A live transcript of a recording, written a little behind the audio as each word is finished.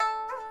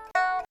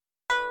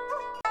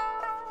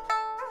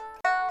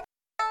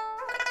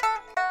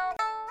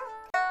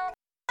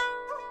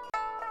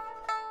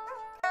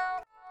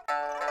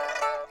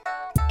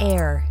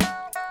air,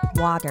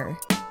 water,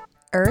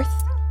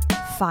 earth,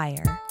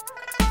 fire.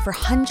 For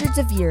hundreds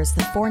of years,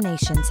 the four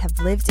nations have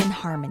lived in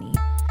harmony.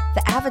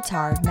 The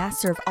Avatar,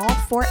 master of all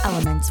four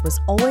elements, was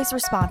always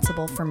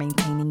responsible for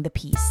maintaining the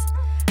peace.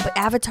 But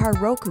Avatar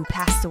Roku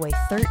passed away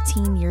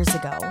 13 years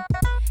ago.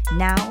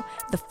 Now,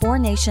 the four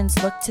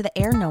nations look to the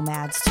air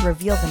nomads to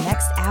reveal the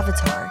next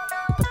Avatar,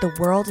 but the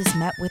world is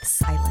met with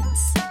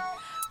silence.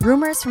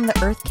 Rumors from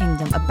the Earth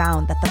Kingdom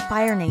abound that the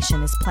Fire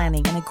Nation is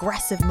planning an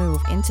aggressive move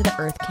into the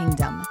Earth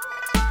Kingdom.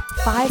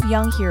 5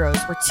 young heroes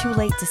were too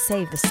late to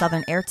save the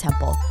Southern Air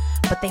Temple,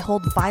 but they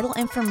hold vital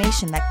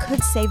information that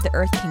could save the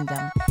Earth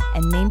Kingdom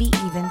and maybe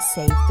even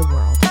save the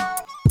world.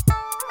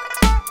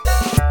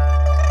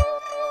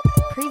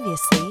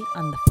 Previously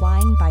on the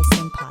Flying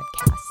Bison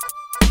podcast.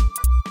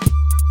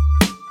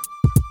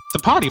 The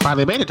party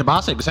finally made it to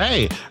Ba Sing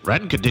Se.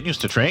 Ren continues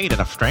to train in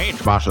a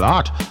strange martial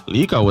art.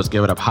 Liko was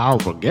given a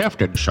powerful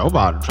gift, and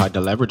Shoban tried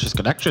to leverage his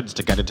connections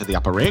to get into the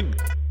upper ring.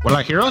 Will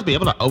our heroes be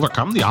able to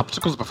overcome the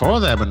obstacles before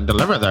them and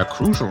deliver their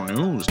crucial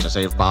news to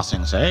save Ba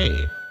Sing Se?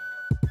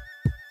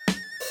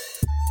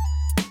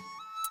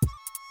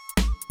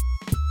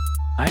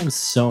 I am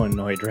so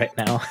annoyed right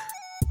now.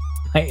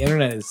 My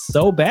internet is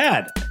so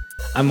bad.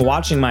 I'm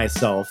watching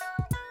myself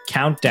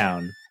count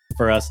down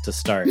for us to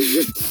start.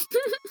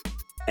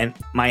 And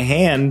my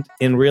hand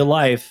in real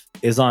life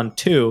is on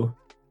 2,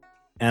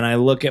 and I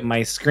look at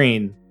my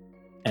screen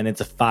and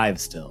it's a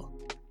 5 still.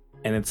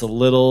 And it's a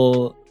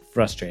little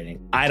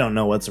frustrating. I don't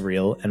know what's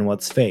real and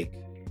what's fake.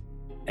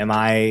 Am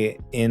I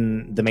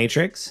in the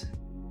Matrix?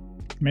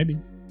 Maybe.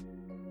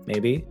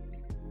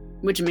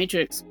 Which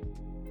Matrix?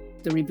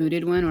 The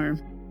rebooted one, or?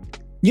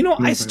 You know,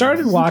 I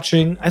started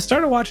watching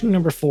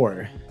number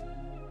 4.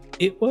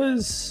 It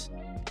was,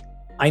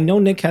 I know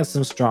Nick has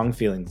some strong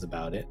feelings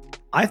about it.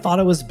 I thought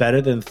it was better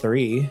than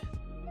 3.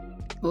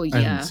 Well,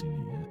 yeah.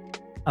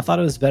 I thought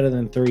it was better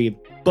than 3,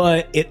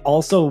 but it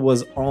also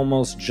was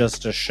almost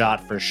just a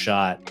shot for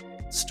shot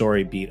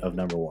story beat of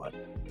number 1.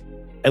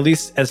 At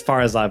least as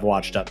far as I've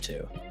watched up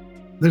to.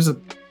 There's a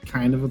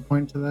kind of a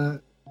point to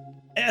that.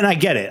 And I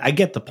get it. I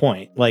get the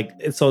point. Like,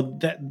 so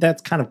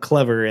that's kind of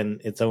clever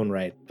in its own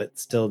right, but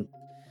still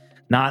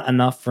not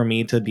enough for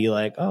me to be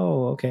like,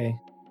 oh, okay.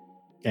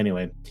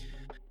 Anyway.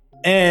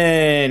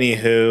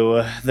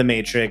 Anywho, The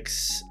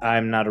Matrix.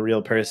 I'm not a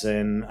real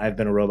person. I've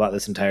been a robot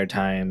this entire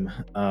time.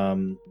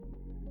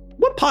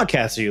 What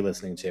podcast are you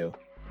listening to?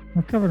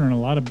 We're covering a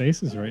lot of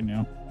bases right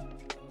now.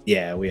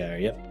 Yeah, we are.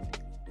 Yep.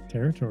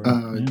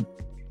 Territory.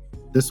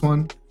 This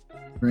one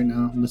right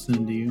now, I'm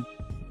listening to you.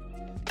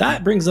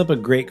 That brings up a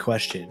great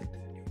question.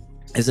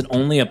 Is it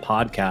only a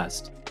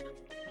podcast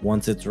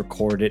once it's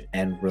recorded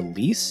and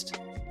released?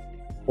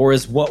 Or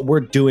is what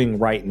we're doing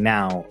right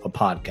now a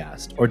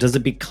podcast? Or does it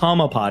become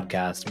a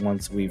podcast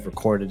once we've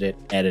recorded it,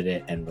 edited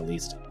it, and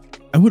released it?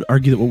 I would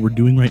argue that what we're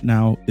doing right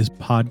now is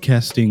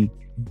podcasting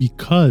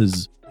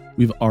because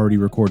we've already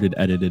recorded,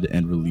 edited,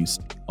 and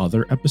released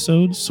other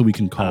episodes. So we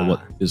can call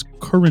what is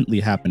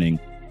currently happening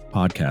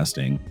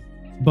podcasting.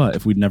 But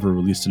if we'd never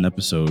released an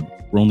episode,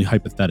 we're only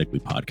hypothetically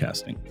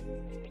podcasting.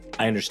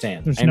 I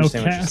understand. There's I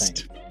understand no what cast.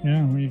 you're saying.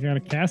 Yeah, well, you got to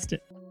cast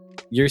it.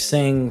 You're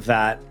saying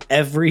that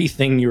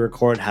everything you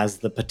record has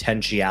the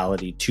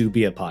potentiality to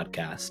be a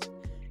podcast.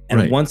 And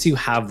Right. once you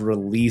have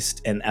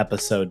released an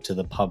episode to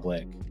the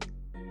public,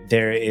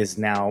 there is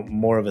now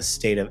more of a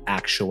state of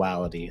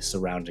actuality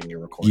surrounding your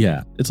recording.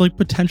 Yeah, it's like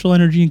potential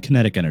energy and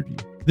kinetic energy.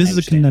 This I is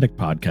a understand. kinetic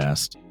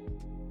podcast,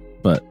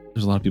 but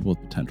there's a lot of people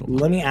with potential.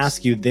 Let me podcasts.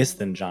 ask you this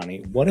then,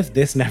 Johnny. What if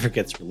this never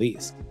gets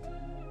released?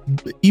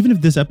 Even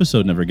if this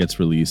episode never gets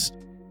released,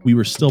 we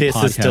were still This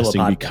is still a podcasting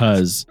podcast.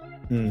 because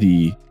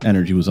the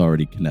energy was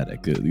already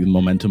kinetic. The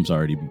momentum's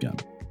already begun.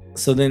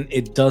 So then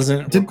it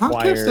doesn't Did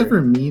require... podcast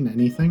ever mean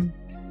anything?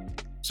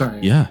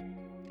 Sorry. Yeah.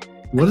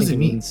 What does I it think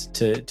mean? means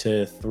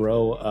to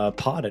throw a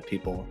pod at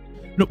people.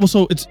 No, well,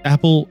 so it's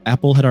Apple.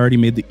 Apple had already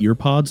made the ear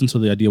pods, and so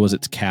the idea was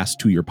it's cast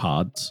to your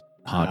pods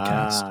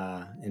podcast.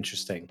 Ah,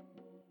 interesting.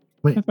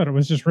 Wait, I thought it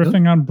was just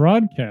riffing on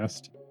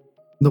broadcast.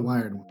 the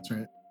wired ones,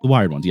 right? The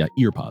wired ones, yeah,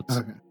 ear pods.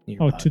 Okay.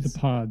 Oh, to the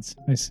pods.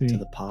 I see. To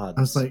the pods.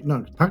 I was like,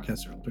 no,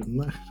 podcasts are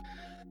open.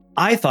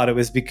 I thought it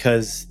was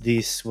because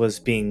this was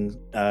being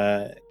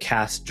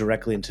cast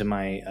directly into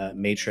my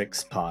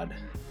Matrix pod.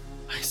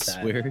 I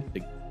swear to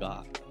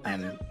God.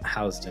 I'm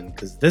housed in,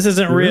 because this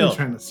isn't We're real. really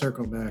trying to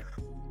circle back.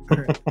 All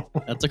right.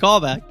 That's a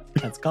callback.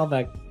 Let's call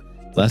back.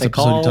 Last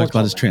episode, he talked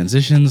about his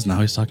transitions.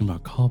 Now he's talking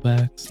about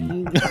callbacks.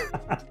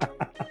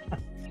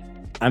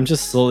 I'm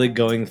just slowly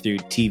going through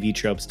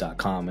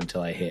tvtropes.com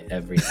until I hit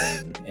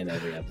everything in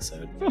every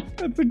episode.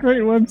 That's a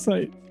great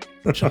website.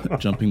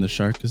 Jumping the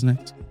Shark is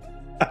next.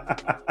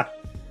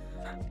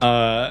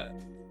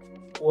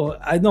 Well,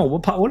 I know.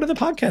 What other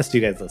podcasts do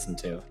you guys listen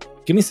to?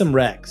 Give me some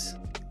recs.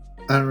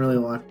 I don't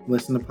really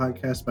listen to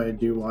podcasts, but I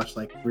do watch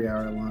like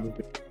 3-hour long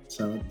videos,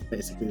 so it's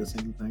basically the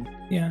same thing.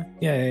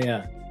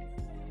 Yeah.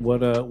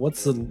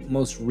 What's the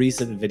most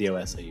recent video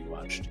essay you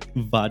watched?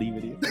 Body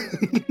video.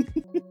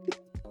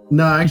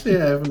 No, actually,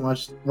 I haven't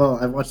watched. Well,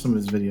 I've watched some of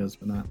his videos,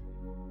 but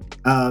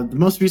not. The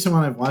most recent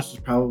one I've watched is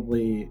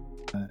probably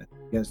You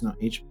guys know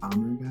H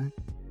Bomber guy?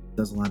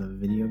 Does a lot of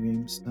video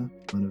game stuff,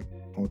 a lot of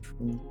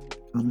cultural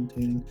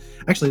commentating.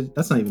 Actually,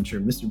 that's not even true.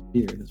 Mr.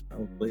 Beard is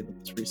probably the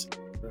most recent.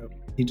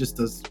 He just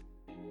does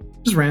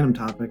just random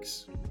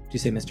topics. Did you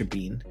say Mr.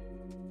 Bean?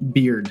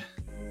 Beard.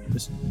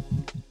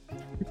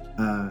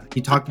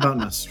 He talked about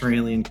an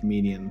Australian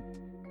comedian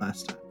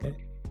last time.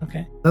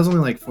 Okay. That was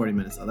only like 40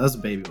 minutes though. That was a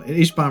baby one.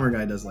 H Bomber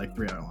guy does like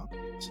 3 hour long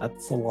videos.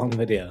 That's a long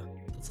video.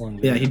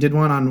 Yeah, he did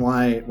one on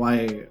why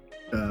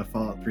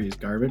Fallout 3 is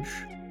garbage.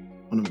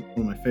 One of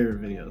my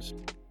favorite videos.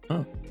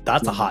 Oh,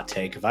 that's a hot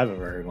take if I've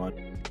ever heard one.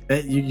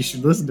 You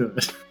should listen to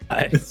it.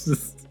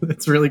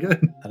 It's really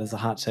good. That is a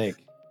hot take.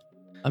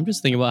 I'm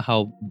just thinking about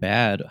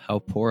how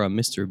poor a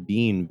Mr.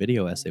 Bean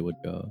video essay would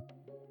go.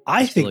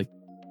 I think like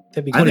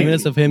that'd be 20 great.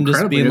 minutes of him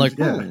just being like,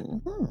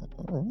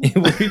 It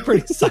would be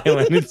pretty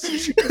silent.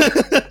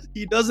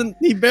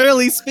 He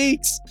barely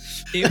speaks.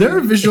 There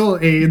are visual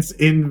aids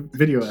in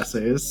video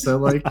essays, so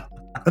like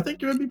I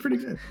think it would be pretty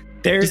good.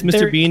 Just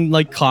Mr. Bean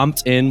like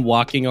comped in,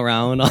 walking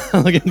around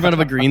like in front of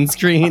a green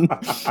screen.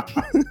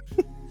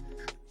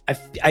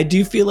 I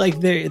do feel like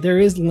there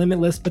is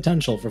limitless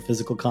potential for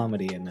physical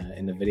comedy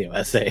in a video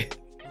essay.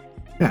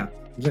 Yeah,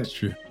 That's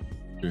true.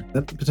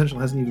 That potential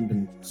hasn't even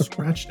been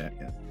scratched at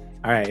yet.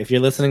 All right, if you're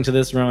listening to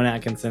this, Rowan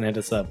Atkinson, hit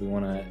us up. We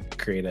want to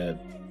create a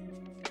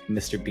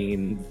Mr.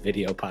 Bean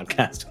video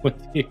podcast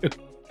with you.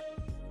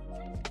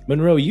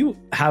 Monroe, you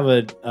have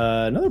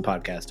another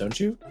podcast, don't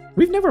you?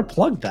 We've never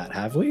plugged that,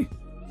 have we?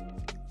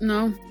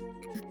 No,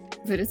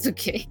 but it's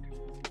okay.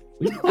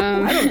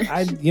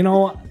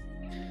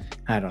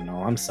 I don't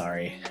know. I'm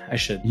sorry. I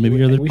should. Maybe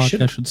your other we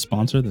podcast should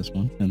sponsor this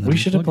one. And then We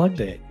should have plug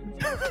plugged it.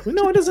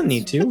 No, it doesn't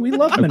need to. We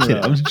love I'm kidding.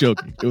 Monroe. I was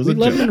joking. It was We a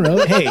love joke.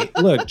 Monroe. Hey,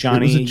 look,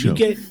 Johnny, It was a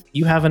joke.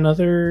 you have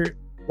another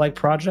like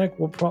project.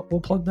 We'll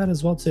plug that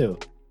as well too.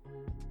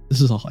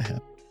 This is all I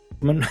have.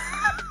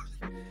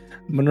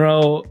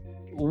 Monroe,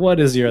 what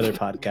is your other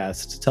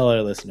podcast? Tell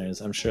our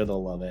listeners. I'm sure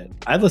they'll love it.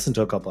 I've listened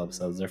to a couple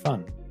episodes. They're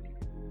fun.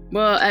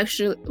 Well,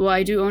 actually,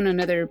 I do own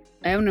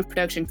I own a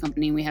production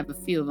company. We have a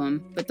few of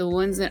them, but the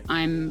ones that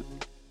I'm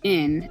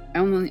in,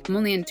 I'm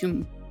only in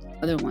 2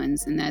 other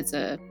ones, and that's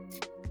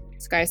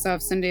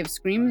Skysoft Sunday of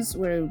Screams,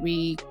 where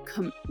we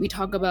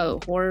talk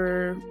about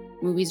horror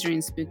movies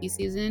during spooky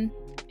season,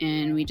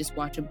 and we just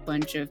watch a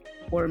bunch of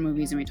horror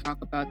movies and we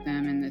talk about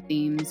them and the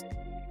themes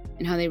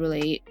and how they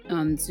relate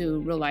to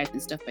real life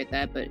and stuff like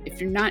that. But if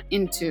you're not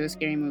into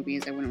scary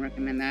movies, I wouldn't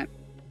recommend that.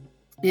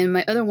 And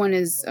my other one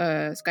is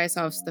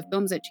Skysoft's The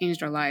Films That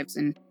Changed Our Lives,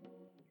 and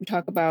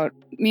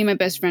me and my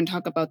best friend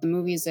talk about the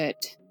movies that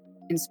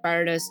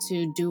inspired us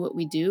to do what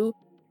we do,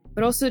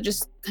 but also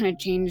just kind of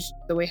changed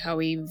the way how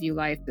we view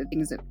life, the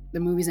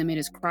movies that made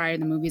us cry,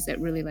 the movies that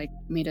really like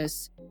made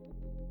us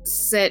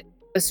set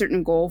a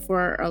certain goal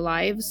for our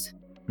lives.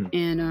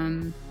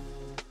 And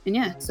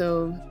yeah,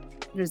 so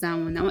there's that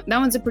one. That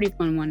one's a pretty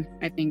fun one.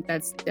 I think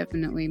that's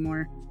definitely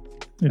more,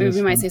 maybe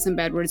we might say some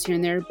bad words here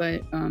and there,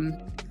 but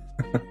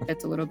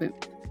that's a little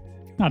bit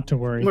Not to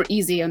worry. more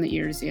easy on the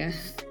ears. Yeah.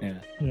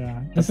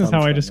 Yeah. This is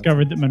how I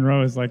discovered that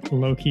Monroe is like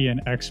low-key an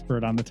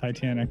expert on the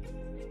Titanic.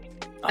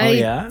 Oh,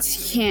 yeah?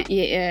 Can't.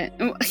 Yeah.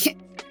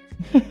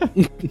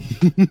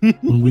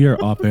 When we are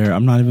off air,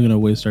 I'm not even going to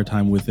waste our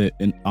time with it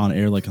on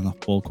air, like on the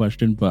full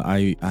question. But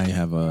I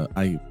have a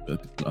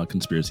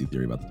conspiracy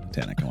theory about the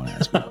Titanic. I want to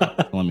ask you about.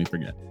 Don't let me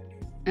forget.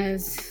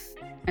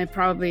 I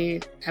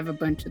probably have a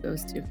bunch of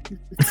those too.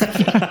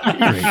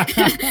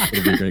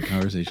 It'll be a great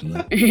conversation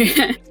then.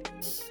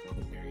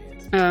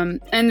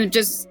 And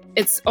just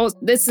it's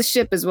a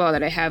ship as well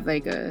that I have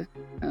like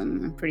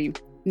I'm pretty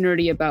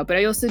nerdy about, but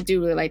I also do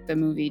really like the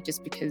movie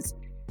just because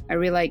I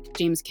really like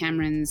James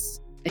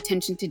Cameron's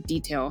attention to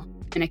detail,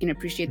 and I can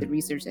appreciate the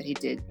research that he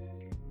did.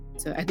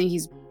 So I think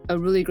he's a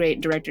really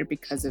great director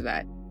because of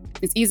that.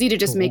 It's easy to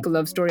just make a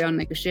love story on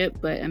like a ship,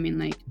 but I mean,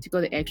 like to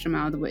go the extra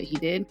mile to what he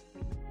did,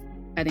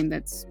 I think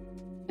that's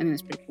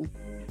pretty cool.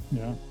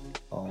 Yeah.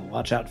 Well,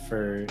 watch out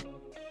for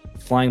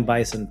Flying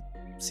Bison.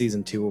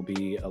 Season 2 will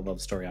be a love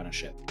story on a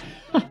ship.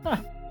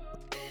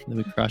 Then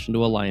we crash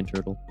into a lion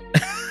turtle.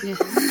 Yeah.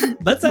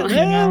 That's it. You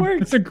Yeah, know, it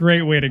works. it's a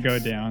great way to go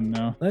down,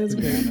 though. That is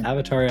great.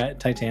 Avatar,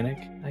 Titanic.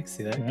 I can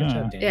see that. Good Yeah.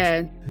 job, Dan.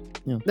 Yeah.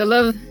 Yeah. The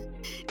love,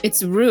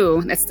 it's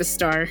Rue. That's the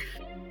star.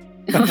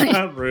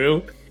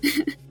 Rue.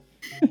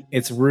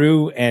 It's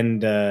Rue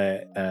and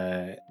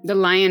The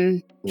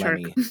lion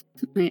shark.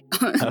 Lemmy.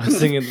 I was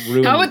thinking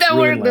Rue. How and- would that Rue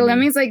work? and The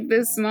Lemmy. Lemmy's like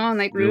this small, and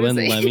like Rue's Ruin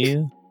like,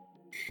 Lemmy.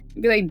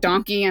 be like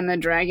Donkey and the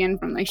Dragon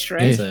from like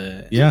Shrek. It's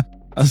a, Yeah.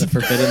 it's a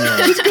forbidden I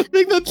love. was gonna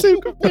make that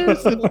same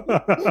comparison.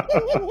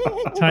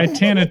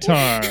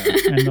 Titanitar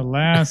and the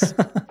last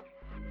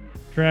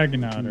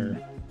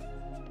Dragonauter.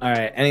 All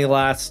right. Any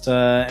last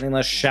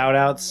shout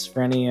outs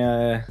for any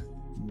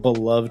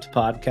beloved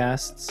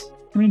podcasts?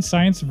 I mean,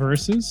 Science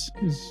Versus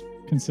is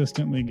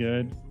consistently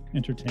good,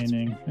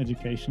 entertaining,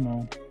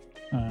 educational.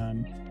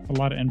 A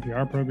lot of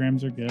NPR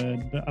programs are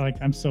good. But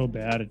I'm so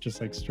bad at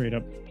just like straight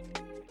up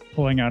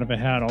pulling out of a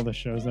hat all the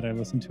shows that I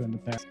listened to in the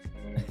past.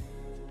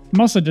 I'm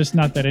also just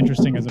not that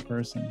interesting as a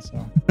person.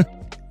 So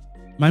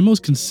My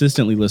most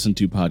consistently listened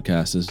to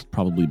podcast is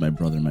probably My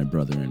Brother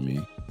and Me.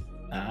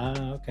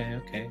 Ah,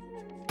 okay.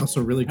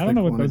 Also, really quick, I don't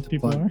know what wanted those to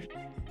people plug-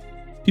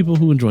 are. People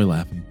who enjoy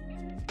laughing.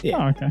 Yeah,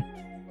 Oh, okay.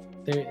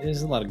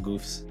 there's a lot of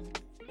goofs.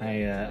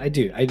 I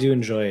do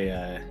enjoy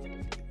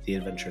the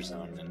Adventure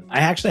Zone, and I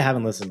actually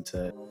haven't listened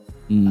to.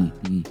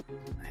 Mm-hmm.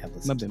 I have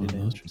listened to Mubbin the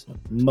Man. Adventure Zone.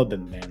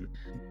 Mubbin Man.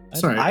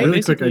 Sorry, I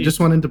really quick. I basically- just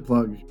wanted to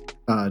plug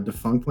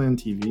Defunctland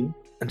TV.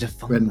 And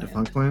Red and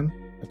Defunctland.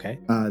 Okay.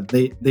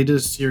 They did a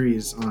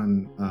series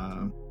on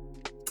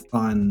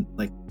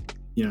like,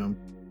 you know,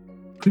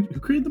 who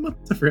created them up?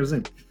 I forgot his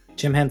name.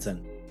 Jim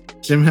Henson.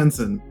 Jim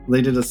Henson.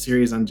 They did a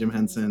series on Jim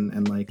Henson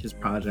and like his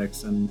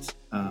projects and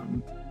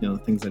you know,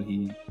 the things that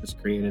he has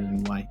created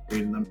and why he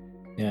created them.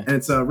 Yeah. And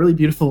it's a really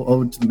beautiful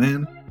ode to the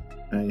man.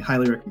 I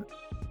highly recommend it.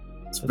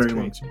 It's a That's very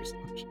long great. series to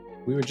watch.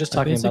 We were just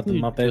I talking about the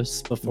basically Muppets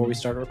just- before we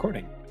started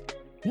recording.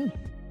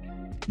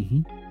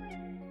 Mm-hmm.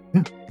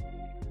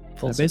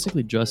 Full I circle.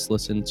 basically just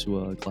listened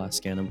to a Glass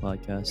Cannon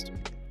podcast.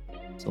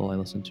 That's all I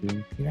listened to.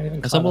 You're not even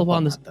I caught stumbled up on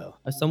upon this. that, though.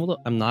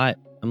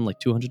 I'm like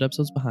 200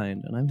 episodes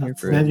behind, and I'm here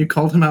for Man, it. you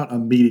called him out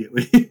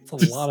immediately. It's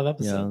a lot of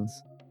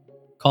episodes.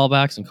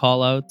 Callbacks and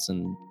callouts,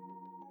 and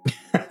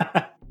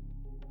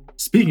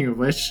Speaking of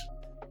which,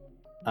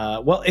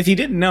 Well, if you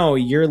didn't know,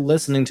 you're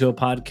listening to a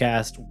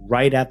podcast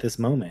right at this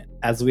moment,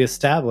 as we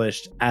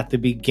established at the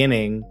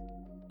beginning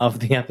of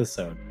the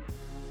episode.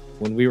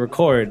 When we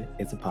record,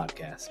 it's a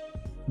podcast.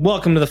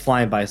 Welcome to the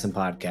Flying Bison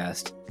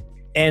podcast.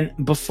 And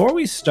before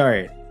we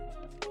start,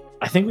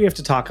 I think we have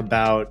to talk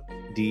about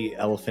the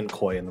elephant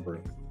koi in the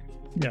room.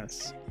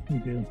 Yes, we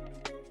do.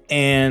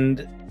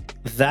 And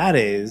that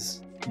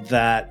is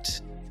that.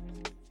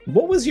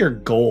 What was your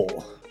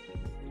goal?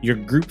 Your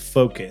group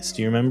focus?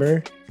 Do you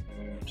remember?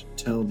 to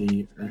tell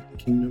the Earth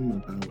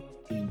Kingdom about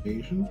the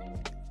invasion.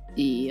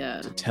 The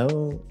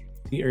Tell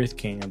the Earth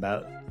King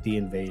about the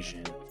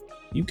invasion.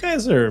 You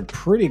guys are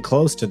pretty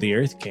close to the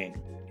Earth King.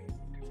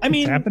 I It's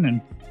mean,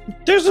 happening.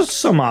 there's just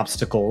some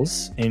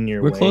obstacles in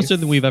your we're way. closer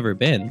than we've ever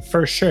been.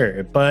 For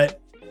sure,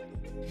 but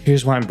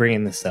here's why I'm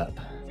bringing this up.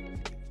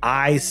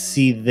 I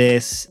see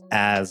this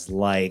as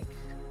like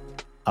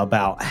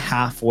about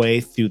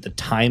halfway through the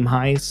time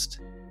heist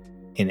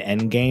in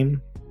Endgame.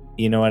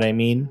 You know what I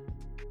mean?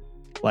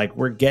 Like,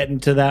 we're getting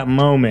to that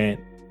moment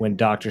when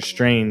Doctor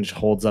Strange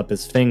holds up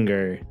his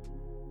finger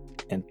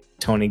and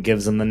Tony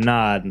gives him the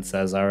nod and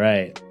says, "All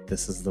right,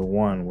 this is the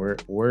one.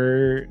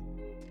 We're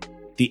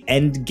the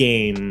end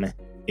game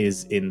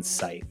is in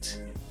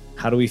sight."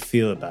 How do we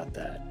feel about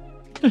that?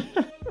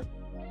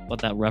 What,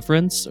 that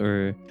reference?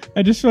 Or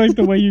I just feel like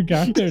the way you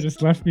got there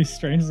just left me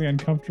strangely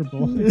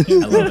uncomfortable. I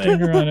can't I put love my it.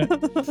 finger on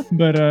it.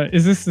 But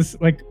is this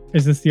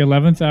the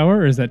 11th hour,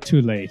 or is that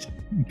too late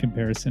in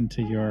comparison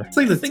to your? It's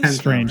like the think 10th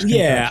strange. hour.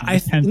 Yeah,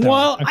 Confession, 10th hour.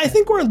 well, Okay. I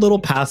think we're a little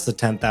past the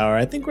 10th hour.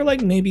 I think we're like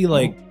maybe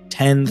like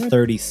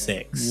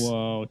 10:36.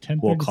 Whoa,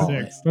 We'll call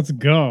 10:36. Let's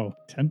go.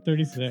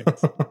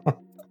 10:36.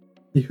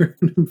 You heard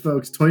him,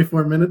 folks.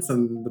 24 minutes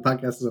and the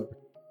podcast is over.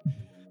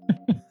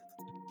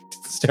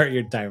 Start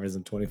your timers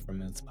in 24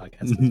 minutes.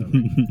 Podcast is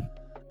over.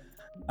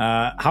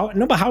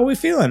 But how are we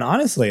feeling?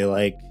 Honestly,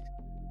 like,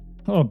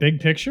 Oh, big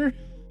picture.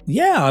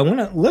 yeah, I want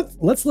to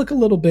let's look a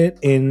little bit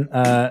in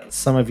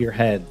some of your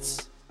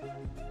heads,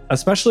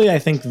 especially I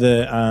think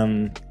the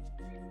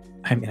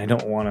I mean, I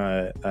don't want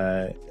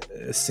to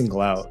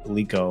single out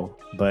Liko,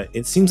 but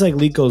it seems like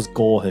Liko's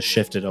goal has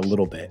shifted a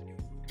little bit.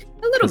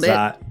 a little Is bit.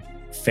 that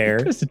fair?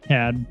 Just a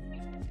tad.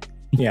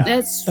 Yeah,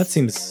 That's that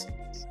seems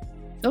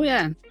oh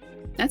yeah,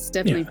 that's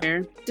definitely Yeah.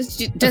 fair. Just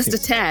That a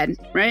seems- tad,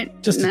 right?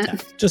 just a Not-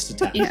 tad. Just a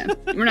tad. Yeah,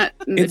 we're not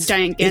in a It's-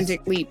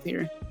 gigantic leap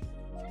here.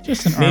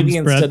 Just an Maybe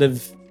arm spread. instead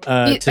of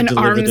to An deliver the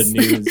arm's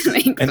news,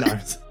 length. an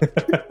arms.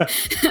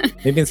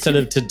 Maybe instead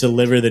of to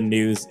deliver the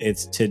news,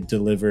 it's to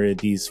deliver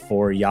these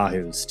 4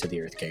 yahoos to the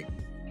Earth King.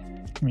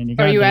 I mean, you Are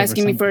gotta you deliver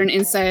asking me for something. an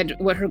inside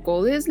what her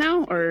goal is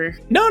now, or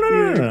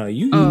No.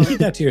 You Oh. keep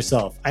that to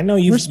yourself. I know We're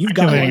you've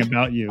got speculating one.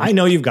 about you. I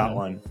know you've got Yeah.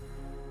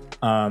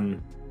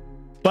 one.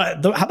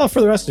 But how about for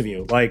the rest of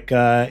you? Like,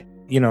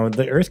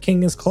 the Earth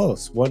King is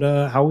close. What?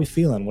 How are we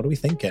feeling? What are we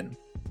thinking?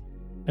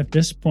 At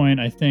this point,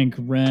 I think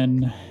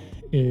Ren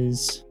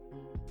is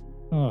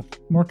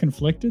more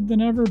conflicted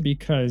than ever,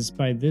 because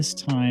by this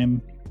time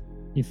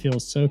he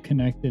feels so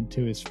connected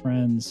to his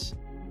friends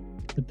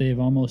that they've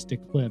almost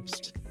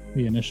eclipsed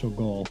the initial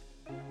goal.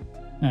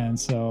 And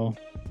so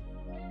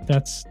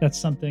that's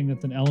something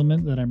that's an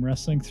element that I'm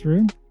wrestling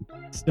through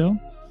still.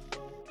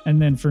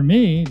 And then for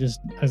me,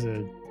 just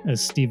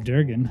as Steve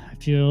Durgan, I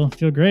feel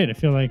great. I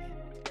feel like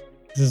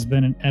this has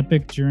been an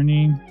epic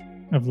journey.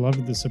 I've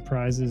loved the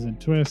surprises and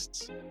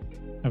twists.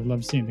 I've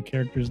loved seeing the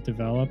characters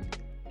develop.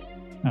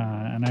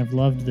 And I've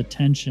loved the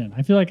tension.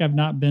 I feel like I've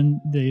not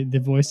been the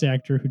voice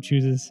actor who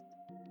chooses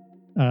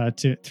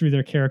to, through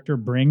their character,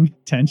 bring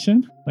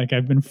tension. Like,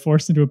 I've been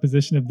forced into a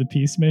position of the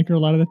peacemaker a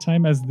lot of the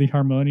time as the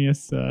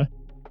harmonious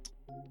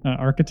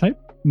archetype.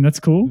 And that's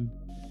cool.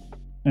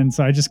 And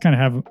so I just kind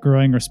of have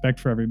growing respect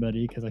for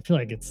everybody, because I feel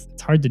like it's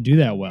hard to do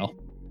that well.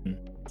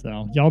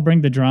 So y'all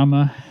bring the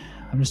drama.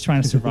 I'm just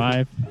trying to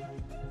survive.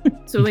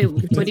 So wait,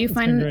 what do you It's been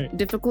find great.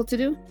 difficult to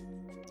do?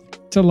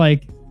 To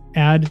like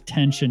add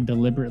tension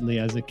deliberately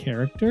as a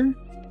character.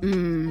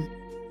 And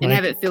Like-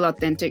 have it feel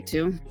authentic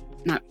too,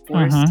 not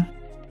forced. Uh-huh.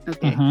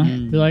 Okay. Uh-huh.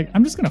 Mm. You're like,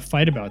 I'm just gonna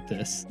fight about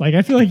this. Like,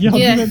 I feel like y'all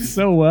Yeah. do that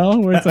so well,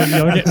 where it's like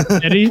y'all get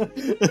petty,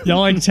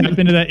 y'all like tap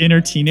into that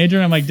inner teenager,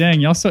 and I'm like, dang,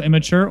 y'all so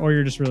immature, or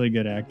you're just really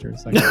good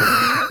actors. Like,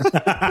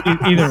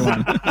 either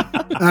one.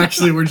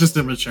 Actually, we're just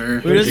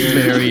immature. We're just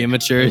very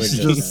immature. We're It's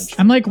just- just-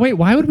 I'm like, wait,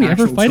 why would we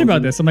ever Actual fight about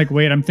children. this? I'm like,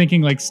 wait, I'm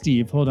thinking like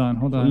Steve. Hold on.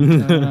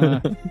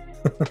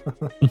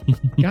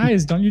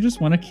 Guys, don't you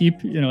just want to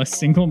keep, a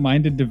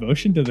single-minded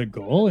devotion to the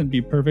goal and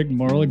be perfect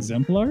moral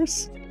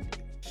exemplars?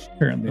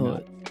 Apparently Oh,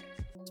 not.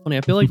 It's funny.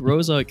 I feel like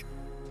Rozak,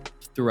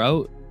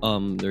 throughout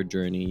their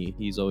journey,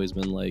 he's always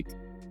been like,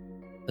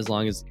 as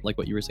long as, like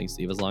what you were saying,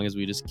 Steve, as long as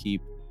we just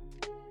keep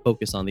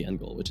focus on the end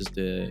goal, which is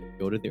to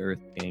go to the Earth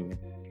King,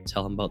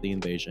 tell him about the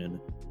invasion,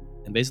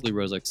 and basically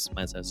Rozak's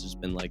mindset has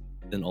just been like,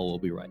 then all will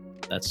be right.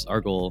 That's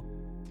our goal.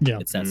 Yeah.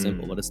 It's that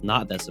simple, but it's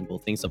not that simple.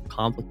 Things have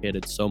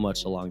complicated so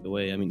much along the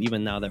way. I mean,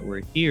 even now that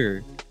we're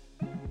here,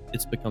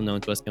 it's become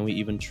known to us, can we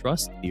even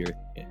trust the Earth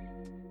King?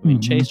 I mean,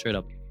 Mhm. Chase straight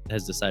up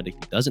has decided he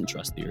doesn't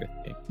trust the Earth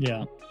King.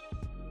 Yeah.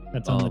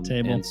 That's on the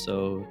table. And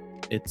so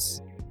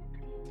it's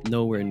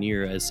nowhere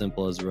near as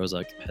simple as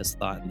Rozak has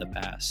thought in the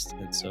past.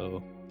 And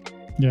so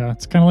Yeah,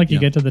 it's kind of like you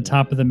Yeah. get to the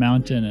top of the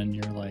mountain and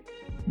you're like,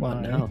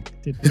 why now?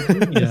 did we do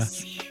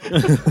this?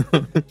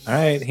 All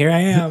right, here I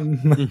am.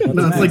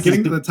 No, it's like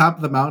getting to the top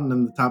of the mountain,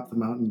 and the top of the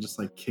mountain just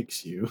like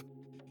kicks you.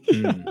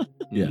 Mm.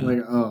 Yeah. Like,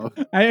 oh,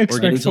 I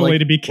expect getting to, fully like-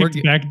 to be we're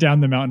kicked back down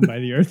the mountain by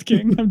the Earth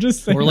King. I'm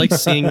just saying. or like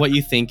seeing what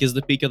you think is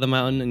the peak of the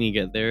mountain and you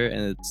get there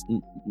and it's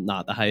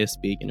not the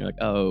highest peak and you're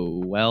like,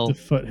 oh, well, the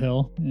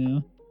foothill. Yeah.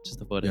 just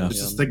the foot. Yeah. it's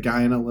just a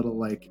guy in a little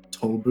like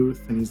toll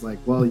booth, and he's like,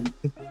 "Well,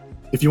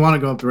 if you want to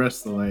go up the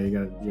rest of the way, you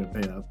gotta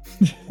pay up."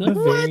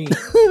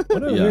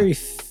 What a Yeah. very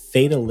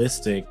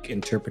fatalistic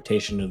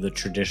interpretation of the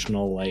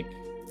traditional like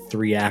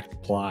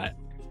 3-act plot.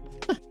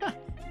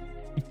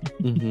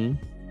 Hmm.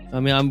 I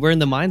mean, we're in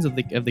the minds of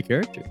the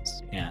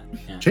characters. Yeah.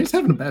 yeah. Chase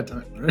having a bad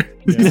time, right?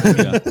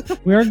 Yeah.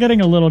 We are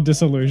getting a little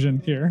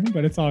disillusioned here,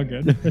 but it's all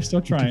good. They're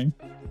still trying.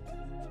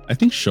 I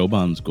think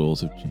Shoban's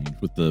goals have changed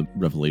with the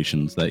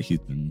revelations that he's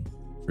been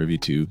privy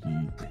to.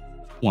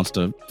 He wants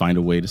to find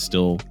a way to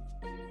still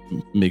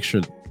make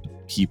sure the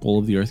people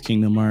of the Earth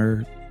Kingdom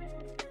are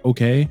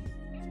okay.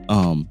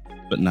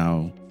 But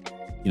now,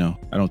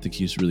 I don't think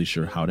he's really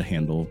sure how to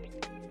handle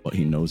what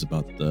he knows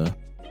about the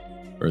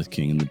Earth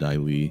King and the Dai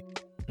Li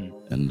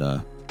and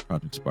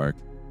Project Spark.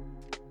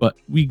 But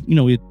we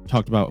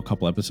talked about a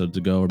couple episodes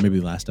ago, or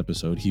maybe last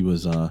episode, he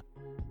was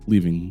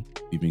leaving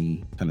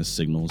kind of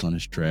signals on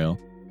his trail.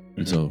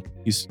 And so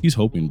he's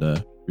hoping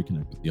to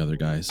reconnect with the other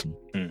guys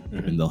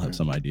and they'll have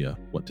some idea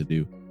what to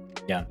do.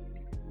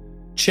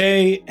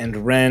 Che and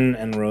Ren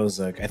and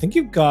Rozak, I think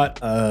you've got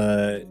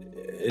a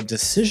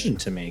decision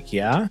to make,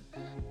 yeah?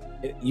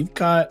 You've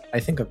got, I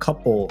think, a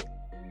couple.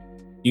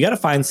 You got to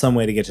find some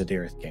way to get to the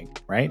Earth King,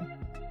 right?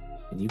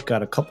 And you've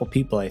got a couple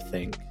people, I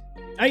think.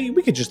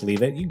 We could just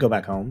leave it. You can go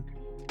back home.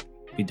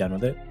 Be done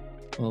with it.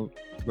 Well,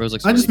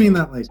 Rozak's I just already mean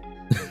gone. that, like,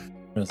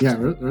 Rozak's- yeah,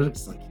 we're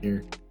just like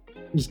here.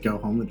 Just go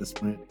home at this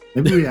point.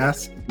 Maybe we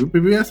ask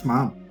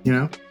mom.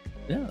 Yeah.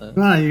 Come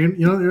on, you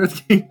know the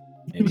Earth King.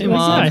 Maybe Hey, Like I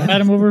Mom. said, I had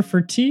him over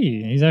for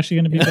tea. He's actually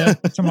going to be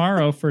back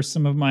tomorrow for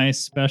some of my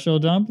special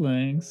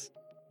dumplings.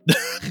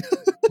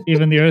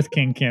 Even the Earth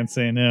King can't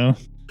say no.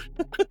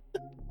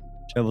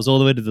 Travels all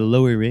the way to the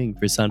lower ring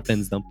for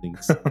Sanpen's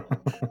dumplings.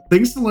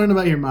 Things to learn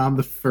about your mom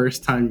the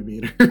first time you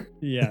meet her.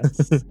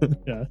 Yes.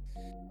 Yeah.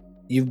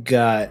 You've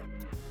got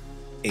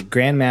a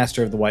Grand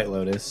Master of the White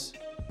Lotus.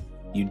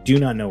 You do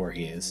not know where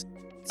he is.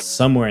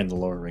 Somewhere in the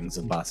lower rings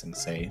of Ba Sing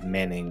Se,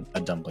 manning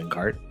a dumpling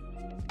cart.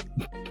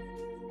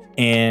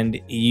 And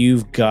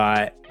you've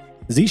got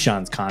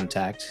Zishan's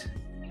contact,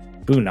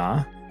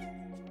 Buna,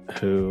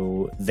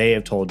 who they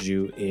have told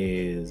you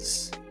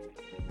is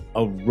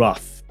a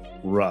rough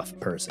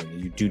person.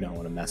 You do not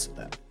want to mess with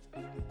them.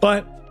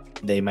 But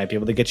they might be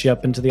able to get you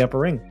up into the upper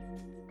ring.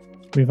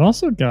 We've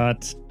also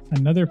got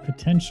another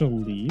potential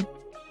lead,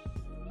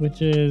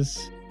 which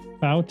is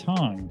Bao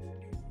Tong,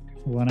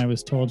 the one I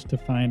was told to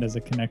find as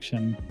a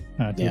connection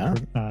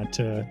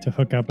to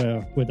hook up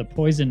with a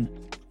poison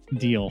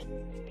deal.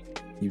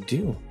 You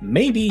do.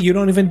 Maybe you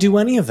don't even do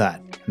any of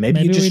that. Maybe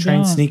you Maybe just we try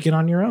and don't. sneak it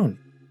on your own.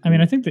 I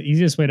mean, I think the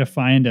easiest way to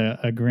find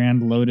a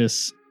Grand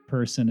Lotus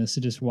person is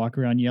to just walk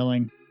around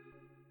yelling,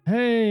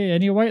 "Hey,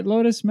 any White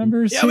Lotus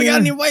members? Yeah, we got here?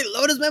 any White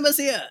Lotus members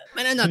here.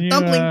 Man, I'm Can a you,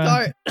 dumpling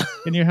cart.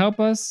 Can you help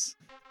us?"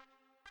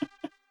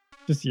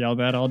 Just yell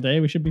that all day.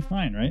 We should be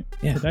fine, right?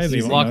 Yeah. The Dai Li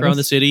You won't walk around the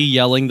notice. city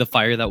yelling the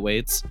fire that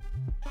waits.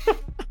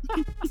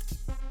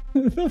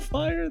 The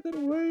fire that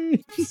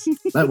waits.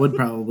 That would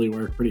probably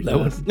work pretty That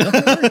would-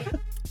 fast.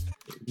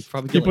 You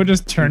probably get, People like,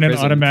 just turn it,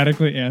 imprisoned.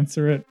 automatically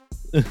answer it.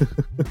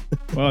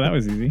 Well, that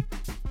was easy.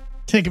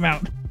 Take him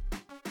out.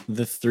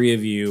 The three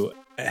of you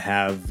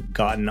have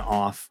gotten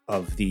off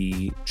of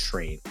the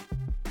train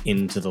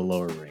into the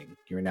lower ring.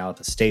 You're now at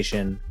the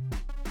station.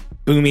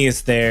 Boomy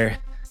is there.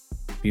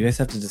 You guys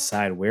have to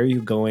decide where are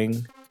you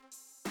going,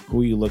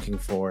 who are you looking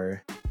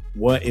for,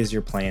 what is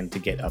your plan to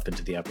get up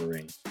into the upper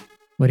ring.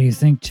 What do you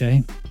think,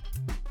 Jay?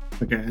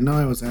 Okay, I know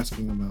I was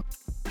asking about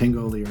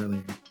Pangoli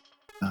earlier,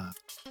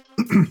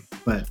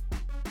 but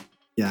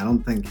yeah, I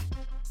don't think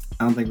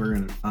we're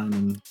gonna find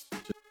him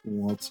just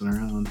waltzing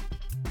around.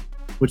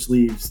 Which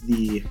leaves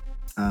the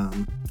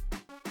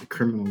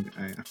criminal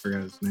guy. I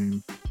forgot his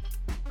name.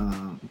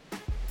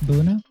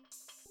 Buna?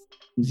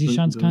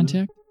 Zishan's Buna?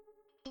 contact?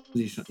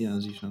 Zishan, yeah,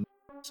 Zishan.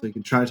 So we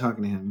could try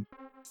talking to him,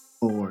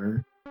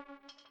 or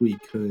we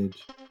could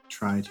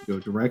try to go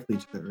directly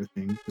to the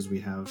Earthing because we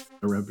have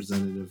a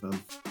representative of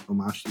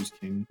Omashu's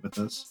king with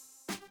us.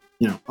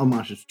 You know,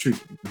 Omashu's true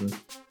king with us.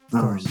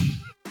 Of course.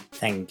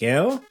 Thank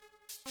you.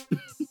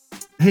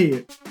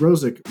 Hey,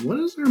 Rosic, what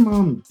does her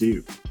mom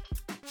do?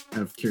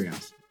 Out of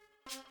curiosity.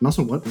 And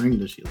also, what ring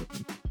does she live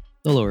in?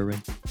 The lower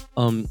ring.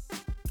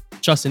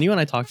 Justin, you and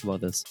I talked about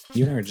this.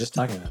 You and I were just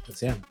talking about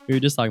this, yeah. We were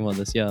just talking about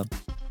this, yeah.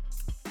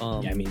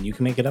 Yeah, I mean, you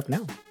can make it up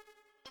now.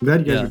 I'm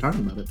glad you guys Yeah. are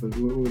talking about it, but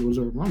what was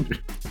her mom do?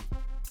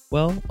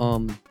 Well,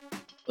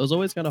 it was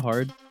always kind of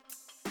hard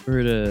for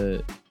her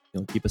to,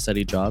 keep a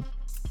steady job,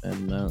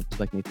 and I don't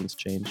expect anything's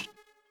changed.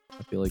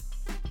 I feel like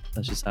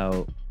that's just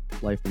how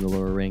life in the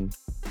lower ring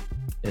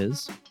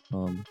is.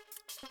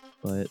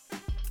 But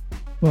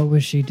What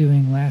was she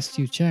doing last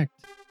you checked?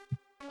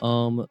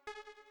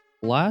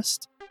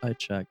 last I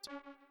checked,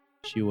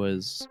 she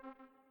was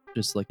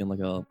just like in like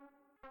a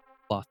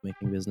cloth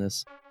making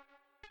business.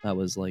 That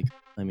was like,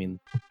 I mean,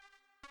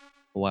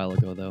 a while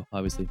ago though.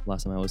 Obviously,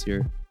 last time I was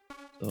here.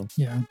 So.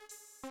 Yeah.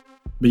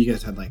 But you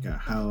guys had like a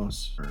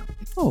house, or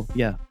Oh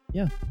yeah.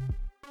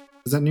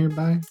 is that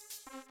nearby?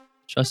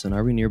 Justin,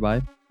 are we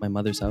nearby my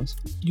mother's house?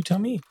 You tell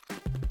me.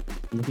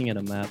 I'm looking at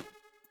a map.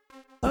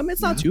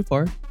 It's not Yeah. too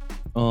far.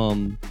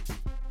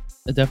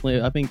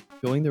 I think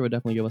going there would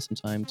definitely give us some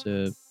time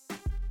to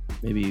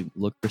maybe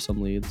look for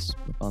some leads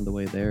on the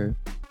way there.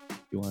 If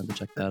you wanted to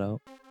check that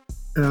out.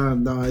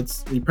 No,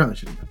 you probably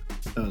shouldn't go.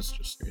 That was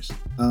just serious.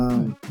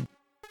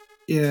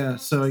 Yeah,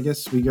 so I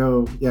guess we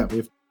go. Yeah, we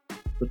have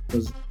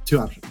those two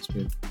options.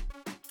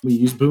 We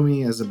use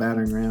Boomy as a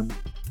battering ram,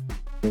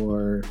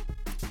 or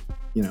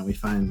we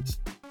find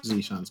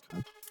Zishan's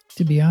cub.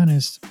 To be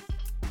honest,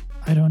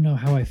 I don't know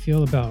how I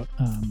feel about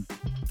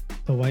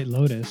the White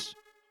Lotus.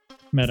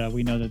 Meta,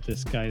 we know that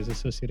this guy is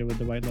associated with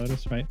the White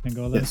Lotus, right?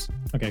 Angola? Yes,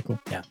 Okay, cool.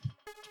 Yeah.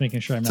 Just making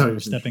sure I'm that's not how he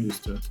was overstepping.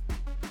 introduced to us.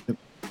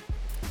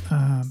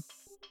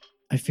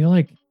 I feel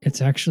like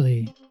it's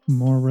actually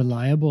more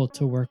reliable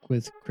to work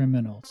with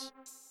criminals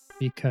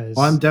because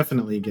Well, I'm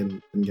definitely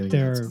getting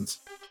They're- that sense.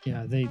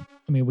 yeah,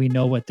 we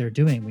know what they're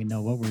doing. We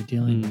know what we're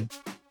dealing with.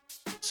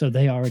 So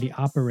they already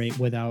operate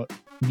without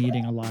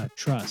needing a lot of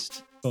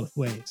trust both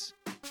ways.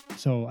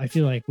 So I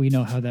feel like we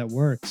know how that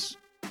works.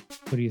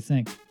 What do you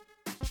think?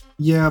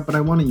 Yeah, but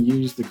I want to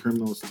use the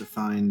criminals to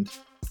find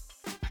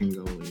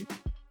Pangoli.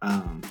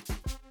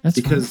 That's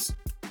Because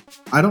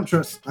I don't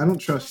trust I don't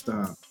trust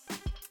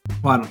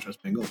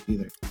Bengal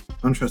either. I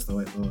don't trust the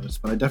White Lotus,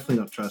 but I definitely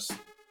don't trust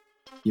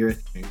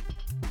Earthing.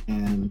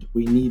 And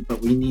we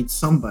need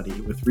somebody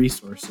with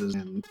resources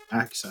and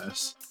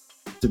access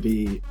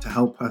to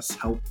help us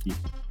help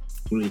people.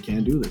 We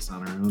can't do this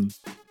on our own.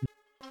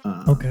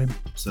 Okay.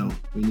 So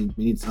we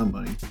need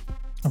somebody.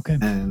 Okay.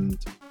 And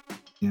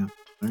yeah,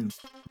 I don't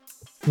know.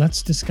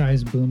 Let's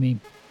disguise Boomy.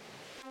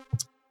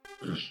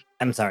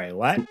 I'm sorry,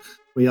 what?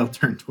 We all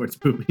turn towards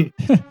Boomy.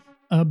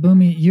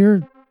 Boomy,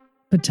 you're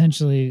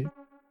potentially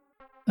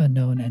a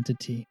known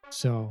entity,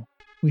 so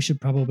we should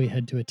probably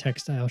head to a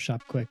textile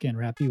shop quick and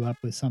wrap you up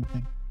with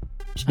something.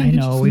 I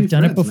know, we've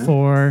done it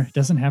before. It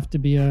doesn't have to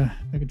be a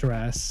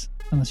dress,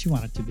 unless you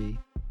want it to be.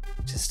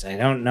 I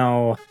don't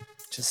know.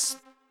 Just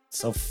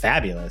so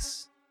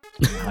fabulous.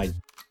 Why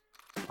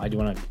do you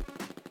want to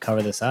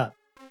cover this up?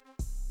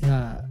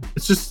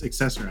 It's just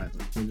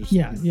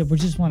accessorizing. We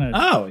just want to...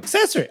 Oh,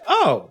 accessory.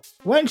 Oh,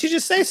 why didn't you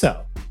just say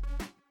so?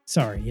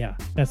 Sorry, yeah,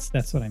 that's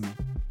what I meant.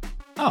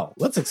 Oh,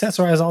 let's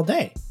accessorize all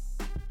day.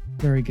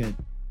 Very good.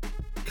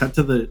 Cut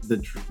to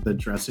the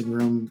dressing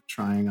room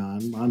trying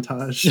on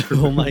montage.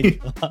 Oh my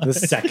god. The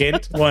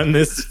second one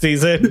this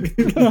season.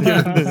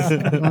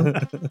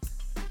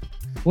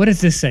 What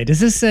does this say? Does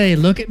this say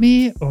look at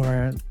me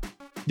or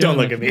Don't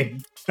look at me.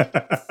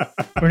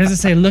 Or does it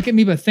say look at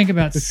me but think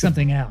about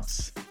something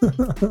else?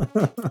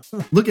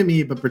 Look at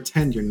me, but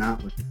pretend you're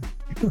not looking.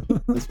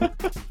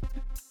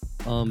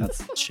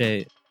 That's what-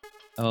 Che,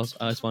 I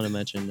just want to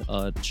mention,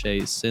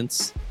 Che,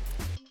 since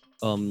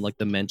like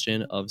the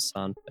mention of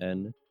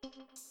Sanfen,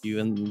 you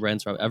and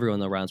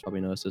everyone around's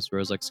probably noticed this.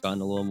 Rozek's gotten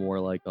a little more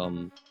like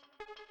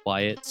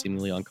quiet,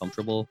 seemingly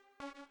uncomfortable.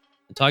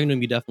 And talking to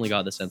him, you definitely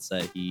got the sense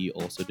that he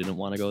also didn't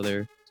want to go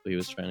there, so he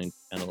was trying to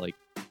kind of like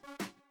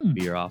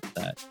veer off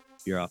that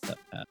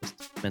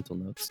past. Mental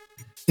notes.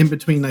 In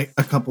between like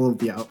a couple of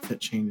the outfit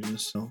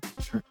changes, so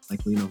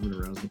lean over to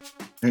Rosie.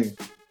 Hey,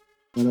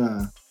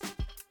 but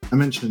I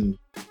mentioned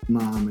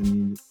mom and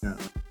you got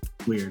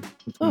weird.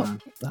 What's going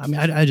on? I mean,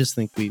 I just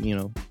think we,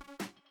 there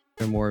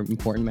are more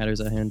important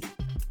matters at hand.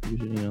 We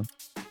should,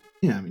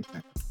 Yeah, I mean,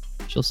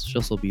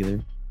 She'll still be there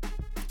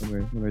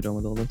when we're done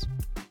with all this.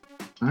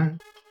 All right.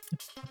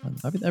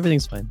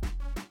 Everything's fine.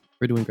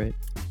 We're doing great.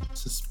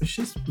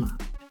 Suspicious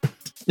mind.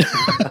 real?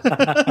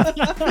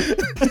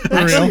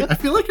 Actually, I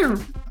feel like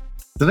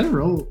did I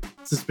roll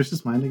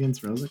suspicious mind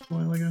against Rozak a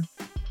while ago?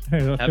 I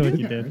feel Have like you?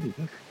 you I did. already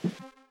did. I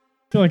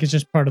feel like it's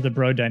just part of the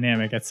bro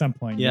dynamic at some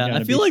point. You Yeah,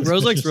 gotta I feel be like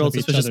Rozak's suspicious rolled of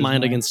each suspicious other's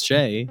mind minds. against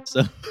Shay,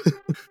 so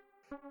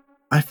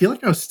I feel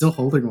like I was still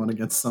holding one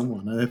against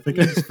someone. I think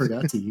I just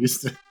forgot to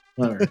use it.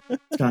 Whatever.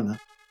 It's gone now.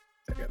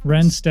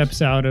 Ren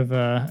steps out of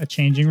a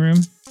changing room,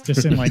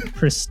 just in like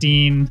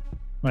pristine,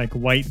 like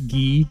white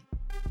gi,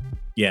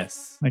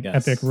 Yes. like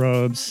yes. epic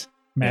robes,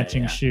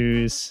 matching yeah.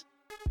 shoes,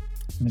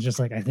 and it's just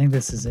like, I think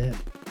this is it.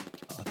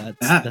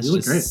 that's you look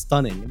just great.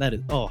 stunning. That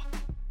is Oh,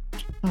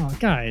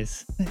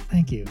 guys,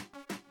 thank you.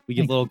 we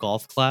give little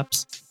golf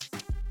claps.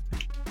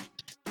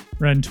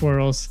 Ren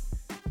twirls.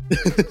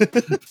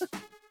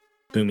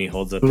 Boomy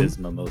holds up Boom. his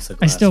mimosa I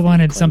glass. still for you,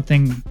 wanted Clint.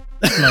 something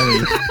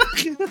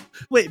flowy.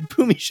 Wait,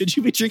 Boomy, should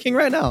you be drinking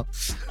right now?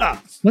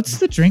 What's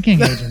the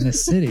drinking age in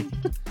this city?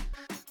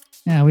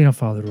 Yeah, we don't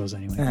follow the rules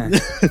anyway.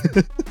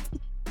 Eh.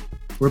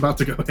 We're about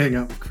to go hang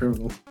out with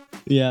criminals.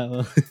 Yeah.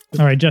 well,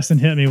 All right, Justin,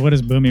 hit me. What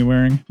is Boomy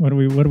wearing? What do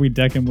we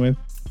deck him with?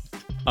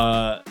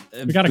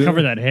 We got to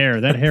cover that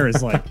hair. That hair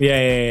is like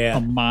Yeah. a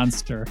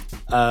monster.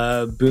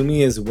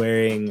 Boomy is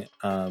wearing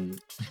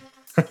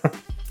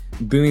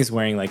Boomy's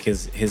wearing like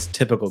his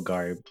typical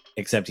garb,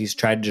 except he's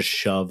tried to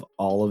shove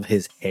all of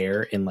his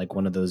hair in like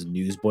one of those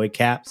newsboy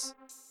caps.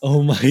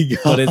 oh my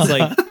god. But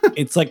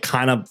it's like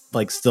kind of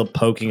like still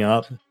poking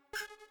up,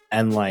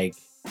 and like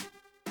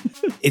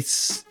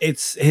it's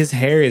his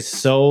hair is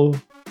so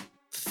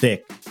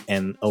thick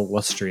and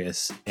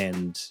illustrious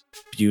and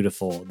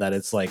beautiful that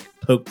it's like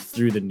poked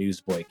through the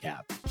newsboy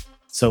cap.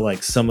 So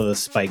like some of the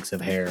spikes of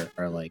hair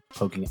are like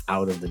poking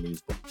out of the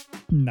newsboy.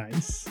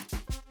 Nice.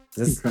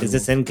 Is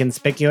this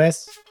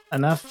inconspicuous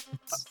enough?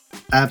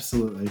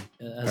 Absolutely.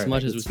 as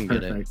much as we It's can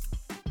get it. perfect.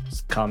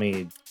 Just call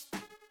me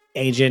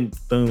Agent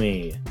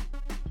Boomy.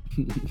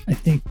 I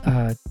think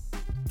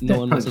No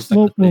one will We'll- suspect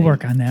we'll the name.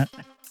 work on that.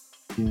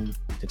 Yeah.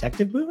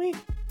 Detective Boomy?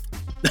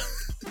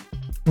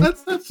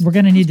 That's We're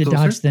gonna need to closer.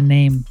 dodge the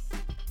name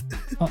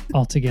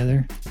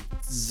altogether.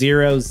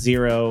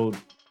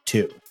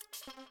 002.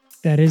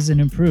 That is an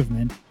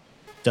improvement.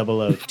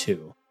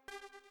 002.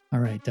 All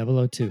right,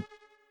 002.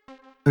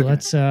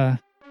 Okay.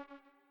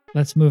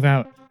 Let's move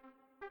out.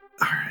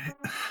 All right.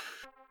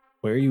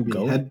 Where are you We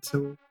going? head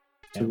to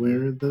Yeah.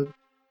 where the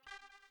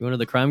You one of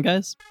the crime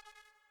guys?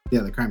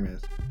 the crime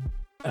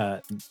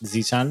guys.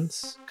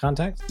 Zishan's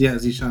contact? Yeah,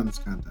 Zishan's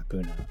contact.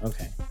 Buna.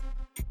 Okay.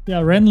 Yeah,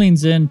 Ren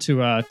leans in to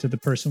the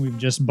person we've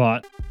just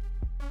bought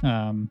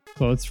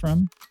clothes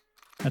from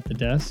at the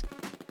desk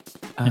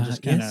and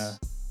just kind of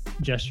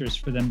gestures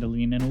for them to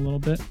lean in a little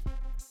bit.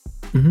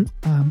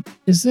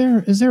 Is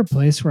there a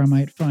place where I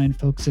might find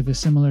folks of a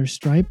similar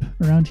stripe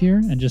around here?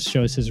 And just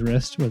shows his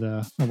wrist with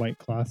a white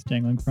cloth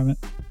dangling from it.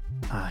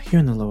 Here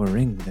in the lower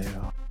ring, there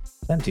are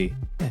plenty.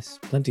 Yes,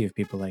 plenty of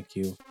people like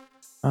you.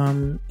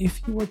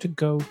 If you were to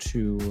go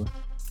to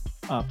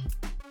a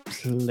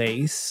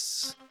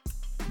place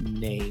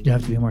named... You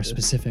have to be more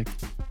specific.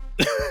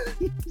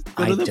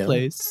 Go to the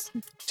place.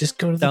 Just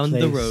go to the Down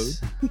the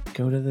place.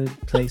 Go to the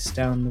place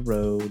down the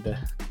road.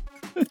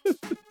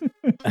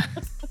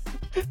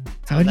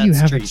 How On do that you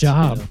have street, a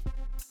job? you know.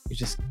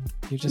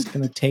 You're just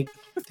gonna take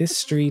this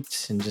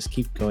street and just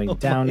keep going Oh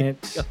down my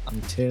it God.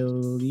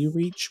 until you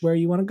reach where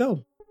you want to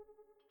go.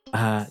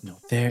 No,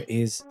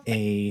 there's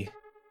a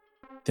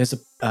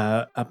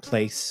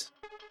place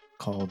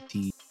called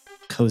the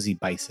Cozy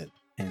Bison,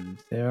 and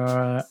there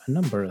are a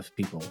number of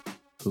people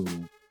who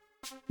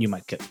you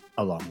might get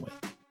along with.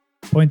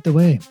 Point the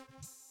way.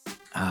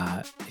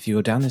 If you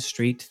go down this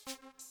street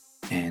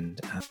and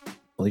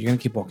you're gonna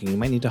keep walking, you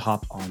might need to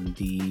hop on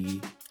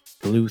the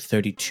Blue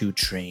 32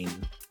 train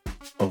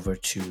over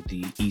to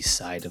the east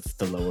side of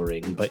the lower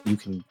ring, but you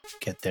can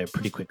get there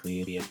pretty quickly.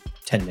 It'll be a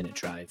 10-minute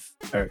drive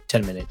or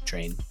 10-minute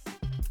train.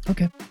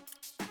 Okay.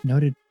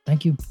 Noted.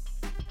 Thank you.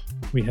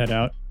 We head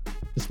out.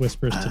 Just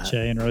whispers to Uh,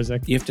 Che and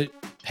Rozek. You have to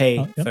pay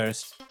Oh, yep.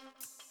 first.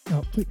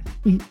 Oh,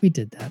 we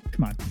did that.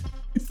 Come on.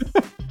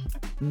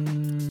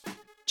 Mm,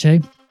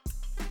 Che,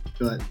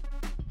 Go ahead.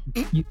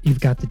 you've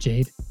got the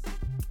jade.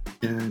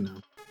 Yeah, I know.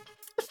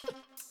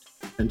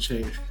 And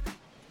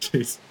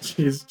Chase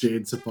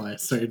Jade supply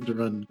is starting to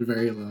run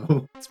very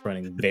low. it's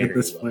running very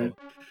this low. point.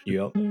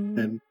 Yep.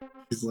 And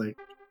he's like,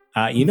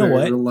 You know very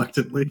what?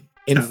 reluctantly.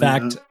 In counting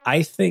fact, out.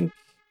 I think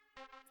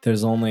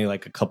there's only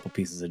like a couple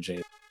pieces of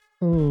jade.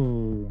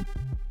 Oh.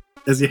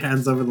 As he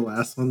hands over the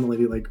last one, the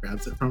lady like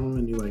grabs it from him,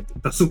 and he like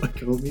doesn't let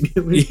go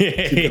immediately.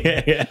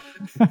 yeah.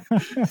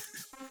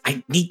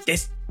 I need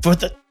this for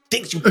the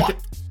things you want.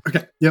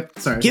 Okay. Yep.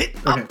 Sorry. Get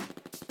it up. Okay.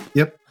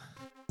 Yep.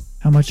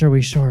 How much are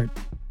we short?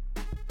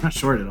 Not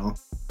short at all.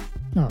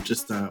 Oh.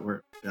 Just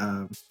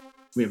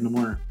we have no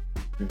more.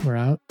 We're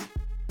out.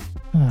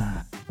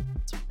 Ah,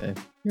 It's okay.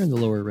 You're in the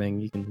lower ring.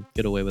 You can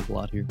get away with a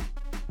lot here.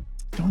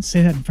 Don't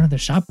say that in front of the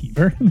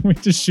shopkeeper. We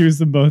just shoos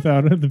them both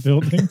out of the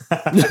building.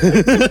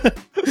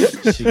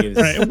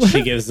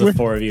 She gives the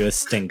four of you a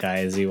stink eye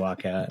as you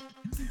walk out.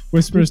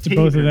 Whispers to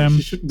both of them.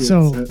 She shouldn't be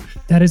So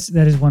upset.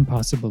 that is one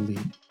possible lead.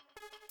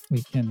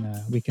 We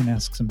can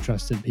ask some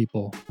trusted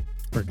people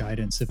for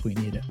guidance if we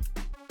need it.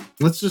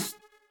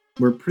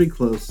 We're pretty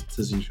close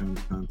to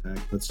Zishan's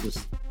contact. Let's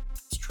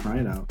try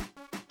it out.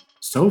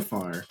 So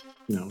far,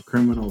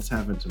 criminals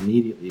haven't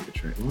immediately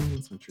betrayed. Well,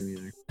 that's not true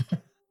either.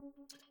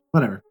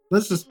 Whatever.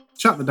 Let's just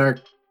shot in the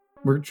dark.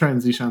 We're trying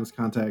Zishan's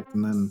contact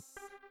and then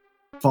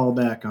fall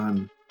back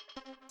on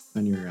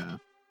your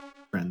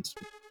friends.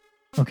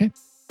 Okay.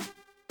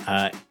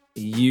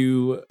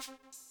 You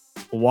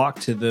walk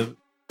to the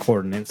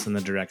coordinates and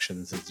the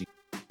directions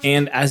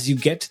as you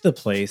get to the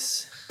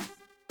place,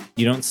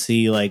 you don't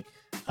see like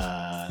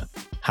a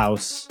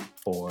house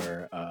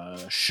or a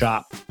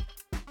shop.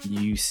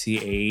 You see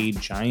a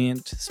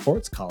giant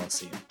sports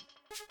coliseum.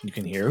 You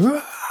can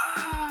hear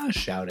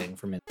shouting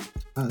from it.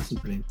 Oh, this is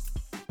pretty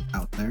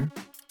out there.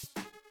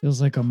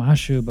 Feels like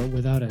Omashu, but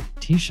without a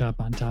tea shop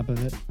on top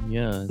of it.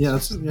 Yeah.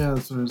 That's what I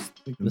was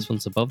thinking. This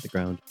one's above the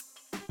ground.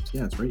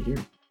 Yeah, it's right here.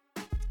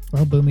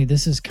 Well, Boomy,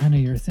 this is kind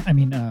of your thing. I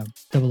mean,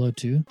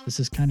 002, this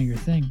is kind of your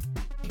thing.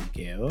 Thank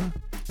you.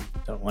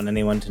 Don't want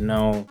anyone to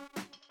know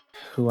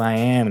who I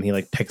am. And he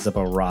like picks up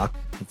a rock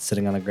that's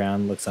sitting on the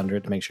ground, looks under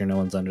it to make sure no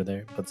one's under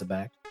there, puts it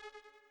back.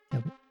 Yeah,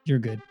 you're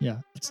good. Yeah.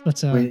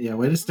 Let's way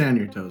to stay on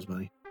your toes,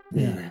 buddy.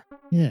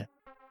 Yeah.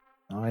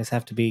 Always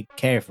have to be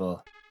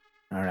careful.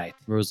 All right.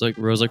 Rose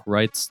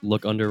writes,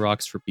 "Look under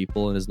rocks for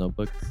people" in his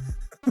notebook.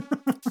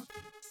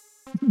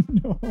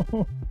 No.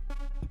 All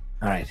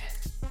right.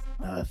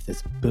 Well, if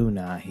this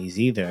Buna, he's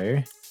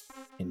either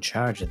in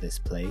charge of this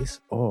place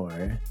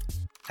or...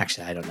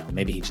 Actually, I don't know.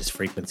 Maybe he just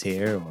frequents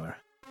here or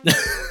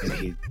maybe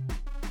he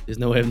There's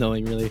no way of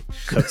knowing, really.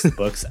 cooks the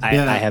books. I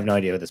Yeah. have no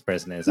idea who this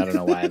person is. I don't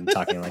know why I'm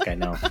talking like I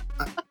know.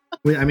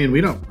 We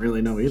don't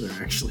really know either,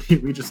 actually.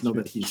 We just know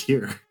that he's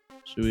here.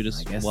 Should we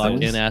just I guess walk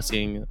that in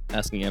was-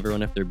 asking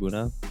everyone if they're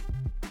Buna?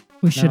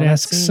 We should that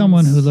ask seems-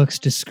 someone who looks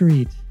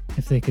discreet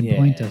if they can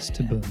point us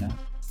to Yeah. Buna.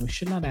 We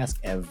should not ask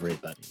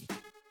everybody.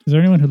 Is there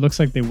anyone who looks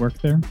like they work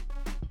there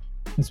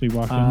as we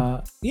walk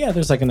in? Yeah,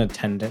 there's like an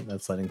attendant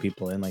that's letting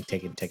people in, like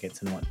taking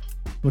tickets and what.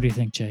 What do you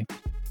think, Jay?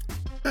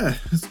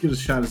 As good a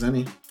shot as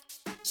any.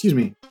 Excuse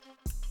me.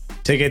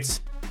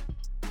 Tickets.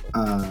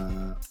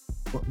 Where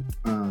do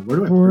I We're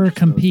purchase those?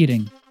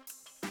 competing.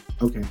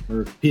 Okay,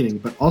 we're competing,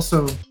 but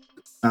also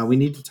we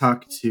need to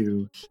talk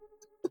to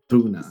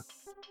Buna.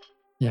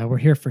 Yeah, we're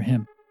here for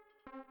him.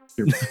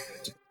 Here,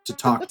 to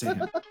talk to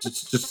him.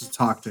 Just to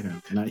talk to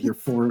him. Not here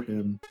for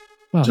him.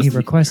 Well, Just he to be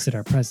requested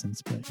our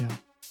presence, but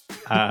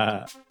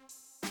yeah.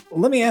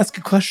 Let me ask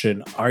a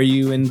question. Are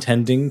you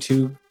intending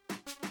to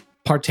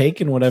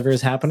partake in whatever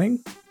is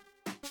happening?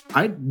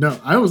 I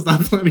was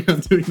not planning on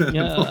doing that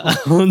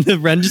at all. Yeah.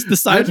 Ren just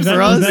decided just-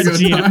 for I us. was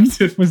that go talk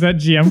to- was that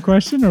GM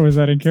question or was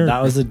that in character?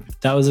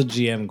 That was a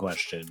GM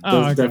question.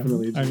 Oh, That's okay.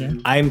 definitely Okay.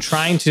 I'm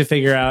trying to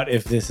figure out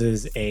if this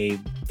is a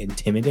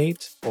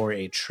intimidate or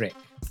a trick.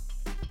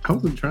 I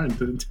wasn't trying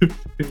to do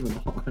him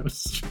at all. I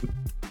was just trying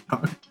to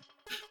talk.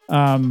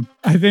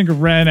 I think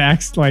Ren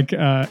acts like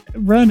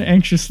Ren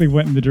anxiously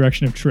went in the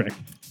direction of Trick.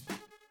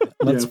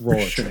 Let's Yeah, for roll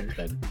a sure. trick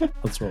then.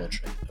 Let's roll a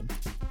trick then.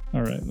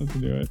 All right, let's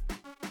do it.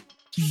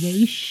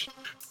 Yeesh.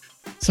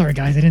 Sorry,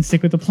 guys, I didn't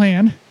stick with the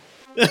plan.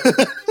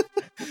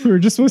 We were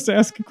just supposed to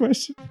ask a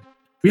question.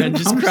 We Ren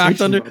had a just cracked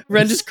conversation under. about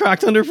Ren this. just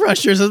cracked under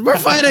pressure. Says, "We're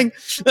fighting."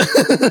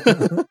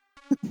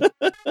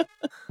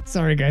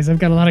 Sorry, guys, I've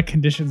got a lot of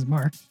conditions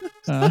marked.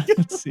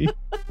 Let's see.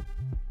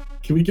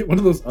 Can we get one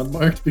of those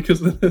unmarked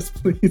because of this,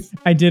 please?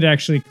 I did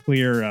actually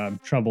clear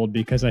troubled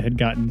because I had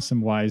gotten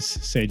some wise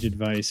sage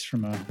advice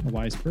from a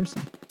wise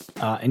person.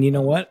 And you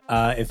know what?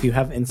 If you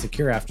have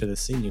insecure after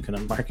this scene, you can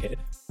unmark it.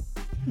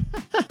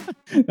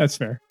 That's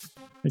fair.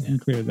 I can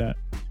clear that.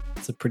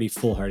 It's a pretty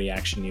foolhardy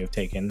action you have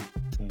taken.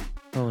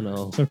 Oh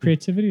no. So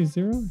creativity is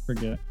 0? I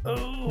forget.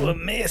 Oh, a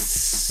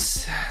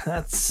miss.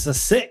 That's a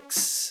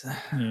 6.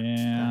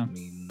 Yeah. That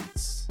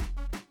means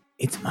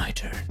it's my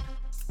turn.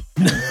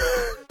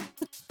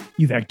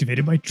 You've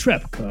activated my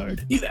trap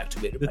card. You've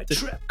activated my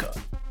trap card.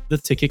 The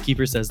ticket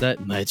keeper says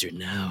that. My turn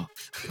now.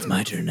 It's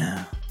my turn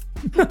now.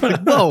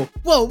 Like, whoa,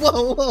 whoa,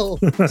 whoa, whoa.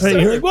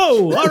 You're like,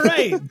 whoa, all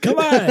right, come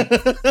on.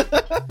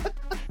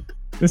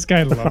 This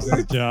guy loves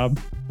his job.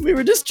 We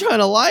were just trying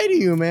to lie to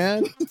you,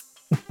 man.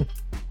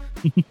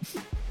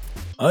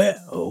 Oh yeah,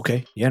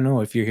 okay. Yeah, no,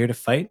 if you're here to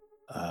fight,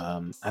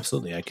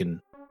 absolutely, I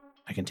can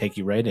take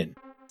you right in.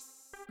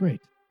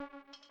 Great.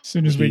 As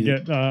soon as we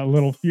get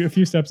a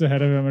few steps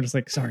ahead of him, I'm just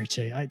like, sorry,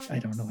 Che, I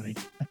don't know what I'm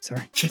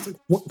sorry. She's like,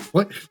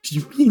 what do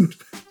you mean?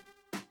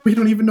 We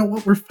don't even know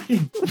what we're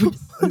fighting.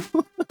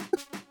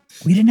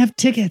 We didn't have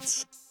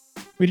tickets.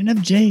 We didn't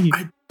have Jade.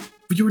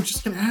 You were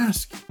just going to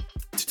ask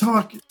to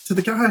talk to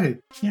the guy.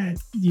 Yeah,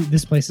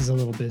 this place is a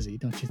little busy,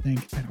 don't you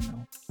think? I don't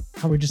know.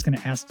 How are we just going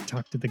to ask to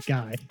talk to the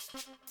guy?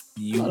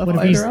 You Not a What if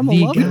fighter, he's I'm a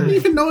the lover. We don't guy?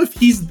 even know if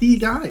he's the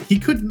guy. He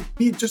could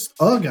be just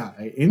a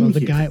guy in Well, here.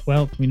 the guy.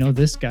 Well, we know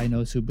this guy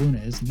knows who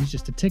Boona is, and he's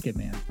just a ticket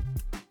man.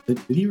 Did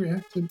he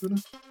react to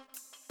Buddha?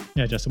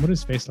 Yeah, Justin. What does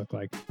his face look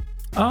like?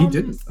 He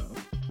didn't though.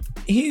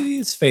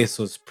 His face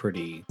was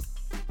pretty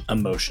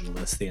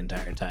emotionless the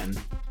entire time.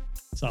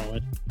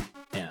 Solid.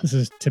 Yeah. This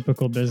is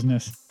typical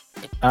business.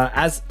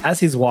 As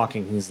he's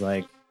walking, he's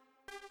like,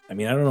 I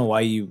mean, I don't know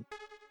why you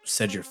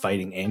said you're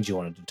fighting and you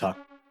wanted to talk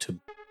to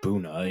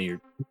Boona.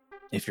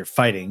 If you're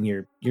fighting,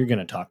 you're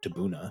gonna talk to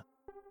Boona.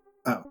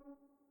 Oh,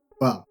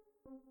 well,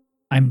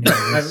 I'm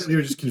nervous. you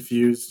were just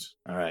confused.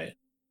 All right.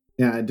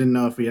 Yeah, I didn't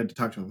know if we had to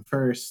talk to him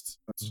first.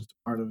 That's just a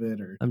part of it,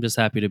 or I'm just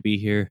happy to be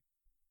here.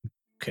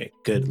 Okay,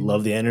 good.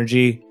 Love the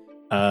energy.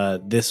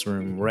 This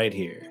room right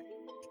here.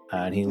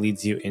 And he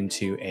leads you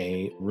into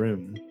a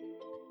room.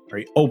 Or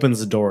he opens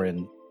the door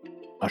and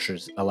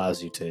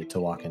allows you to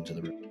walk into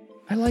the room.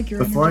 I like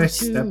your before I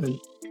energy step too.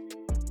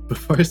 in.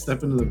 Before I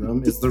step into the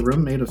room, is the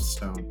room made of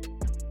stone?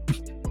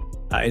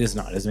 It is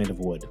not. It is made of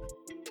wood.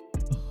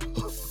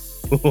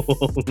 Oh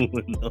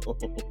no.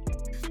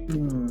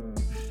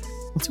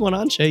 What's going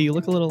on, Shay? You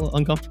look a little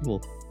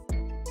uncomfortable.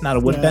 Not a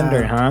wood Yeah.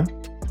 bender, huh?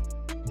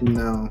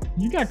 No.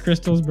 You got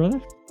crystals,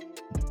 brother.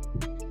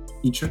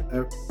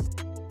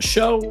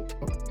 Show,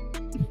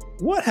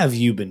 what have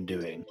you been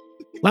doing?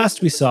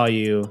 Last we saw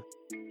you,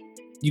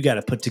 you got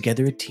to put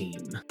together a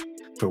team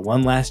for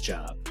one last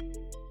job.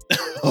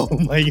 Oh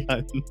my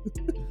god.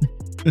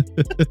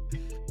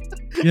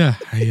 Yeah,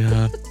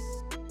 I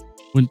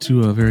went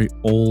to a very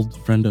old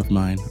friend of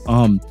mine.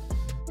 I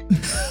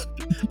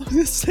was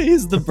gonna say,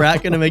 is the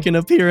brat gonna make an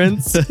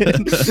appearance?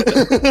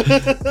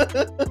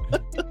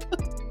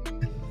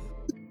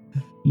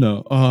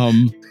 No,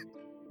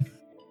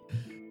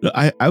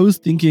 I was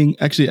thinking,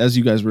 actually, as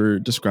you guys were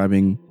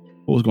describing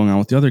what was going on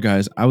with the other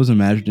guys, I was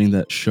imagining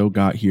that Show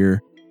got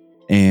here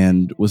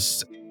and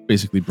was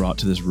basically brought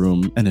to this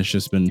room and has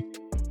just been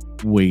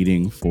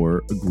waiting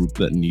for a group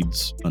that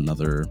needs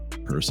another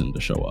person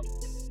to show up.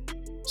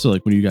 So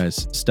like when you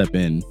guys step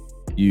in,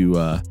 you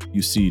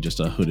see just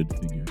a hooded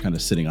figure kind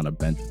of sitting on a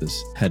bench with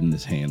his head in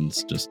his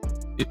hands, just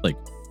like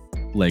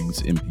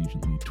legs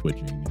impatiently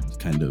twitching, and just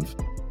kind of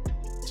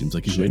seems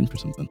like he's waiting for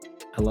something.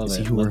 I love Is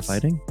it. he who we're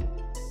fighting?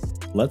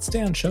 Let's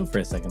stay on Show for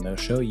a second, though.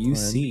 Show, you Go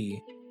ahead.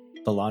 see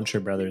the Launcher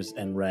Brothers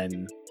and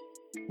Ren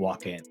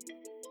walk in. And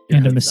Your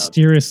a head's up.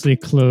 mysteriously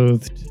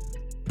clothed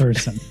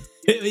person.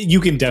 You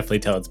can definitely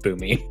tell it's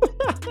Boomy.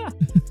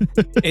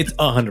 It's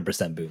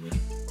 100% Boomy.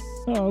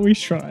 Oh, we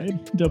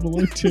tried.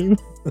 002.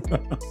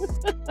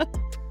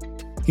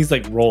 He's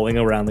like rolling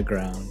around the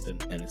ground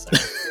and it's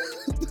like,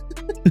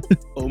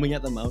 Foaming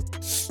at the mouth.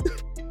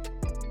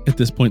 At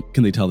this point,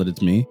 can they tell that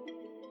it's me?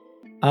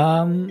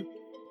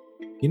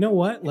 you know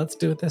what? Let's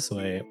do it this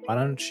way. Why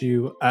don't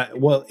you?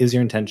 Well, is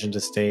your intention to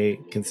stay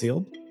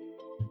concealed?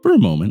 For a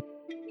moment,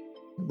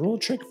 Roll a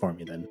trick for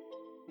me then.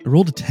 I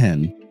rolled a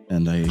 10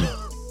 and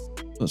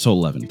so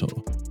 11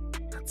 total.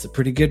 That's a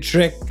pretty good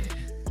trick.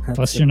 That's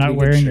Plus, a you're not pretty good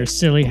wearing your trick.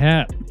 silly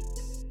hat.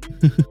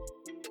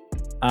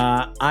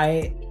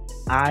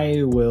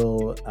 I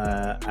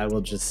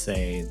will just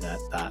say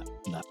that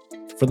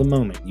for the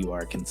moment you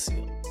are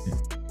concealed.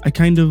 I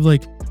kind of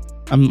like,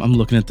 I'm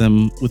looking at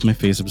them with my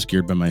face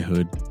obscured by my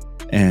hood,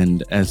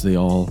 and as they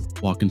all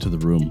walk into the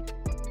room,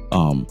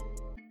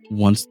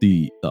 once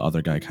the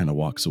other guy kind of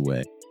walks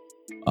away,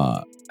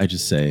 I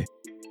just say,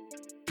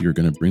 if you're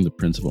gonna bring the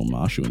Prince of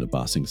Omashu into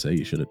Ba Sing Se,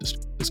 you should have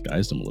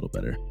disguised him a little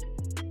better.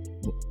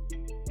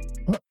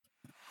 What?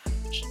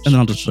 And then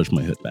I'll just push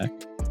my hood back.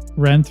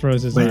 Ren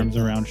throws his Wait. arms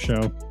around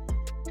Show.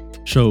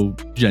 Show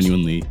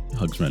genuinely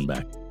hugs Ren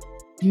back.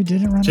 You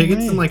didn't run Jay away.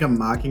 gets in like a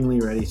mockingly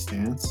ready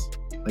stance.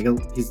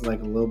 He's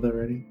like a little bit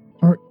ready.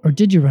 Or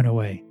did you run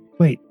away?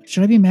 Wait,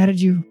 should I be mad at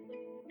you?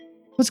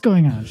 What's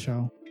going on,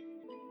 Show?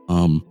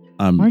 Why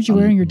Why aren't you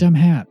wearing your dumb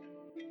hat?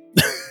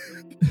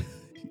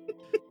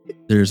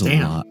 There's a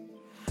Damn. lot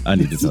I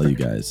need to tell you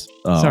guys.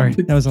 Sorry,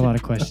 that was a lot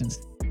of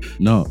questions.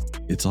 No,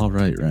 it's all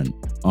right, Ren.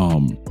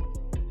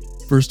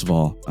 First of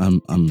all,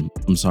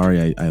 I'm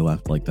sorry I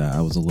left like that.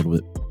 I was a little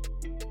bit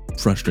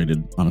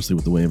frustrated, honestly,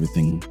 with the way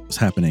everything was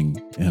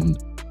happening, and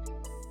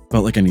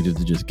felt like I needed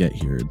to just get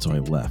here, and so I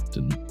left.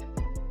 And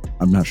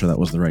I'm not sure that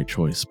was the right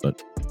choice,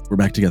 but we're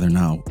back together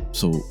now.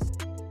 So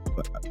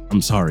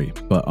I'm sorry,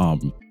 but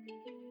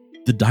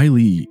the Dai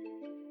Li,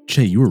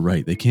 Che, you were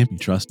right. They can't be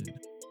trusted.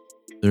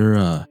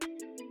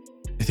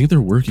 I think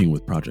they're working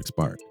with Project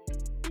Spark.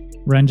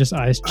 Ren just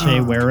eyes Che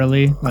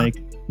warily, like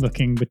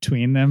looking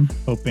between them,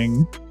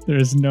 hoping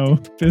there's no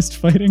fist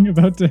fighting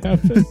about to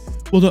happen.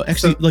 Well, no,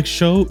 actually, like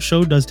Show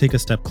does take a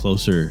step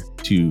closer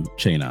to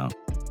Che now,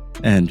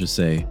 and just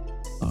say,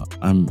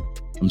 "I'm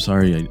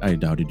sorry. I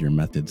doubted your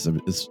methods.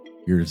 As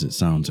weird as it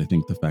sounds, I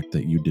think the fact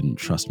that you didn't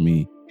trust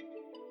me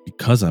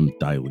because I'm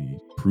Dai Li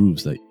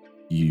proves that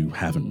you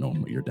haven't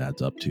known what your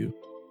dad's up to.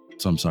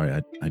 So I'm sorry.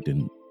 I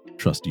didn't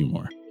trust you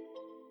more.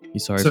 You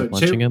sorry So, for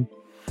punching Che- him?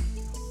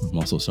 I'm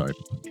also sorry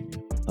for punching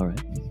you." All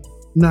right.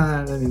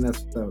 Nah, I mean that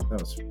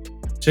was.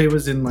 Jay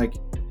was in like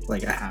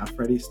a half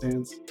ready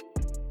stance,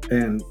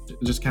 and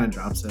just kind of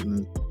drops it.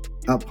 And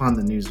upon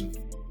the news of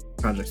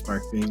Project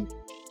Spark being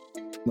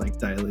like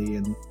Dai Li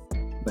and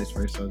vice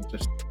versa,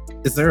 just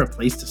is there a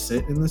place to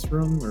sit in this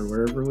room or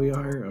wherever we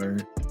are? Or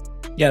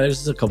Yeah, there's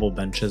just a couple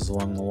benches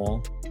along the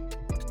wall.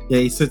 yeah,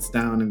 he sits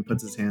down and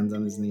puts his hands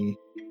on his knee.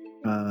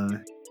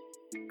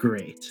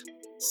 Great.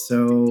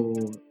 So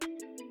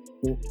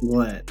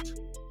what?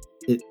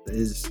 It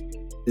is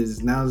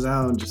Now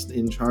Zhao just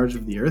in charge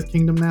of the Earth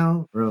Kingdom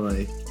now, or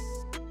like?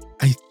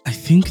 I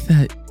think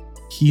that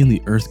he and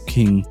the Earth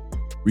King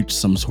reached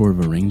some sort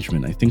of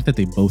arrangement. I think that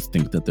they both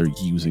think that they're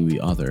using the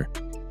other,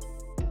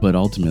 but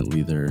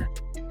ultimately they're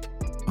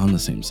on the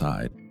same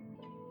side.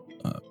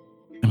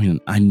 I mean,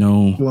 I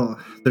know. Well,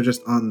 they're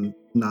just on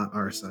not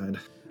our side.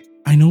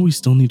 I know we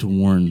still need to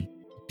warn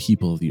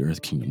people of the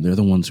Earth Kingdom. They're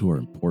the ones who are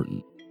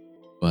important.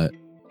 But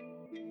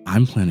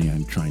I'm planning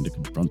on trying to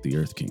confront the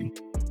Earth King.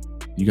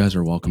 You guys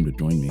are welcome to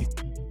join me,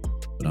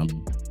 but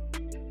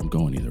I'm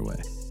going either way.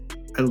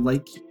 I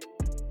like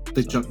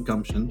the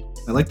gumption.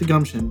 I like the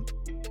gumption,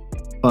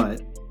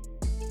 but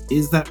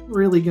is that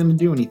really going to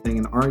do anything?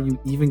 And are you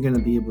even going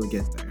to be able to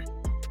get there?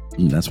 I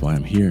mean, that's why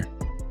I'm here.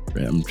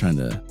 Right? I'm trying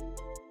to.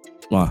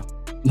 Well,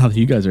 now that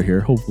you guys are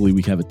here, hopefully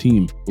we have a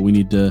team. But we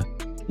need to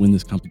win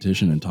this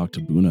competition and talk to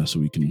Buna so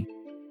we can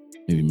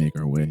maybe make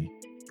our way.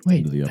 Wait,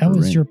 into the that upper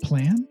was ring. your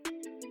plan?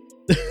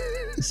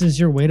 This is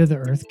your way to the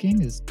Earth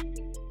King? Is to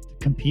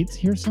compete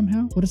here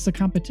somehow? What is the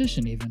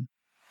competition even?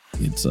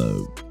 It's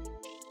a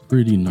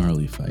pretty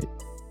gnarly fight.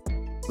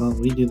 Well,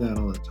 we do that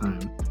all the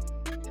time.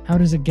 How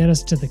does it get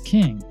us to the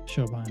king,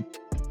 Shoban?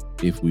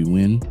 If we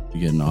win, we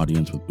get an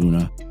audience with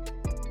Buna.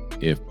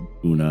 If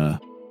Buna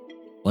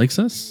likes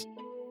us,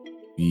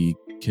 we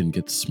can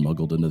get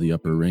smuggled into the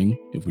upper ring.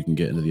 If we can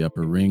get into the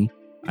upper ring,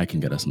 I can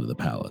get us into the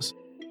palace.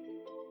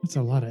 That's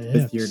a lot of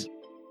With ifs. your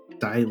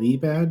Dai Li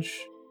badge?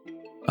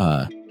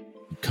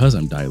 Because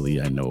I'm Dai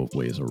Li, I know of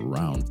ways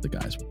around the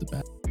guys with the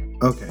badge.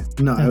 Okay.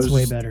 No, I That's was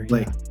way just, better.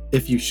 Like, Yeah.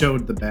 if you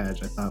showed the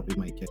badge, I thought we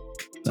might get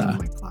Ah.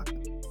 my clock.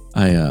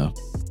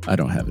 I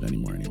don't have it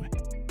anymore anyway.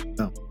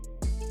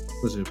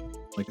 Was it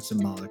like a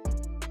symbolic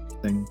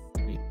thing?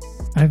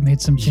 I've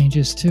made some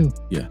changes too.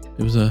 Yeah,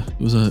 it was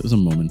a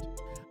moment.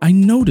 I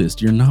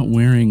noticed you're not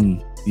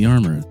wearing the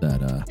armor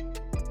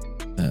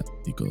that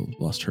Nico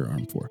lost her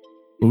arm for.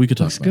 But we could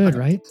talk Looks about good, that.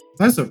 right?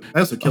 I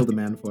also killed a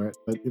man for it,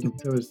 but it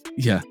was.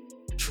 Yeah,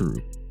 true.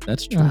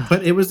 That's true. Ah,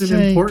 But it was an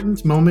Jay.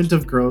 important moment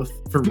of growth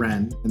for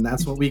Ren, and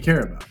that's what we care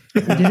about.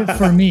 You did it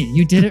for me.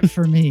 You did it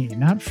for me,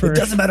 not for. It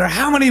doesn't matter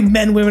how many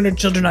men, women, or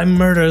children I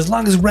murder as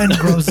long as Ren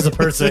grows as a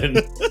person.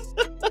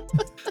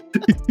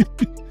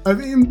 I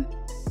mean,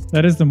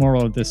 That is the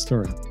moral of this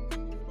story.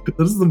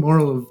 this is the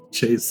moral of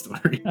Jay's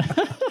story.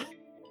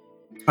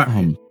 All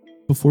right.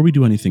 Before we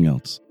do anything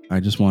else, I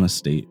just want to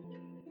state,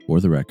 for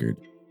the record,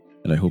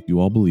 and I hope you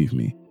all believe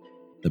me,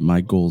 that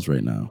my goals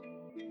right now,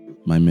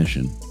 my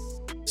mission,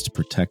 is to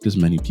protect as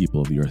many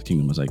people of the Earth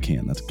Kingdom as I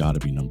can. That's got to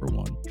be number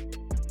one.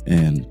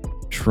 And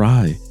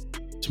try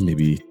to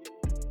maybe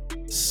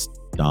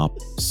stop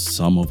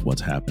some of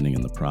what's happening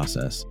in the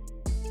process.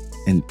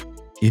 And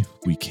if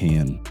we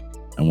can,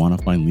 I want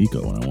to find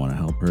Liko and I want to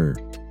help her.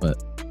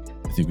 But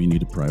I think we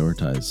need to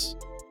prioritize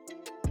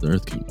the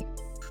Earth Kingdom.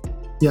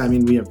 Yeah, I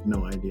mean, we have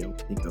no idea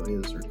what Nico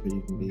is or could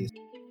even be,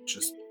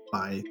 just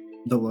by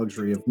the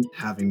luxury of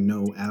having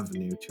no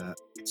avenue to that.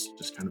 It's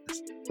just kind of,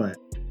 but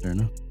Fair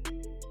enough.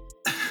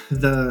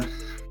 the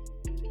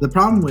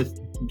problem with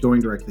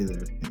going directly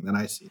there, that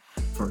I see,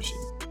 foresee,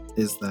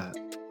 is that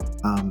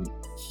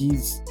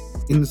he's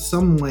in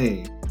some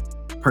way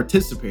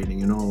participating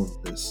in all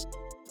of this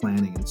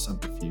planning and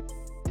subterfuge.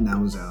 Now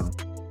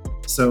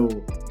Zhao. So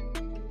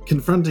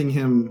confronting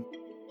him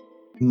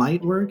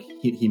might work.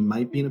 He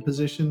might be in a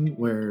position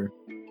where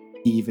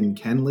he even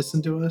can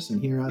listen to us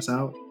and hear us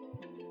out.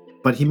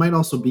 But he might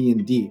also be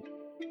in deep.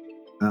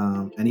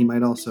 And he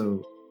might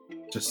also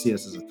just see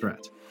us as a threat.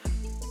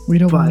 We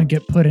don't want to But-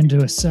 get put into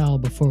a cell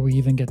before we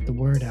even get the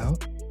word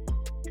out.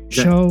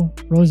 Sho,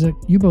 Rosa,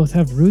 you both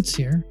have roots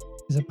here.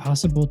 Is it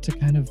possible to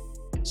kind of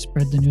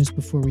spread the news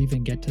before we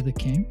even get to the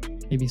king?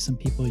 Maybe some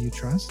people you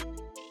trust?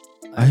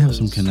 I have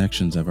some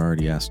connections I've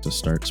already asked to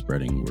start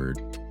spreading word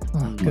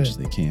Oh, as good. much as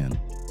they can.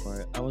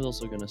 Right. I was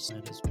also gonna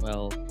say as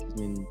well. I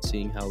mean,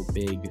 seeing how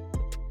big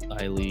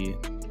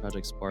Iley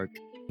Project Spark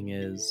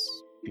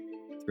is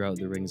throughout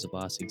the rings of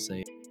Ba Sing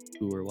Se,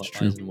 who are what It's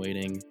true. lies in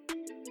waiting.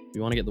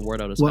 We want to get the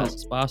word out as Well, fast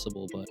as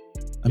possible, but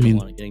I we mean, don't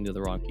want it getting to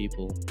the wrong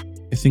people.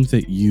 I think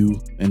that you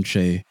and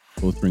Shay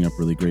both bring up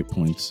really great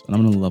points, and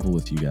I'm going to level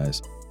with you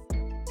guys.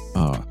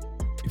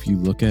 If you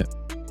look at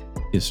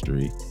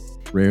history,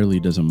 rarely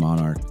does a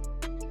monarch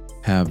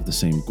have the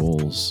same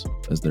goals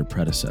as their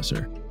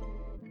predecessor.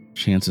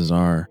 Chances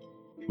are,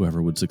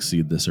 whoever would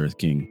succeed this Earth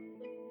King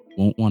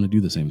won't want to do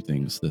the same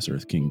things this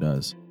Earth King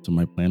does. So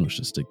my plan was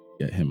just to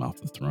get him off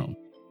the throne.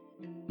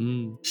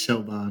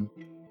 Shoban.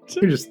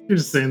 You're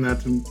just saying that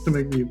to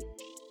make me happy.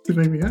 To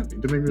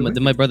make me like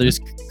Did my brother's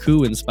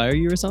coup inspire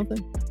you or something?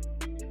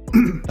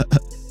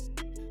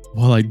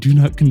 While I do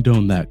not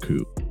condone that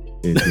coup,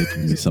 it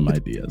gave me some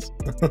ideas.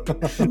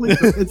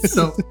 It's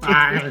so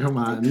come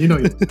on, you know,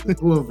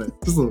 a little bit,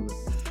 just a little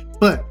bit.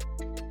 But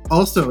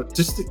also,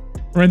 just to,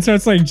 Ren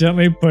starts like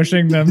gently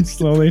pushing them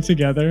slowly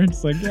together.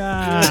 It's like,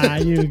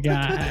 you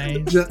guys.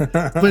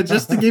 but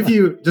just to give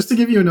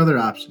you another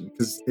option,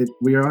 because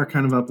we are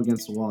kind of up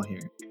against the wall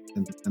here,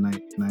 and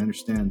I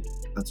understand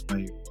that's why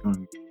you're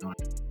going.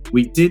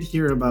 We did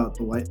hear about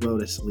the White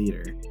Lotus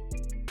leader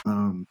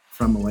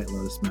from a White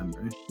Lotus member,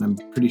 and I'm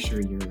pretty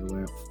sure you're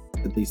aware of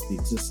at least the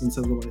existence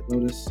of the White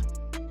Lotus.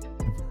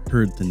 I've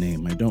heard the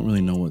name. I don't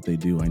really know what they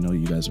do. I know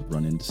you guys have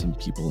run into some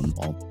people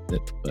involved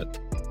with it, but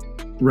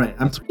right,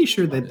 I'm pretty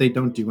sure that they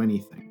don't do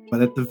anything,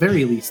 but at the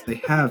very least,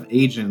 they have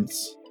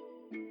agents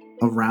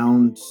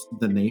around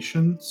the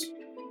nations.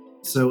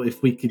 So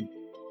if we could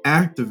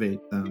activate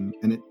them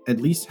and at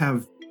least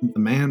have the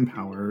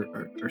manpower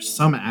or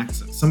some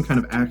access, some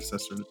kind of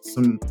access, or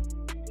some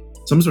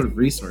sort of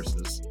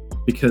resources,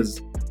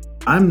 because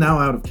I'm now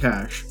out of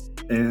cash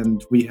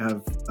and we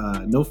have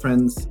no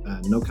friends,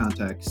 no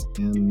contacts,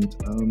 and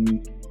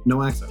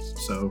no access.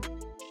 So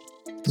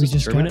We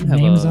just got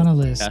names on a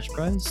list. Cash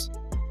prize?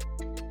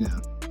 yeah,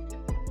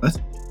 what?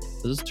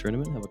 Does this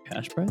tournament have a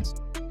cash prize?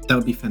 That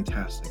would be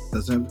fantastic.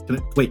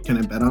 Can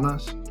I bet on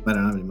us? I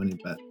don't have any money to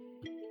bet.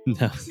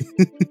 No.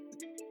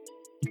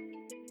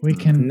 We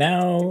can.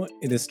 Now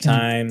it is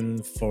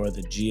time for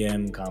the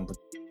GM compli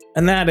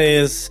and that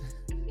is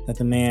that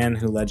the man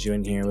who led you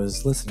in here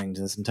was listening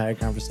to this entire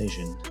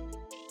conversation.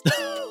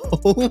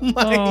 Oh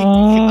my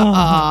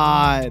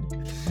god!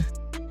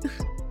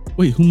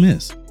 wait, who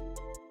missed?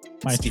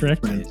 My Steve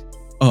trick. did.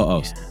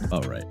 Oh, Yeah.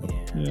 oh, right.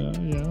 Yeah.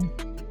 Yeah.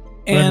 Ren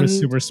And was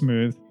super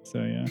smooth.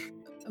 So yeah.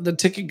 the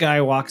ticket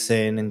guy walks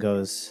in and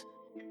goes,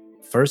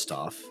 first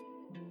off,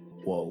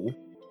 whoa.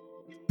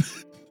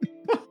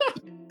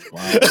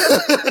 Wow.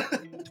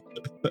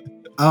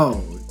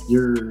 Oh,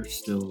 you're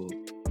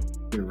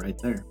right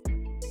there.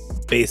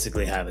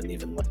 Basically haven't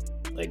even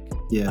like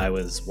Yeah. I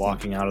was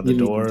walking out of the You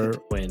didn't door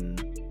when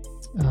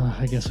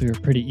I guess we were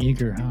pretty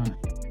eager, huh?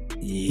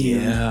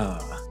 yeah.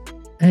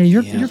 Hey,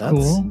 you're Yeah, that's-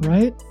 cool,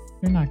 right?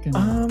 You're not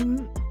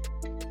gonna.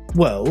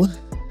 Well,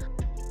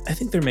 I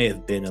think there may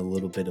have been a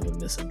little bit of a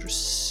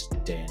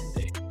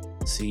misunderstanding.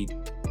 See,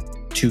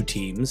 2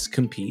 teams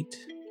compete,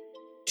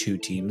 2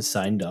 teams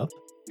signed up.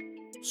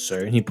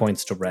 Sir, and he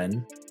points to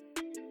Ren,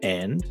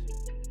 and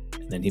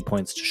then he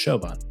points to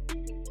Shoban.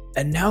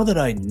 And now that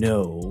I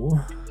know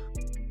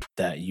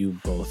that you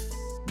both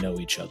know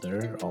each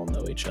other, all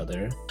know each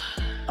other,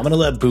 I'm gonna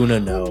let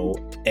Buna know.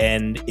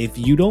 And if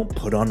you don't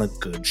put on a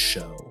good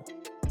show,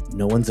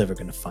 no one's ever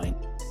gonna find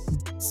you.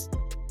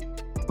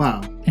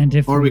 Wow. And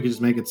if Or we could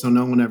just make it so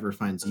no one ever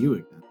finds you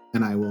again,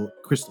 and I will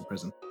crystal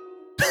prison.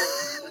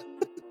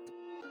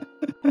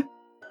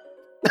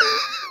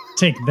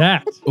 Take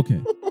that.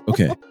 Okay.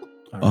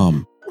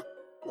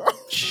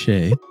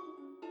 Shay,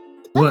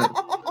 What?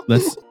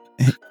 let's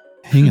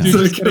hang on. Dude,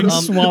 just So- getting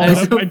swallowed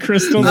I- up by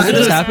crystal. Does it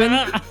just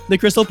happen? The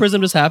crystal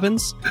prism just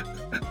happens?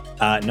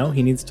 No,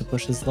 he needs to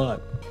push his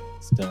luck.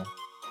 Still,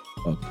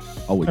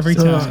 I'll wait Every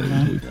till time, until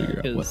huh? we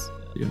figure out what. 'Cause-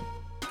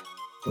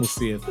 we'll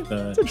see if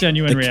It's a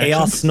genuine the reaction.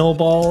 chaos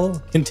snowball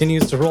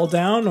continues to roll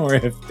down, or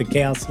if the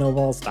chaos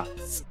snowball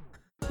stops.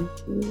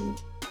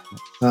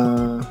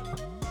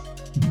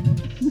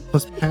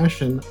 Plus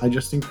passion, I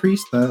just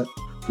increased that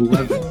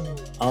 11.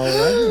 All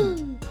right.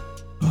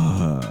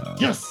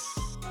 Yes.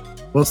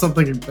 Well,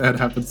 something bad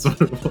happened, so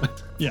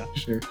what? Yeah.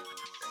 Sure.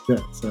 Yeah,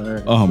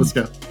 so all right, let's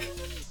go.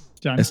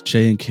 John. As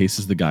Jay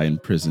encases the guy in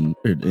prison,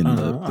 or in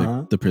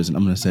the prison,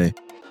 I'm gonna say,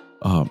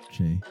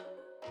 Jay.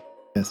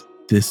 Yes.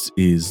 This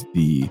is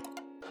the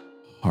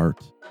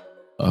heart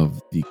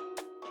of the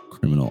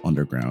criminal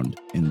underground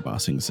in Ba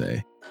Sing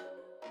Se.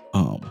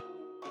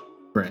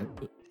 Right.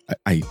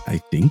 I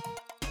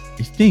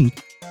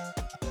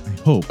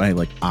hope I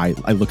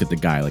look at the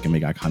guy, like I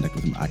make eye contact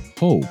with him. I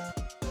hope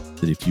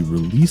that if you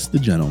release the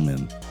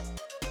gentleman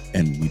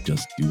and we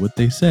just do what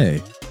they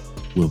say,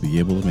 we'll be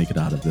able to make it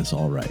out of this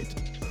all right.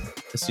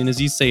 As soon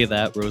as you say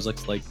that,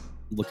 Rozak's like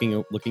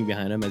looking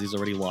behind him as he's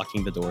already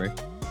locking the door.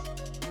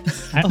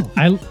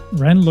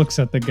 Ren looks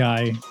at the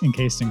guy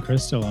encased in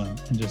crystal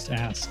and just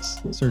asks,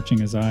 searching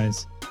his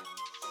eyes.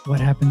 what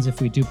happens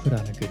if we do put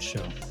on a good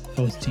show?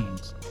 Both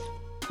teams.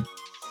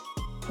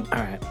 All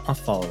right, I'll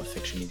follow the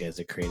fiction you guys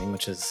are creating,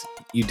 which is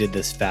you did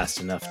this fast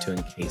enough to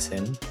encase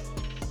him.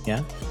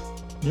 Yeah?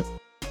 Yep.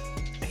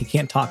 He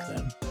can't talk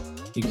then.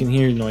 You can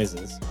hear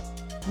noises.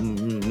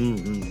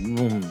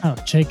 Oh,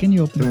 Jay, can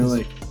you open Can I his...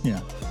 like You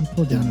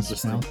pull down Yeah, his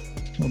just mouth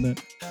a little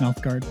bit.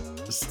 Mouth guard.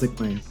 just stick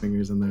my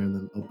fingers in there and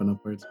then open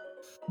upwards?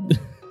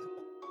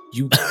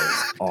 You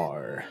guys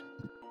are.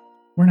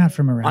 We're not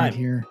from around I'm-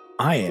 here.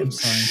 I am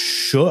Sorry.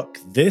 shook.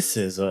 This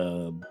is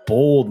a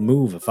bold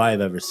move if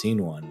I've ever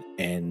seen one.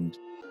 And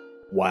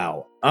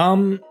wow.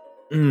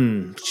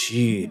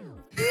 Gee.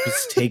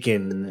 It's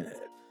taken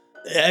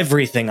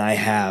everything I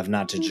have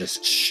not to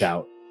just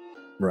shout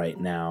right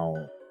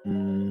now.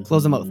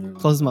 Close him up.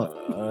 Close him up.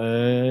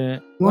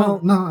 Well,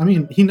 no, I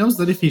mean, he knows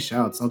that if he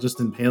shouts, I'll just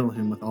impale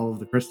him with all of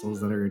the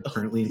crystals that are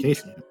currently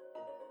encasing him.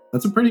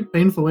 That's a pretty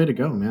painful way to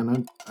go,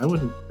 man. I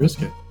wouldn't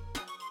risk it.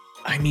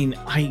 I mean,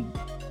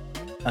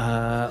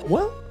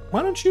 well,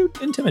 why don't you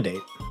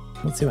intimidate?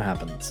 Let's see what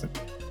happens.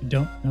 We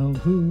don't know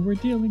who we're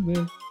dealing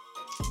with.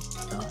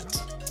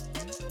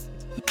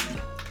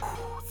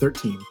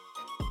 13.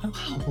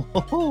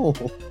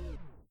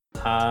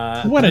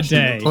 What a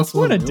day! Plus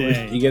What a one, really.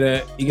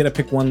 day! You gotta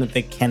pick one that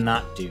they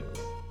cannot do.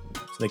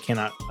 So they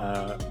cannot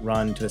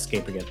run to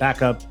escape or get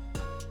backup.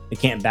 They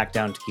can't back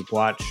down to keep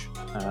watch,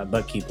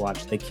 but keep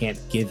watch. They can't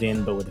give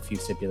in, but with a few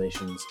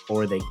stipulations,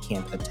 or they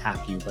can't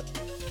attack you. But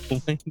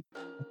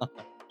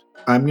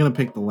I'm gonna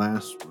pick the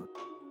last one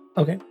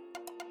okay,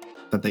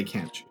 that they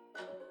can't shoot.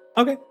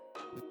 okay,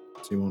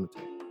 So you want to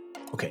take.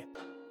 okay.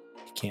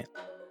 He can't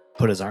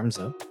put his arms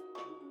up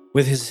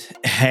with his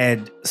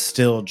head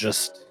still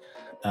just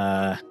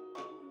not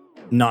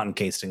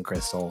encased in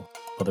crystal,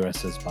 but the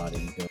rest of his body.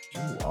 He goes,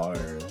 "You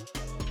are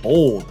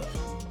bold,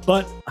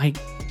 but I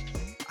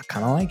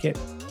kind of like it."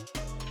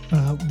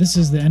 This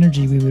is the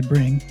energy we would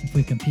bring if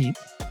we compete.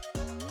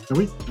 Are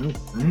we? Oh,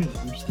 all right.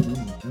 We're still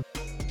doing it.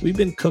 We've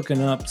been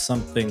cooking up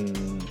something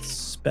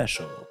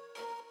special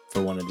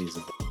for one of these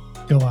events.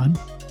 Go on.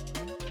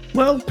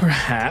 Well,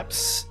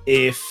 perhaps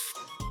if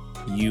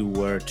you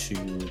were to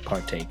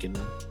partake in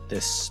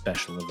this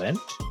special event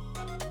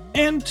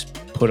and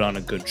put on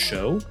a good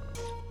show,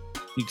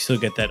 you can still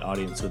get that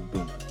audience with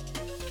Boom.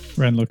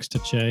 Ren looks to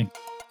Che.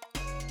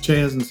 Che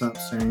hasn't stopped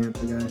staring at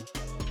the guy.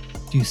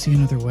 Do you see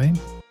another way?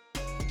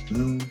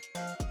 No.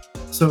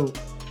 So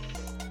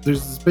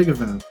there's this big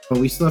event, but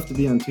we still have to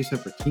be on 2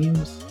 separate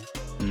teams.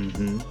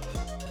 Mm-hmm.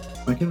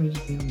 Why can't we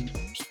just be on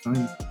just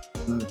fine?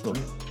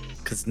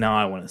 Because now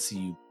I want to see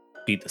you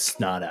beat the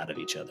snot out of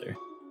each other.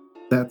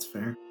 That's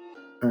fair.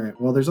 All right.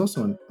 Well, there's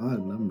also an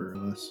odd number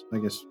of us. I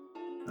guess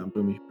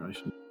Boomy probably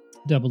should.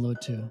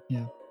 002.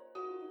 Yeah.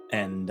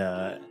 And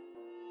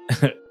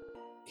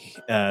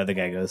the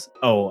guy goes,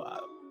 "Oh,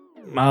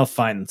 I'll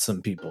find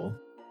some people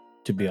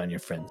to be on your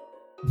friend."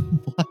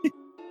 What?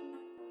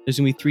 There's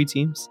gonna be 3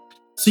 teams.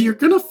 So you're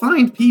gonna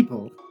find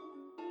people,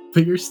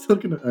 but you're still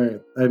gonna. All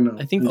right. I know.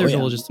 I think Oh, their yeah.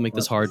 goal is just to make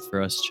this hard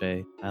for us,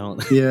 Che. I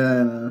don't. Yeah,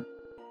 I know.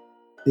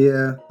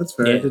 Yeah, that's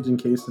fair. I Yeah. did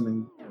encase him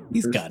in.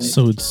 He's first got it. thing.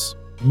 So it's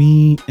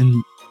me and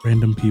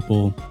random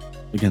people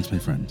against my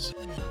friends.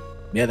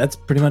 Yeah, that's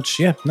pretty much,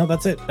 yeah. No,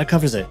 that's it. That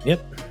covers it. Yep.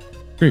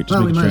 Great, just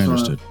Well, we making might sure I as well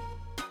understood.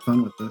 have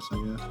fun with this, I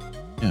guess.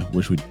 Yeah,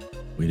 wish we'd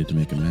waited to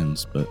make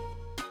amends, but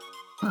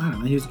I don't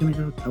know. He was gonna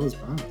go tell his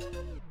boss.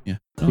 yeah.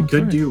 He No, it's could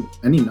alright. do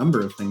any number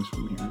of things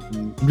from here. I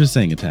mean, I'm just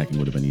saying attacking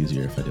would have been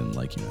easier if I didn't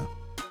like you now.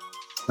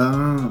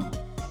 oh,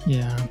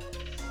 Yeah.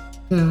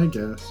 yeah, I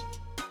guess.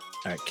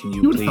 All right, can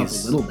You you would have felt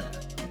please, a little bad.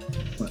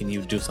 can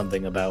you do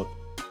something about,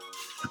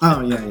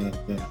 Oh yeah.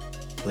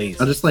 please?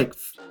 I'll just like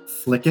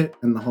flick it,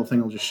 and the whole thing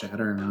will just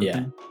shatter around. Yeah.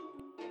 him.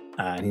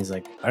 And he's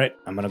like, all right,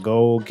 I'm going to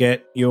go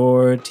get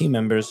your team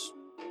members.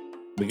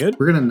 We good?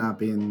 We're gonna not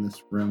be in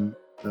this room.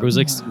 though.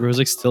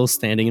 Rozik's still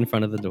standing in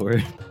front of the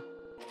door.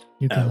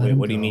 You can let Wait, him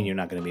what do you go. mean you're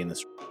not going to be in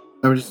this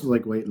I would just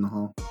like wait in the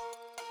hall.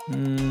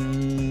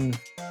 room?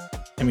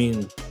 I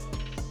mean,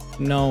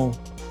 no.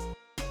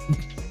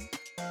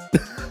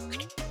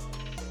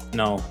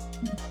 No.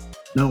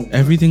 No.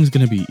 Everything's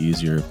gonna be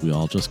easier if we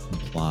all just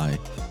comply.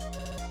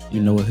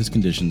 You know what his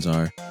conditions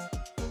are.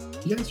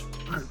 You guys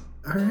are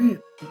all right.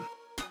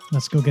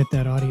 Let's go get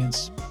that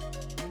audience.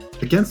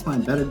 Against my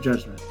better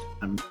judgment,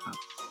 I'm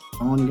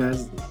following you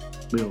guys.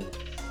 We'll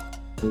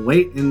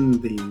wait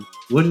in the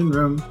wooden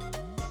room.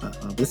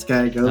 This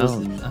guy I goes,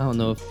 don't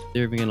know if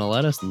they're even gonna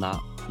let us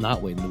not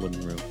wait in the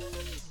wooden room.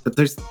 but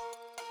there's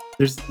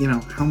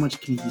how much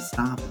can he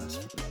stop us?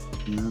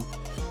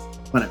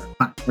 Whatever.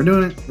 Fine. We're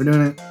doing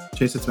it.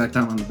 Chase sits back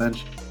down on the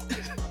bench.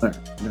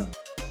 Whatever. We're doing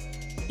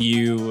it.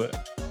 You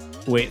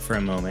wait for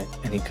a moment,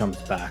 and he comes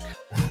back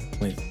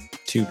with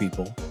 2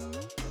 people.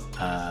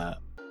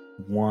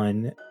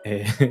 One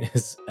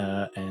is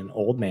an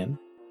old man,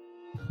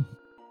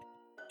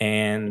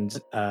 and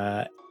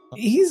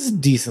he's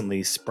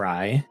decently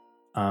spry.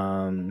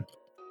 And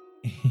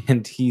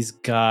he's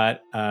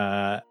got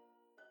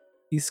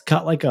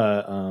like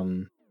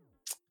a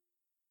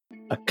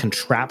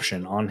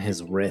contraption on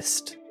his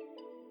wrist.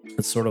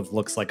 It sort of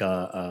looks like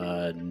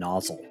a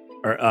nozzle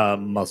or a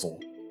muzzle.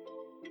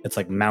 It's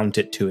like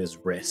mounted to his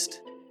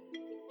wrist.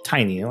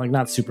 Tiny, like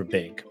not super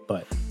big,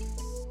 but.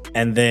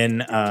 And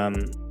then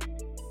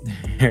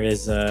there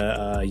is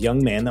a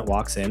young man that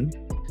walks in,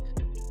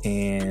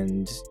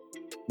 and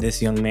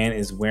this young man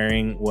is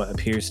wearing what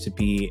appears to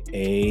be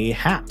a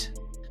hat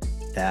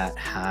that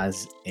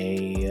has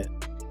a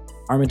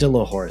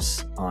armadillo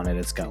horse on it.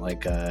 It's got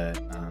like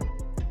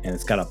and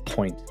it's got a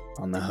point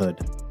on the hood.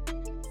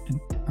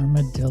 An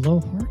armadillo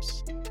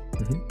horse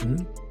Mm-hmm.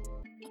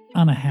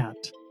 on a hat.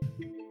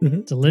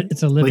 Mhm.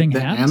 It's a living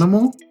Like the hat.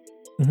 animal?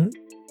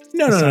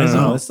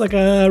 No. It's like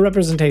a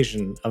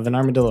representation of an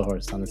armadillo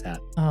horse on his hat.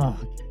 Oh,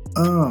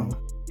 Oh,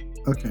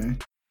 okay.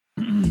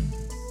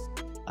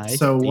 I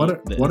So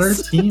what hate are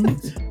this.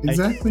 teams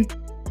exactly?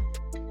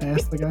 I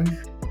asked the guy.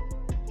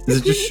 Is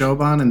it just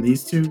Shoban and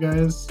these 2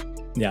 guys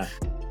Yeah.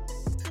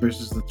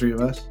 versus the 3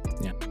 of us?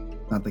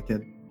 Not the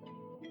kid.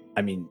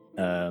 I mean,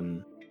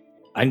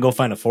 I can go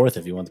find a fourth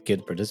if you want the kid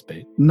to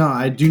participate. No,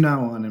 I do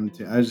not want him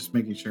to. I was just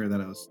making sure that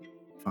I was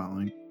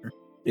following her.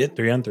 Yeah,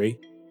 3-on-3.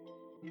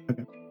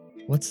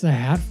 What's the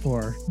hat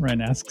for?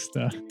 Ren asks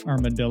the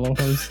armadillo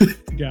horse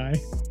guy.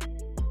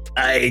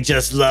 I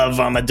just love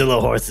armadillo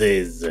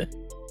horses.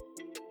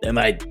 They're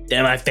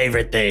my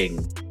favorite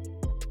thing.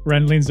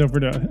 Ren leans over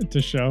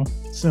to Show.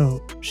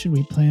 So, should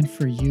we plan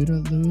for you to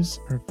lose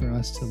or for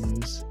us to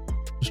lose?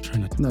 Just try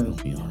not to No.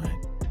 kill me, all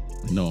right?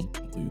 I know I'm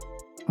gonna lose.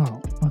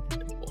 Oh,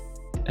 okay.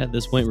 At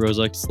this point,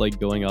 Rozak's like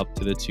going up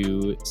to the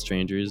two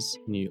strangers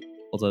and he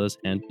holds out his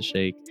hand to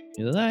shake.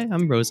 He's like, "Hi,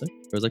 I'm Rozak.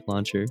 Rozak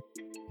Launcher."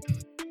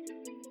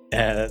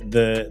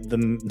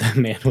 The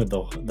man with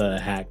the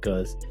hat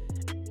goes,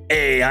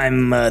 "Hey,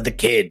 I'm the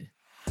kid.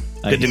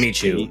 Good to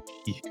meet you."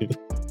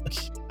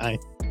 I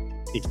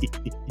hate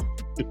you.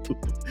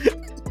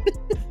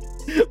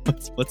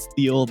 What's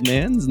the old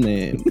man's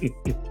name?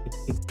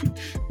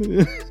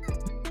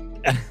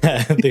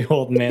 The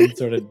old man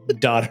sort of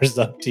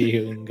dodders up to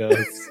you and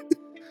goes,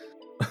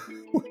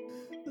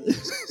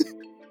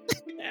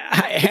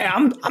 "Hey,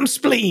 I'm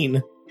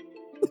Spleen."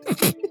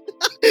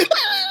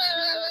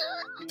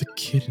 The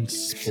kid in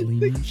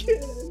Spleen.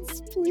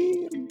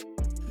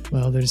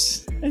 Well,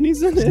 there's And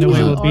he's an no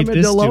way we'll beat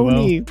this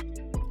duo.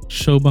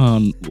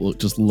 Shoban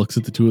just looks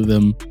at the two of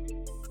them,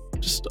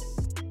 just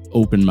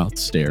open mouth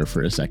stare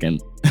for a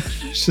second.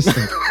 It's just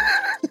like,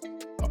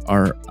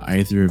 are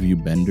either of you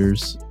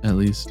benders, at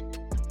least?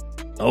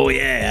 "Oh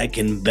yeah, I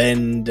can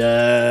bend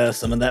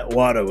some of that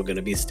water we're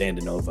gonna be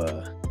standing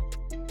over."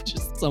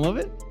 Just some of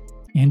it.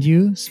 and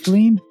you,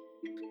 Spleen?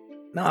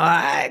 "No,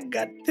 I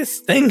got this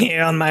thing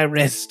here on my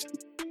wrist."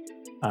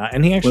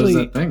 And he What is actually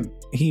that thing?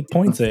 he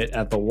points it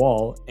at the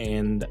wall,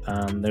 and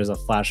there's a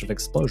flash of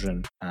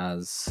explosion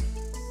as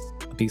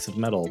a piece of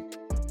metal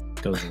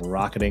goes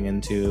rocketing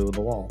into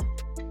the wall.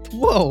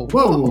 Whoa!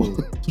 Whoa!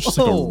 So it's just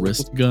like Whoa. a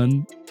wrist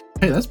gun.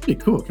 Hey, that's pretty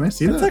cool. Can I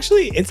see that?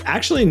 It's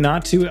actually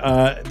not too.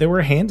 There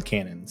were hand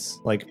cannons,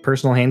 like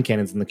personal hand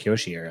cannons in the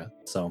Kyoshi era.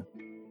 So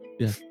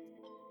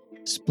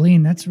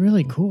Spleen, that's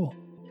really cool.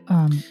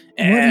 What do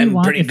And you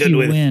want pretty if good you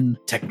with win?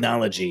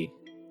 technology,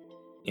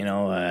 you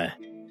know.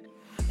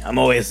 I'm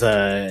always.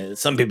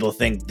 Some people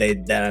think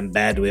that I'm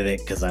bad with it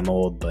because I'm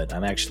old, but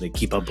I'm actually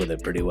keep up with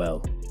it pretty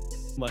well.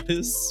 What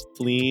is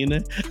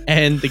Spleen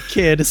and the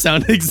kid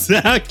sound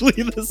exactly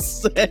the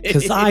same?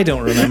 Because I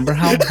don't remember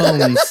how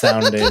Bones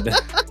sounded.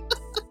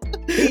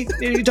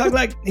 He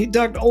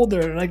talked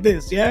older like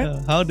this,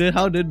 yeah. How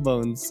did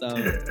Bones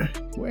sound?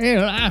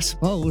 Well, I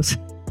suppose.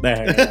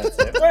 There, that's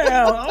it.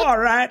 Well, all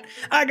right.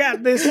 I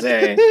got this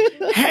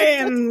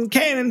hand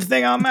cannon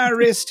thing on my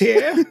wrist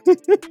here.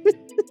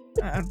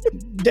 I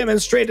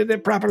demonstrated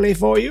it properly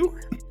for you,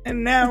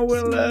 and now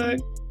we'll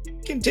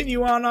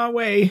continue on our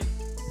way.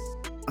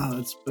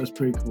 Oh, that's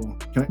pretty cool.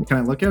 Can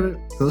I look at it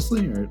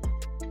closely, or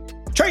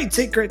Trade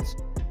secrets.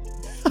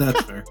 that's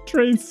fair?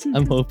 Tracy.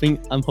 I'm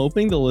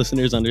hoping the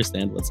listeners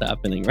understand what's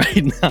happening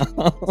right now.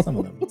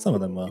 Some of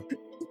them will.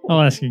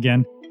 I'll ask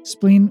again.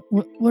 Spleen,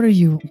 what do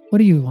you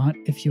want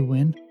if you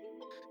win?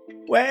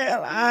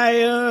 Well,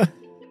 I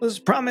was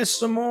promised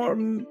some more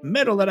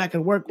metal that I could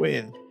work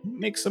with,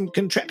 make some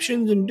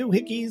contraptions and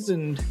doohickeys,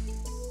 and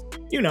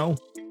you know.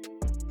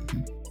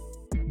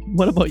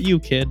 What about you,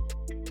 kid?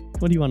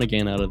 What do you want to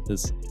gain out of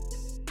this?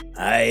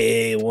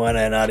 I want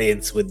an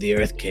audience with the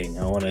Earth King.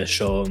 I want to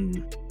show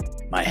him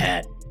my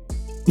hat.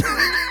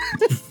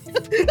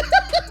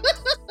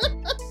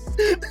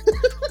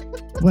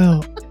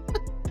 Well,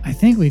 I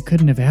think we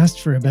couldn't have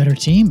asked for a better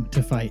team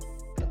to fight.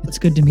 It's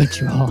good to meet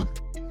you all.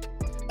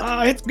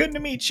 It's good to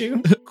meet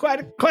you.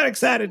 Quite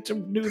excited to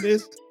do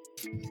this.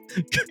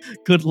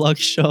 Good luck,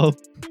 show.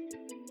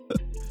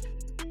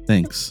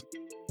 Thanks.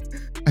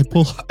 I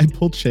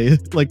pull Che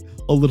like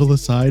a little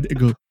aside and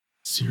go,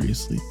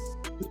 seriously,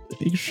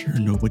 make sure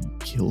nobody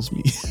kills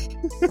me.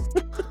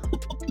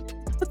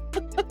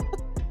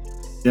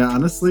 Yeah,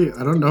 honestly,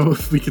 I don't know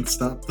if we can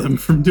stop them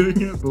from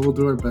doing it, but we'll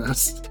do our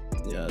best.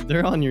 Yeah,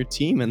 they're on your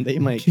team and they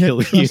might Can't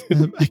kill you. trust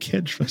them. I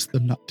can't trust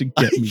them not to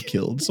get me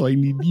killed, so I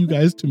need you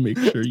guys to make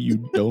sure you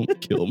don't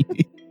kill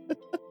me.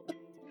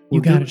 You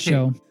We'll got do- it,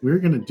 Show. We're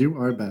gonna do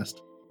our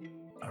best.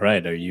 All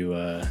right, are you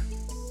are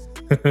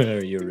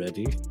you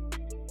ready?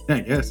 Yeah, I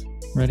guess.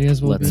 Ready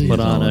as we'll Let's be. put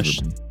As on I'll a ever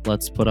sh- be.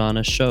 let's put on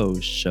a show.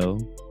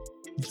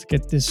 Let's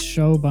get this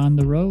show on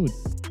the road.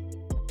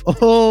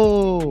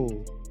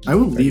 Oh, I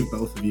will leave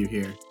both of you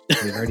here.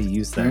 We've already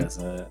used that as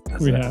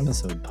We an have.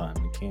 episode pun.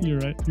 We can't. You're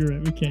right.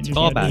 We can't use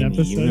callback. that in In the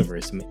the episode.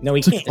 universe. No, we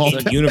It's a can't. It's a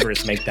callback.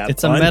 universe make that.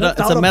 it's a fun. meta. That's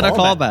It's not a meta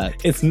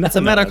callback. It's not It's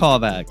a meta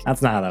callback.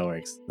 That's not how that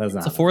works. That's not.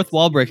 It's a how fourth that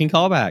wall breaking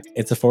callback. works.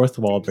 It's a fourth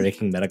wall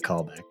breaking meta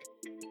callback.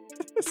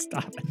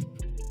 Stop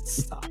it.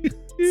 Stop.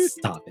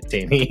 Stop it,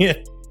 Danny.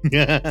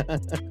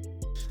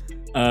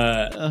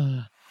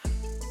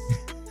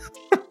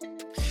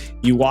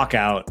 You walk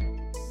out.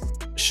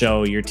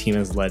 Show your team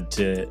is led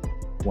to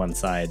one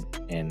side,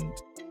 and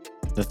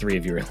the three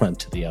of you are led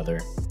to the other.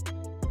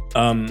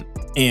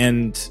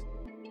 And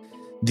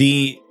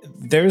the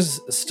there's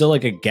still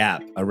like a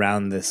gap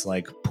around this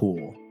like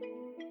pool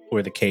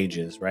where the cage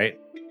is, right?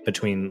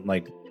 Between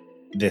like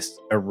this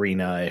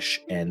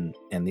arena-ish and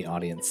the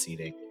audience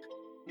seating.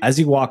 As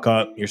you walk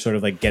up, you're sort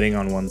of like getting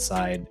on one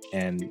side,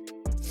 and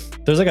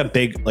there's like a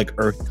big like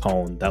earth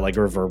cone that like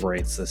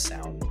reverberates the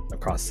sound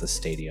across the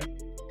stadium.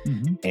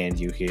 Mhm. And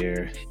you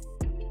hear,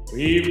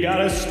 "We've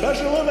got a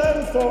special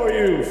event for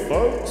you,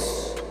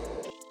 folks."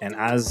 And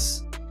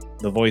as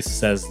the voice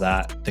says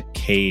that, the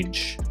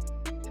cage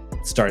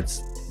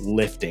starts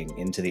lifting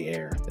into the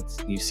air.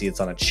 You see it's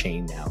on a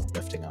chain now,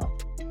 lifting up.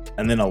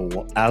 And then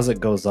as it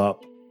goes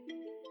up,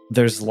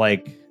 there's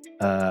like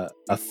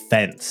a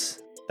fence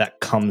that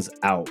comes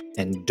out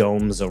and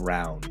domes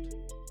around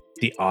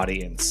the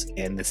audience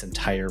and this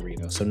entire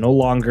arena. So no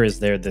longer is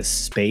there this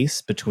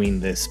space between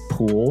this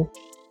pool,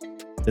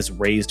 this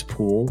raised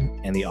pool,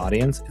 and the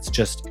audience. It's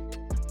just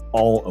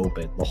all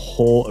open. The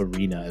whole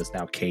arena is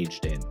now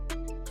caged in.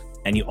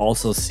 And you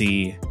also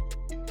see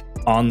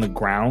on the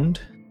ground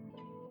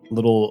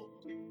little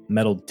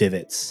metal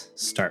divots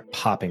start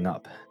popping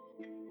up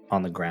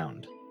on the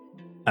ground.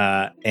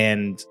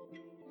 And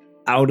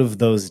out of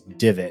those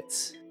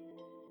divots,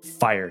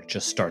 fire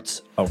just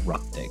starts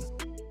erupting,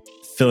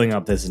 filling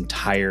up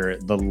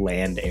the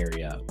land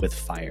area with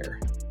fire.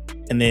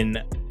 And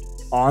then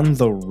on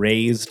the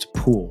raised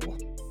pool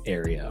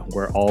area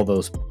where all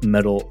those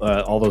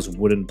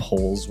wooden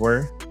poles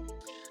were,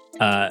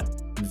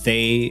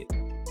 they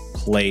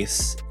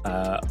place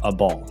a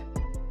ball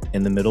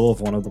in the middle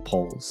of one of the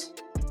poles,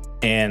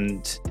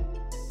 and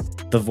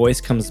the voice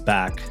comes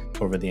back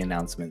over the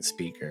announcement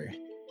speaker.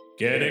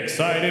 "Get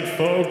excited,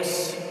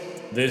 folks.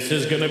 This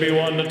is going to be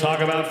one to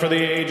talk about for the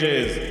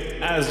ages.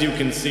 As you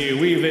can see,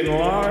 we've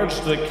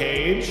enlarged the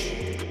cage.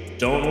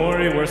 Don't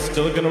worry, we're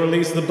still going to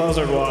release the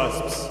buzzard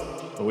wasps.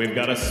 But we've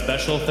got a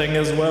special thing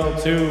as well,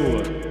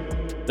 too.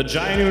 The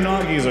giant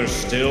unagis are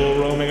still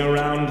roaming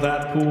around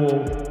that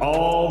pool.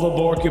 All the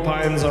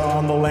porcupines are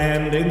on the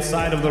land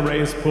inside of the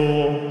raised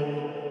pool.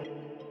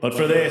 But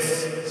for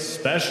this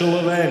special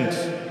event,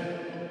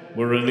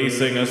 we're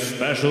releasing a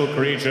special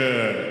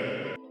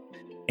creature."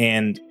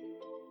 And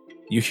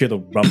you hear the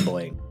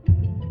rumbling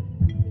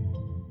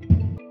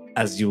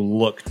as you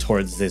look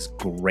towards this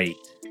grate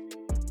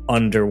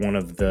under one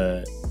of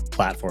the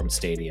platform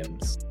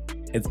stadiums.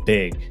 It's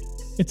big.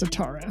 It's a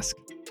Tarask.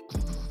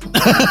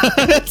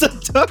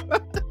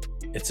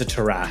 It's a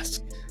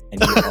Tarask,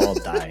 and you all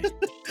die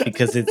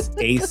because its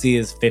AC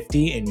is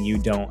 50 and you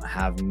don't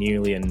have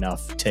nearly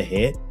enough to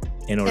hit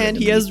in order And to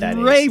he meet has that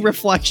ray AC.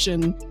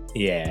 reflection.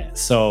 Yeah,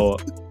 so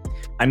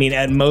I mean,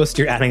 at most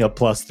you're adding a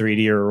 +3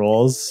 to your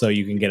rolls, so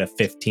you can get a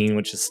 15,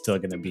 which is still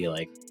going to be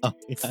like Oh,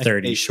 I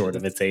 30 hate short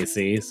of this. its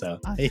AC. So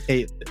I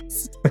hate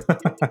this.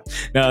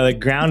 no, the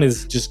ground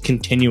is just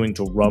continuing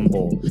to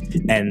rumble,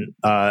 and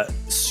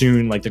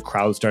soon, like the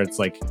crowd starts,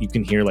 like you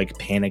can hear like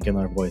panic in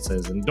their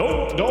voices, and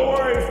don't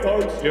worry,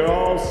 folks, you're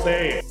all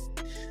safe.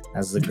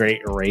 As the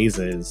grate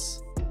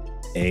raises,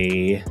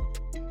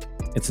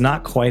 it's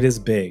not quite as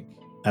big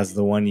as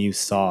the one you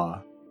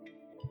saw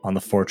on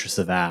the Fortress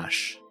of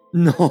Ash.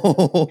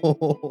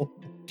 No.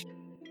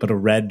 But a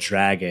red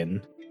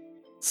dragon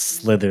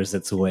slithers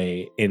its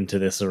way into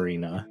this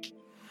arena.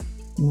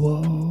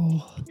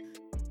 Whoa.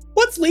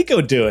 What's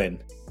Liko doing?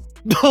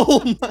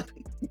 Oh my.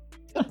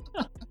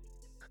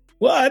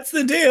 What's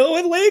the deal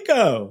with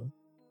Liko?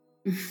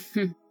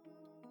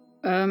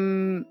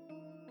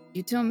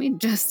 You tell me,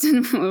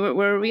 Justin.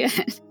 Where are we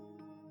at?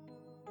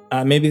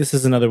 Maybe this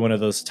is another one of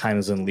those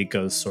times when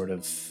Liko's sort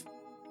of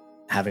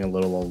having a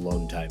little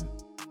alone time.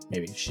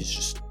 Maybe she's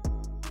just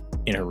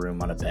in her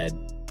room on a bed.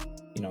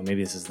 You know,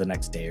 maybe this is the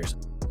next day or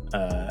something.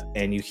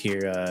 And you hear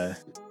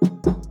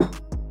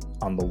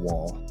on the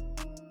wall,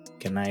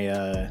 "Can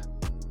I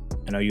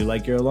know you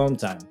like your alone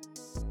time.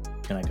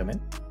 Can I come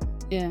in?"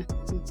 Yeah,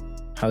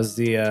 How's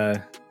the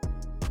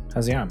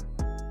arm?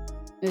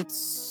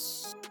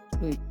 it's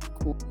really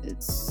cool.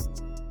 It's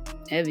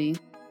heavy.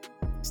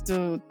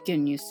 Still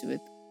getting used to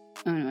it.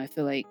 I don't know. I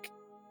feel like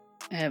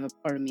I have a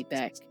part of me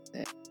back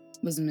that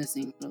was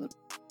missing for a little.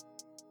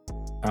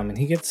 And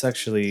he gets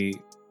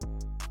actually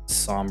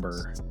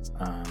somber,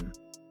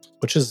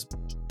 which is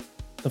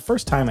the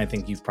first time I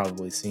think you've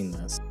probably seen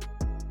this.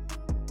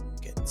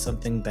 Get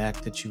something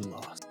back that you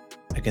lost.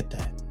 I get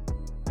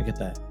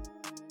that.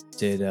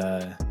 Did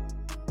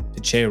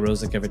Shea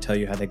Rosic ever tell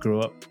you how they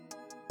grew up?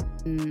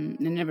 They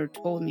never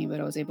told me,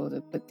 but I was able to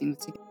put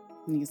things together.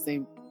 I guess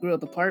they grew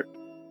up apart.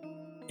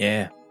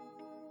 Yeah,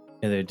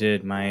 they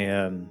did.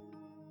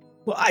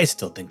 Well, I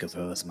still think of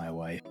her as my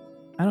wife.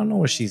 I don't know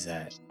where she's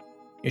at.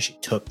 Yeah, she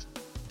took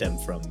them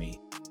from me.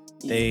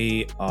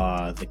 They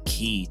are the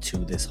key to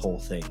this whole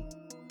thing.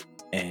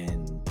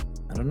 And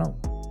I don't know.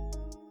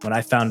 When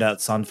I found out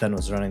Sanfen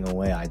was running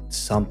away,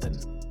 something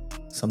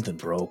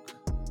broke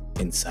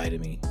inside of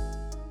me.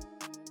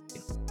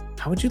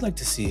 How would you like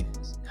to see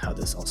how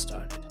this all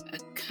started? I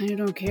kind of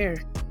don't care.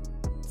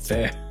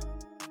 Fair.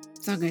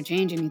 It's not going to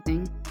change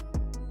anything.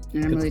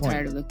 And I'm Good really point.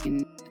 tired of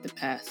looking at the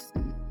past.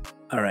 And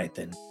All right,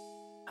 then.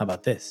 How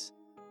about this?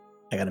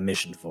 I got a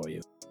mission for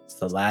you. It's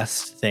the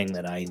last thing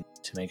that I need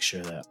to make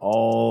sure that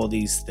all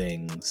these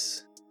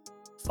things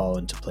fall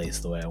into place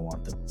the way I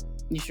want them.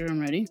 You sure I'm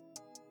ready?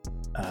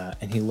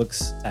 And he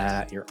looks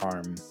at your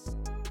arm.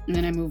 And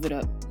then I move it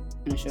up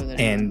and show that.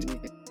 And I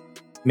move it.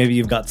 maybe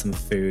you've got some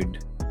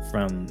food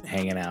from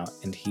hanging out.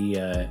 And he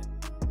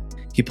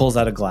pulls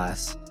out a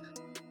glass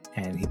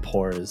and he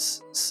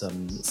pours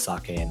some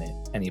sake in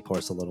it. And he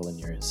pours a little in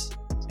yours.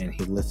 And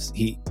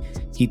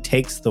he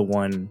takes the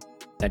one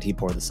that he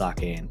poured the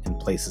sake in and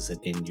places it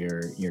in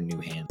your new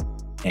hand.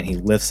 And he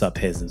lifts up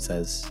his and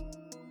says,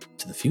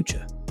 "To the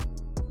future."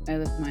 I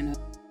lift mine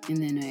up, and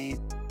then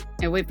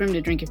I wait for him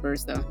to drink it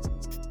first, though.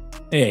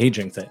 Yeah, he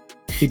drinks it.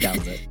 He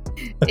downs it.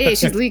 Hey,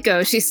 she's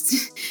Liko. She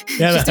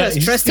still has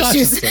he's trust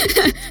cautious issues.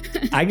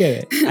 still. I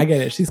get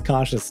it. She's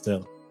cautious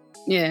still.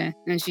 Yeah,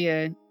 and she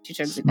chugs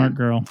it Smart down.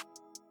 girl.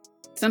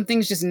 Some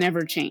things just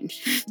never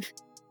change.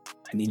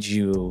 I need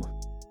you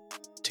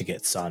to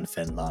get San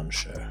Fen Lan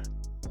sure.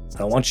 I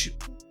don't want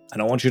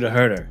you to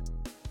hurt her.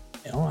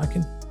 You know, I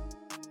can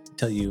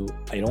tell you.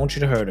 I don't want you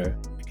to hurt her.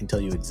 I can tell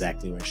you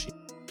exactly where she.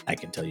 I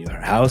can tell you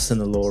her house in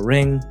the lower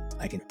ring.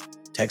 I can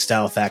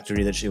textile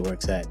factory that she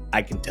works at.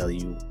 I can tell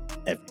you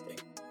everything.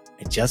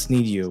 I just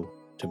need you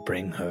to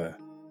bring her.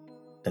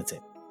 That's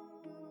it.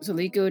 So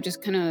Liko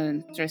just kind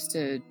of starts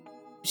to.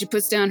 She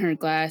puts down her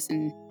glass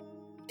and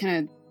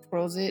kind of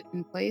twirls it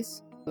in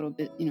place a little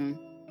bit,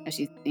 as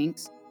she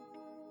thinks.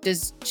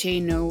 Does Che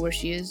know where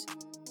she is?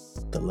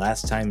 The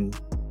last time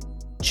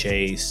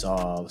Che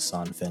saw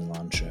San Fen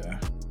Lan sure,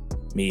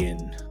 me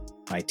and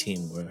my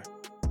team were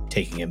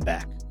taking him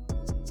back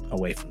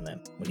away from them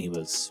when he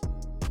must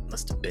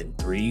have been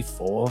 3,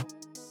 4.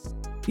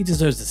 He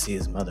deserves to see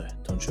his mother,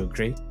 don't you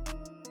agree?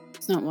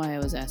 That's not why I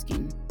was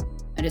asking.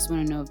 I just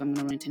want to know if I'm going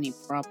to run into any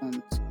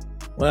problems.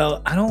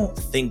 Well, I don't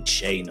think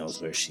Che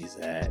knows where she's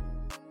at.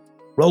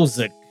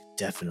 Rosa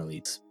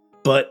definitely.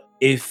 But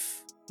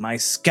if my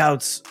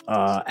scouts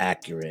are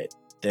accurate,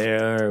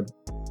 they're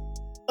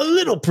a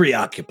little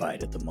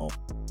preoccupied at the moment.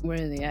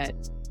 Where are they at?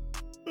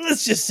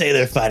 Let's just say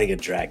they're fighting a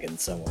dragon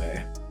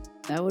somewhere.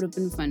 That would have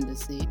been fun to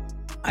see.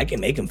 I can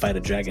make him fight a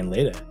dragon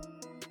later.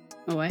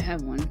 Oh, I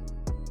have one.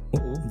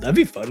 Ooh, that'd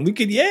be fun.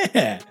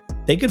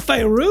 They could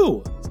fight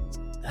Rue.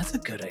 That's a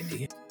good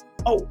idea.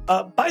 Oh,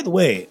 by the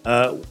way,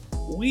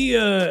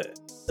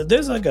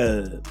 there's like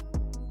a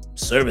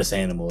service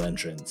animal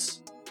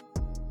entrance.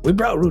 We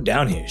brought Rue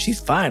down here. She's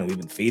fine. We've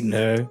been feeding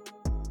her,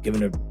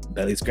 giving her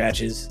belly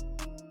scratches.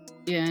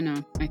 Yeah, I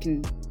know. I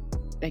can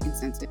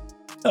sense it.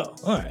 Oh,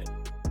 all right.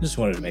 Just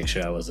wanted to make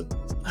sure I wasn't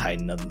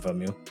hiding nothing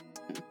from you.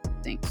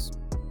 Thanks.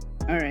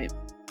 All right.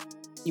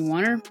 You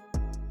want her?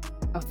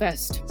 How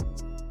fast?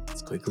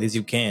 As quickly as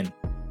you can.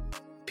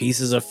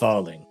 Pieces are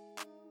falling,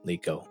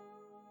 Liko.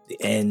 The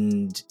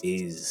end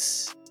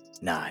is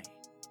nigh.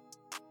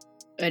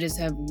 I just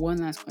have one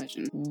last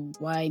question.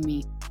 Why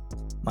me?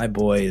 My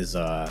boys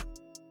are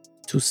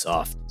too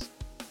soft.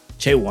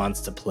 Che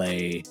wants to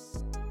play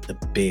the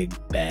big,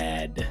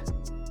 bad,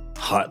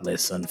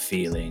 heartless,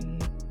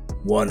 unfeeling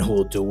one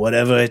who'll do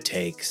whatever it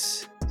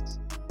takes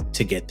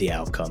to get the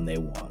outcome they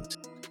want.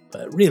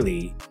 But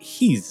really,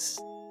 he's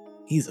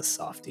a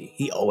softie.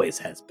 He always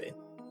has been.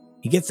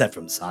 He gets that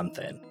from San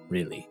Fen,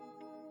 really.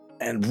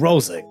 And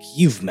Rozek,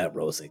 you've met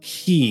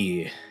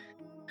Rozek.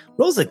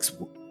 Rozek's...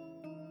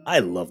 I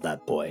love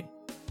that boy.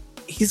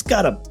 He's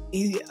got a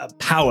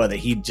power that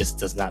he just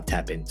does not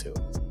tap into.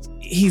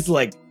 He's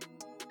like...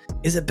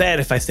 Is it bad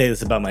if I say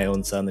this about my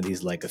own son, that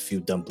he's like a few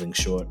dumplings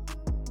short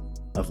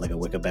of like a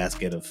wicker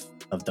basket of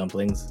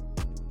dumplings?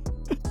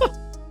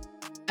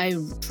 I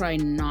try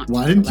not to.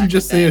 Why didn't you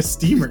just say a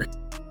steamer?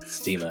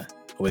 Steamer.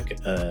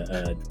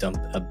 A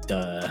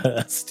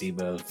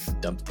steamer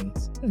of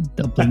dumplings.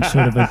 Dumpling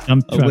short of a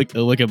dump truck.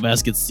 A wicker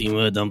basket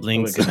steamer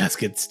dumplings. Wicker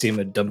basket,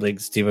 steamer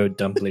dumplings, steamer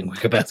dumpling,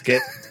 wicker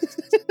basket.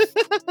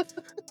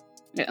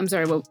 I'm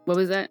sorry, what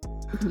was that?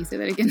 Can you say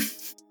that again?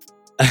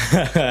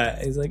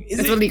 He's like,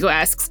 That's what Liko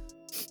asks.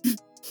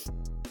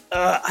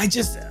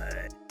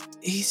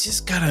 He's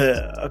just got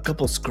a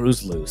couple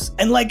screws loose.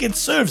 And like, it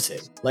serves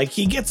him. Like,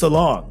 he gets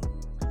along.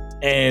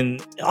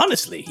 And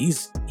honestly,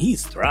 he's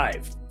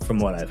thrived from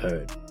what I've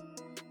heard.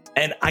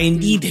 And I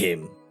need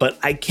him, but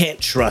I can't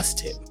trust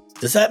him.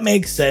 Does that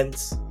make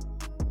sense?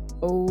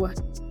 Oh,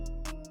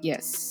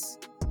 yes.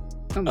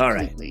 Completely. All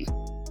right.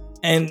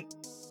 And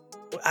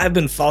I've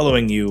been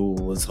following you,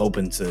 was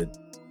hoping to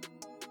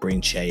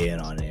bring Che in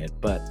on it,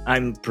 but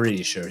I'm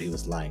pretty sure he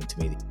was lying to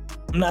me.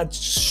 I'm not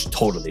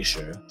totally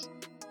sure.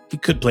 He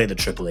could play the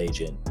triple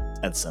agent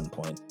at some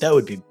point.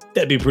 That'd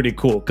be pretty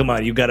cool. Come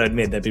on, you gotta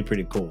admit, that'd be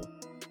pretty cool.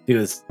 If he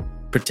was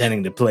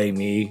pretending to play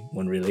me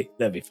when really,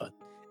 that'd be fun.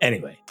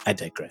 Anyway, I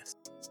digress.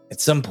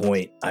 At some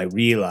point, I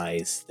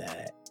realized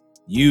that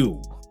you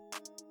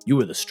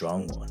were the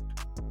strong one.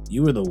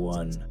 You were the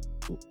one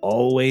who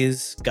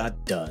always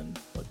got done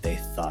what they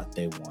thought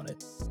they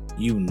wanted.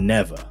 You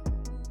never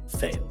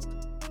failed.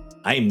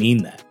 I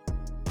mean that.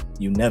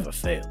 You never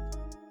failed.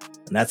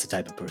 And that's the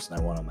type of person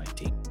I want on my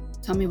team.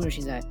 Tell me where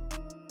she's at.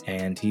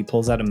 And he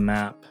pulls out a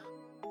map,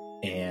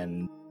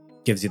 and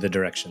gives you the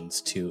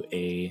directions to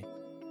a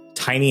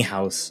tiny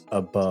house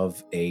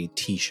above a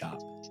tea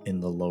shop in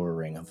the lower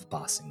ring of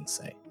Ba Sing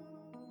Se.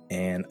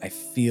 And I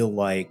feel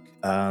like,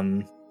 I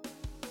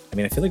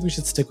feel like we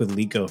should stick with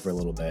Liko for a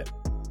little bit.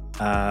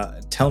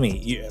 Tell me,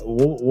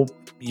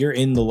 you're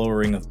in the lower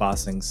ring of Ba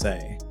Sing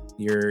Se.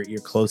 You're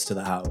close to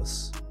the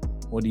house.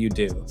 What do you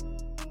do?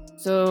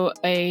 So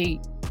I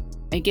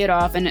get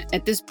off, and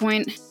at this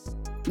point,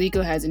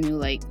 Liko has a new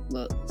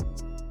look.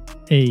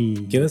 Hey,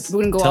 Give us.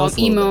 We're gonna go tell all us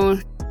a little emo.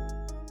 bit.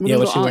 We're Yeah, gonna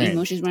what's go she all wearing?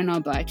 emo. She's wearing all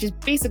black. She's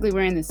basically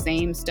wearing the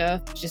same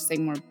stuff, just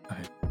more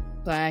Okay.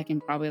 black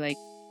and probably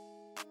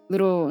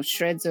little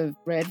shreds of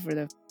red for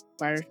the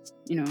fire,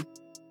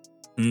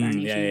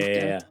 Carnation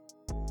Yeah.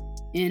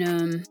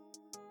 And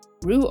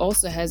Rue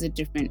also has a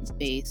different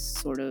base,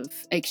 sort of.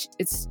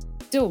 It's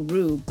still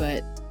Rue,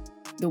 but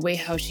the way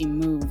how she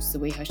moves, the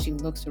way how she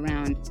looks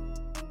around,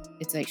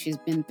 it's like she's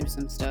been through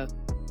some stuff.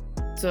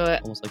 So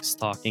Almost like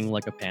stalking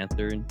like a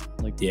panther,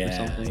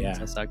 Yeah, or something. yeah.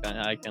 That's that kind.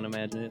 I can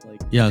imagine it.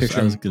 Yeah, I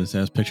Picture- was gonna say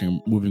I was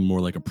picturing moving more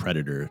like a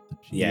predator.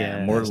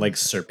 Yeah, more like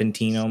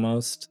serpentine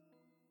almost.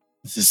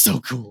 This is so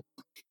cool.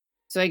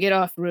 I get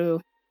off Rue,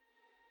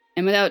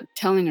 and without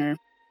telling her,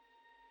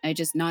 I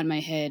just nod my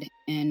head,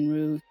 and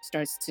Rue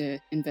starts to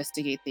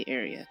investigate the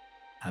area.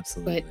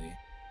 Absolutely.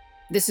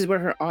 This is where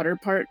her otter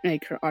part,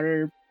 her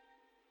otter,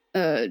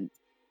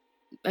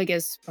 I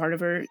guess part of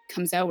her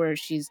comes out, where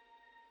she's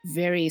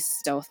very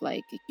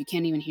stealth-like. You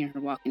can't even hear her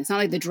walking. It's not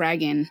like the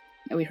dragon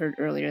that we heard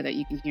earlier that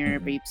you can hear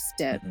every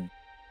step. Mhm.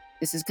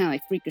 This is kind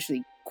of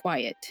freakishly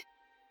quiet,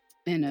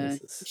 and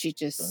This is she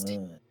just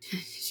fun.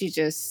 she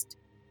just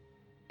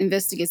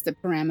investigates the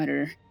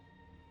perimeter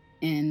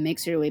and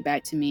makes her way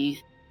back to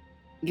me,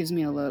 gives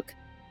me a look,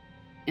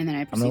 and then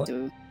I gonna proceed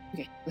to.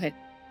 Okay, go ahead.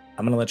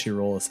 I'm gonna let you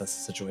roll assess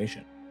the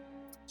situation.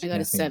 I got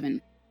a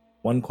 7.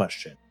 One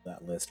question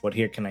that list. What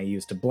here can I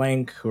use to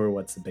blank? Who or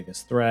what's the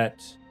biggest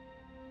threat?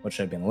 What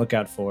should I be on the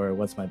lookout for?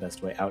 What's my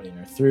best way out, in,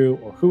 or through?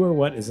 Or who or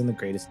what is in the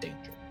greatest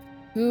danger?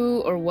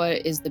 Who or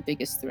what is the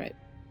biggest threat?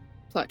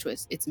 Plot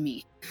twist. It's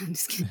me. I'm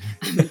just kidding.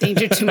 I'm a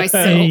danger to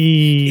myself.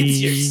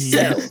 It's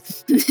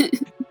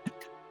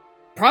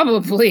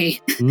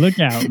Probably. Look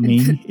out,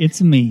 me.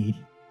 It's me.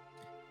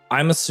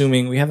 I'm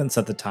assuming we haven't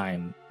set the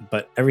time,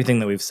 but everything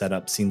that we've set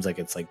up seems like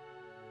it's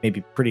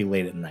maybe pretty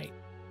late at night.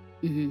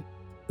 hmm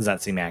Does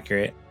that seem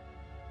accurate?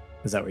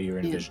 Is that what you were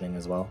Yeah. envisioning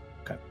as well?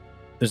 Okay.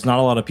 There's not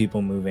a lot of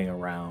people moving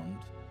around,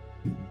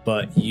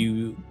 but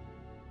you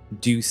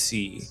do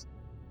see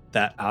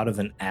that out of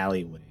an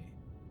alleyway,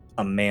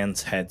 a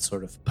man's head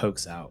sort of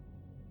pokes out,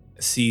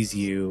 sees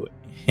you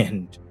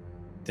and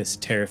this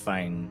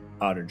terrifying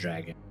otter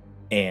dragon,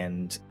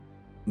 and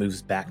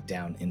moves back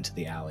down into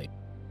the alley.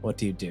 What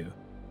do you do?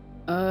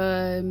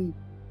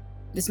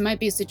 This might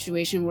be a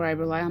situation where I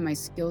rely on my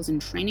skills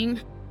and training.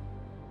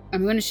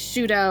 I'm going to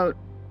shoot out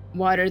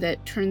water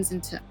that turns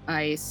into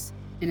ice,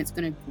 and it's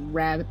going to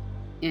grab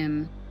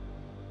him,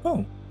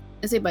 Oh,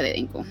 let's say by the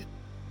ankle.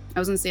 I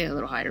was going to say a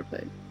little higher,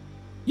 but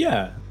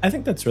yeah. I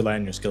think that's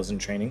relying on your skills and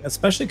training,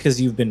 especially because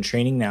you've been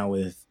training now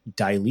with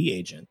Dai Li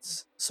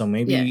agents. So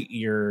maybe Yeah.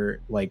 you're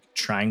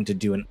trying to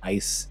do an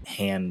ice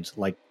hand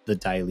like the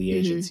Dai Li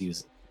agents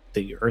use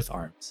the earth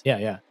arms.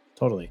 Yeah,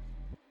 totally.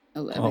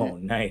 11. Oh,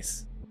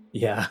 nice.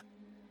 Yeah,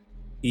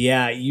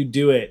 you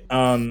do it.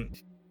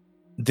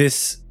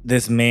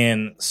 This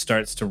man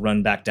starts to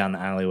run back down the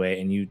alleyway,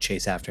 and you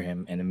chase after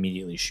him and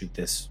immediately shoot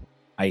this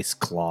ice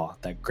claw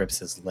that grips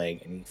his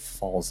leg, and he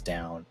falls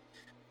down.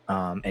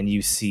 And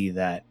you see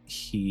that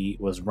he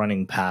was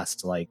running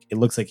past, it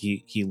looks like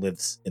he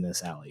lives in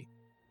this alley.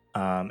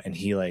 And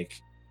he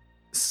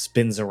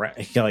spins around.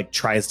 He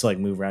tries to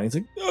move around. He's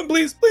like, oh,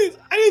 please,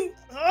 I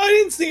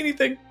didn't see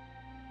anything.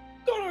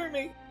 Don't hurt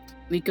me.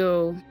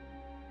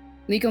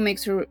 Liko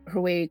makes her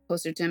way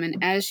closer to him, and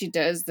as she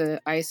does,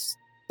 the ice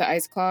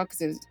claw,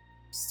 because it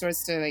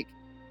starts to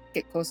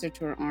get closer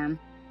to her arm,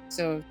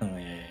 so Oh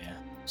yeah.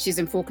 she's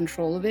in full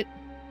control of it.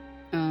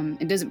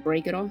 It doesn't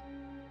break at all.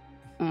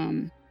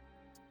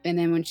 And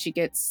then when she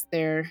gets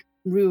there,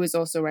 Rue is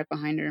also right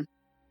behind her.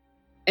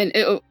 And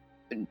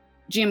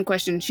GM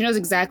question: she knows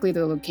exactly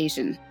the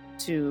location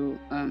to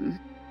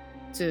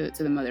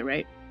the mother,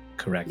 right?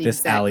 Correct. The This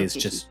exact alley is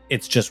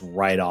location. just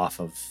right off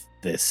of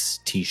this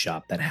tea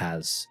shop that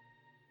has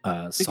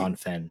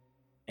Sanfen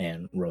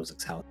and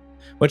Rozik's house.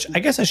 Which I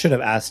guess I should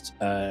have asked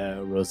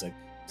Rozik.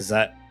 Is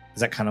that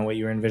kind of what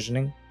you were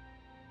envisioning?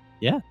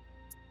 Yeah.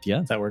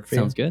 Does that work for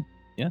Sounds you? good.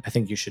 Yeah. I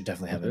think you should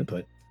definitely have Okay.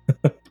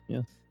 input.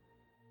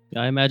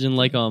 Yeah, I imagine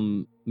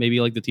maybe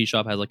the tea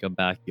shop has a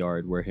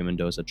backyard where him and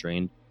Dosa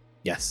trained.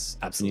 Yes,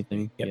 absolutely.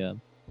 Anything? Yep. Yeah.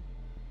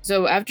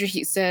 So after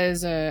he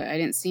says, "I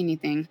didn't see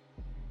anything,"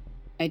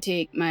 I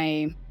take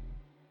my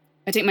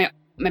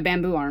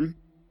bamboo arm,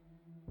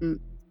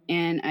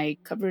 and I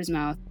cover his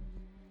mouth,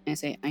 and I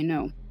say, "I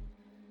know."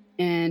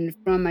 And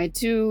from my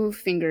 2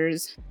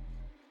 fingers,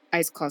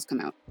 ice claws come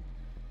out.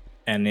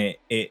 And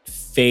it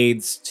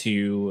fades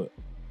to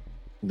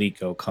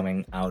Liko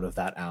coming out of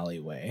that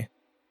alleyway.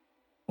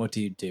 What do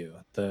you do?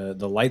 The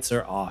lights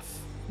are off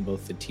in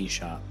both the tea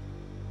shop.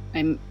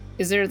 I'm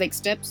Is there like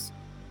steps,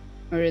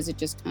 or is it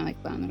just kind of like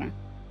on the ground,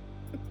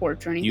 a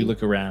porch or anything? You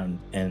look around,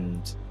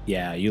 and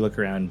you look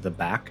around the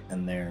back,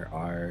 and there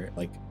are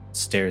like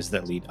stairs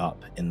that lead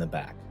up in the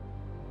back.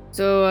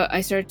 So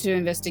I start to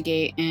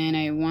investigate, and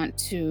I want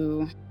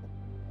to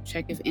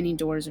check if any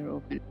doors are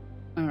open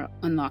or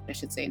unlocked. I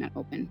should say, not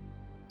open.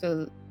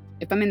 So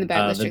if I'm in the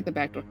back, let's check the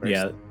back door first.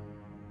 Yeah,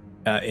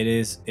 it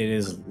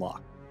is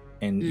locked,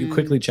 and you Mm.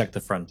 quickly check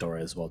the front door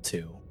as well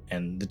too.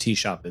 And the tea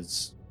shop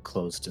is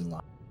closed and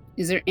locked.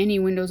 Is there any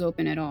windows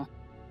open at all?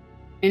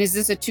 And is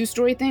this a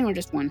 2-story thing or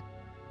just one?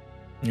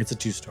 It's a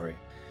 2-story.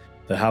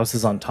 The house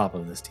is on top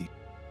of this tea.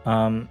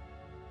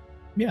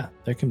 Yeah,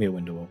 there can be a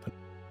window open.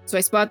 So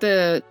I spot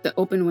the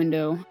open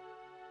window,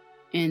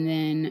 and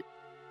then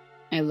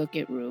I look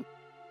at Rue.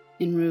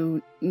 And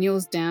Rue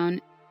kneels down,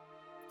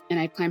 and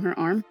I climb her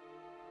arm,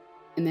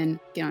 and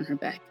then get on her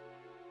back.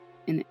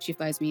 And then she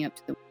flies me up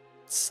to the...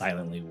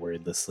 Silently,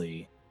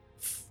 wordlessly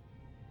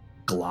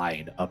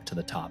glide up to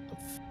the top of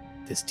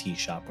this tea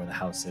shop where the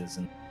house is.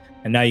 And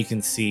now you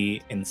can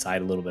see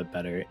inside a little bit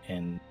better,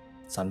 and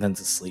Sanfen's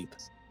asleep.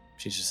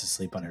 She's just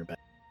asleep on her bed.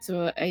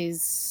 So I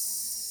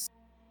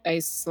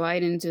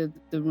slide into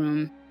the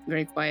room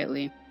very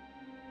quietly,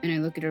 and I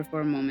look at her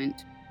for a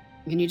moment.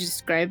 Can you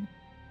describe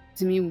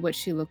to me what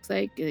she looks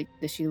like? Like,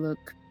 does she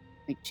look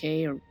like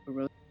Che or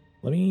Rose?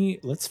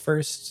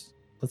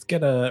 Let's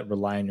get a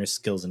rely on your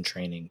skills and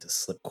training to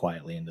slip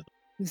quietly into the...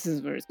 This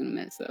is where it's gonna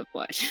mess up.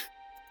 Watch.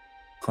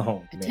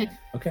 Oh man.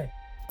 Okay.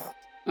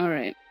 All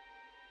right.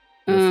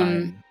 You're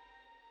fine.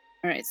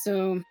 All right.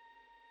 So,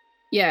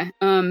 yeah.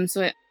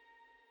 So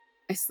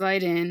I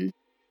slide in,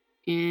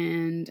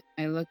 and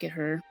I look at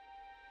her.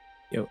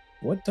 Yo,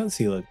 what does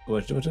he look?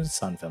 What does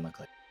Sanfen look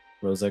like?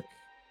 Rozak,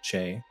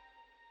 Che.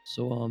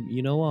 So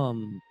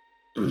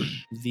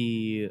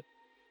the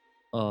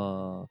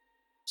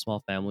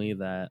small family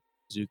that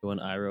Zuko and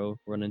Iroh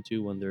run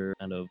into when they're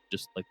kind of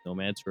just like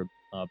nomads or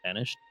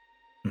banished,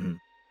 Mhm.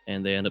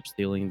 and they end up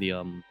stealing the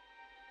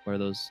what are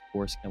those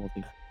horse camel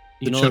things?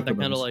 The You know, like that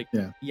kind chocobos. of like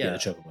Yeah. The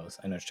chocobos.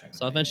 I know what you're talking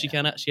So about. then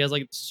she has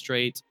like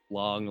straight,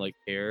 long like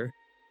hair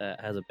that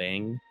has a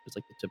bang. It's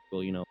like the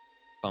typical,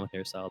 common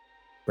hairstyle.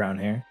 Brown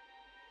hair.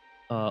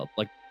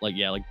 Like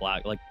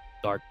black, like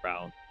dark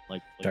brown,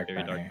 like Dark very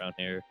brown dark hair. brown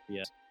hair.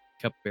 Yeah,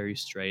 kept very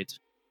straight,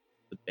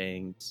 with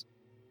bangs.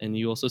 And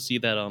you also see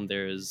that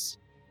there's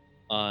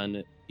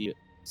on the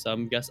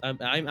some guess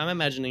I'm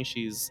imagining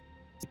she's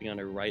sleeping on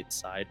her right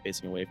side,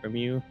 facing away from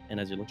you. And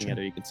as you're looking at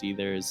her, you can see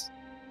there's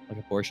like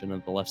a portion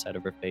of the left side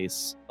of her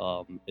face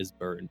is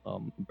burned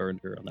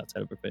her on that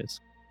side of her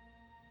face.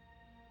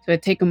 So I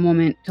take a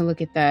moment to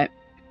look at that.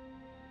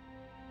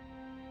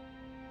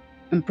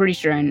 I'm pretty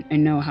sure I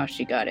know how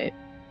she got it.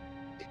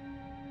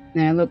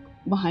 Then I look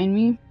behind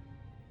me,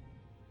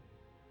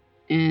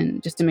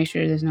 and just to make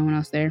sure there's no one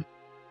else there.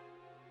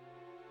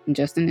 And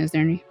Justin, is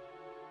there any?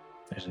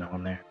 There's no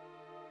one there.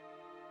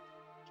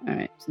 All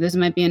right, so this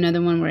might be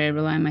another one where I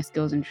rely on my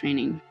skills and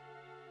training.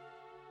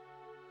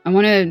 I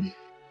want to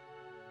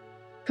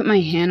put my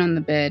hand on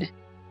the bed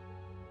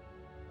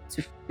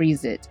to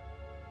freeze it.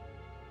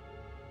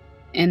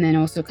 And then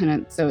also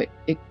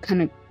it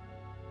kind of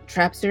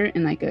traps her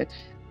in like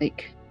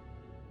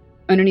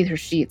underneath her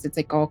sheets. It's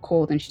like all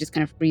cold, and she just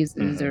kind of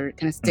freezes or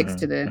kind of sticks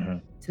to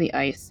the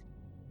ice.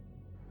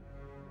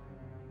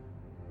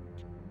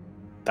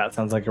 That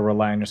sounds like a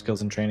rely on your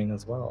skills and training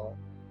as well.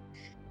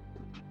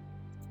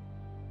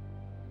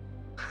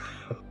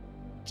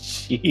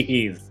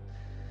 Jeez.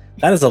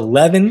 That is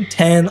 11,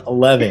 10,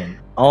 11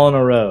 all in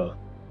a row.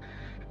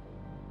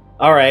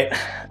 All right.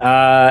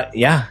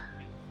 Yeah,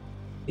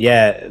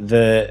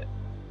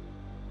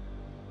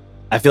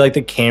 I feel like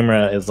the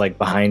camera is like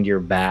behind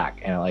your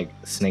back, and it like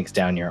snakes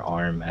down your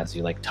arm as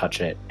you like touch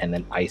it, and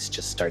then ice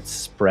just starts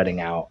spreading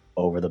out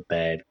over the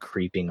bed,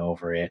 creeping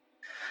over it.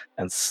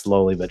 And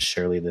slowly but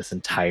surely, this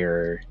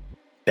entire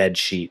bed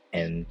sheet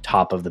and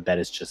top of the bed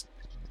is just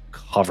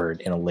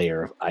covered in a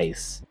layer of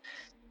ice.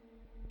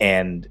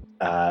 And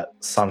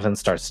something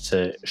starts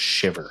to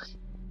shiver.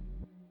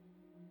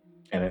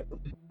 And it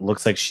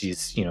looks like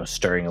she's,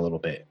 stirring a little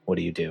bit. What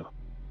do you do?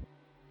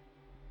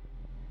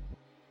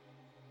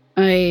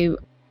 Danny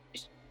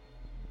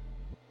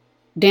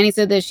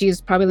said that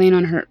she's probably laying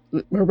on her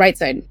right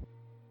side,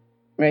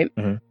 right?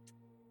 Mm-hmm.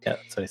 Yeah,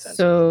 that's what he said.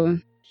 So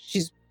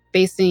she's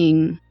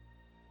facing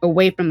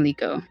away from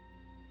Liko.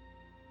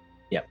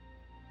 Yep.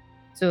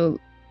 So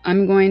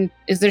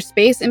is there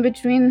space in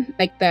between,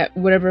 like that,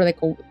 whatever,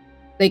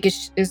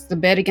 is the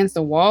bed against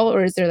the wall,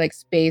 or is there like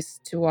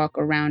space to walk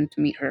around to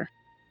meet her?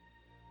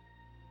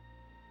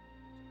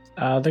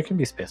 There can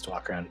be space to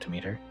walk around to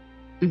meet her.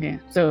 Okay,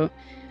 so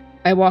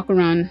I walk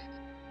around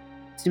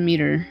to meet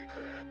her,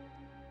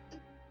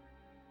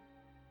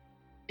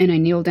 and I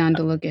kneel down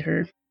to look at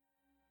her.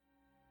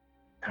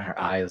 Her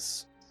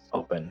eyes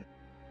open.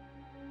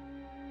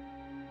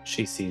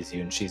 She sees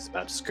you, and she's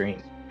about to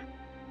scream.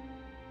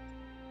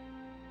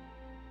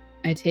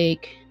 I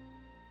take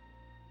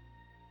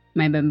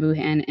my bamboo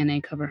hand and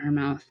I cover her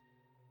mouth,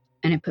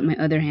 and I put my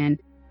other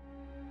hand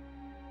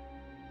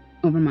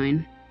over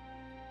mine.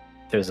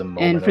 There's a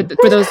moment. And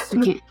for those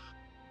who can't,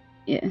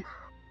 yeah.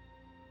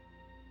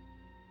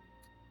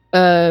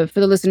 For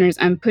the listeners,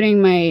 I'm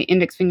putting my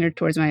index finger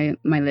towards my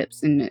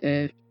lips in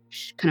a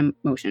kind of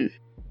motion.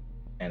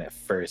 And at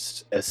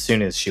first, as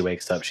soon as she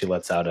wakes up, she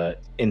lets out a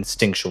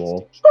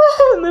instinctual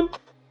and then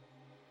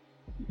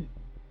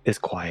is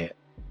quiet.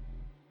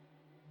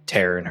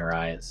 Terror in her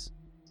eyes.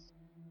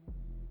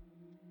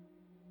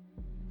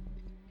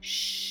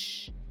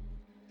 Shh.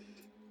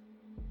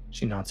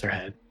 She nods her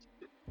head.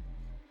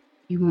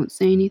 You won't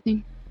say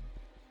anything?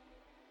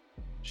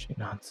 She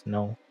nods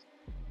no.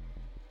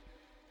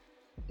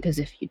 Because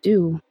if you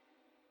do,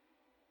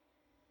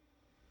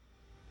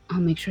 I'll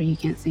make sure you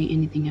can't say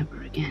anything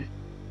ever again.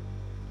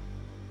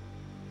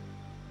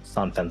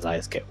 Sanfen's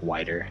eyes get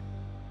wider.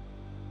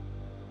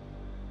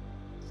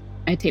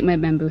 I take my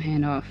bamboo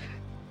hand off.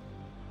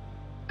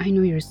 I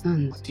know your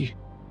sons. You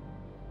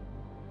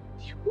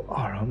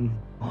are a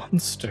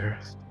monster.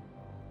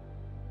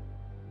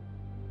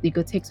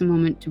 Liko takes a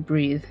moment to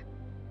breathe.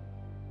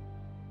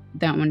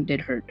 That one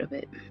did hurt a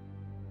bit.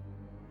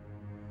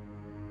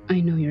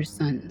 I know your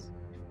sons.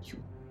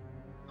 You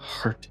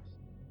hurt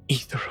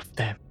either of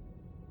them.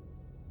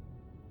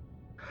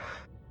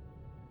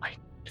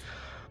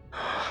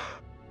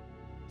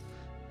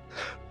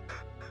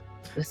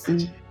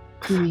 Listen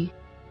to me.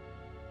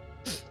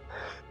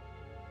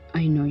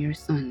 I know your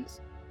sons.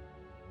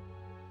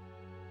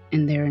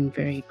 And they're in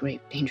very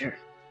grave danger.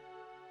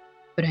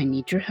 But I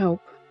need your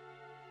help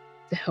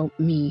to help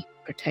me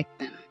protect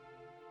them.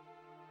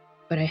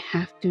 But I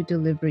have to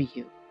deliver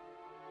you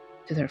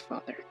to their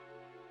father.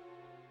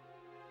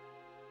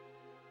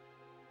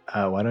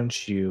 Why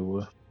don't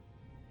you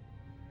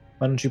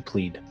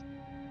plead?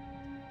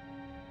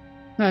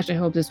 Gosh, I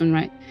hope this one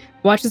right.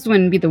 Watch this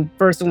one be the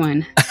first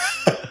one.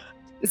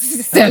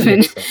 7.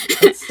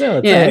 It's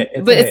still, yeah,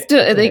 it's but it's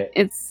still like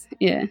it's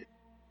yeah.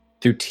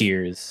 Through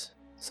tears,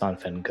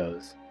 Sanfen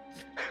goes,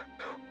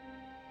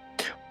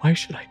 "Why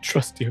should I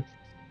trust you?"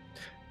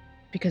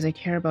 Because I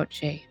care about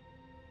Jay.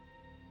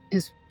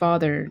 His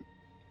father,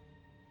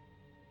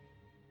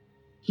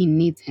 he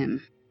needs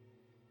him.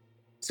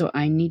 So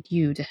I need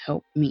you to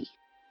help me.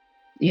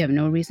 You have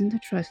no reason to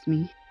trust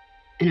me,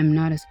 and I'm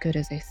not as good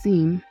as I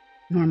seem,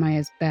 nor am I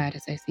as bad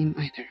as I seem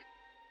either.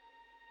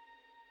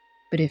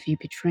 But if you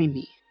betray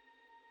me,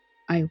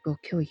 I will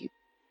kill you.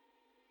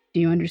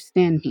 Do you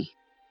understand me?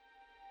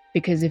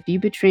 Because if you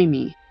betray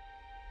me,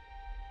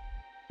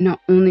 not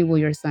only will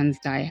your sons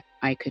die,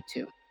 I could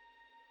too.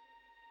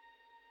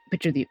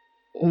 But you're the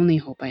only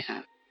hope I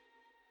have.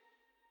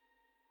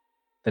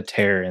 The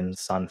terror in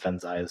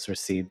Sanfen's eyes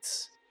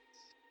recedes.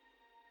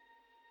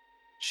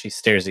 She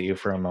stares at you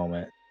for a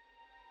moment.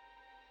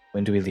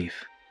 When do we leave?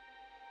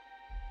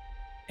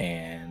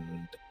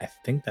 And I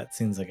think that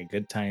seems like a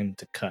good time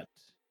to cut.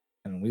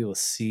 And we will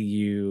see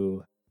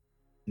you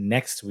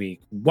next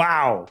week.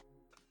 Wow!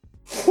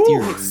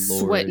 Dear Lord.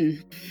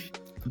 Sweating.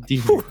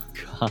 Dear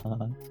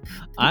God.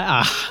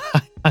 I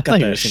thought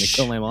you were just going to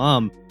kill my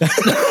mom. I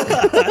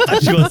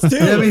thought she was too.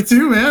 Yeah, me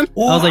too, man. I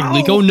was like,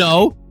 Liko,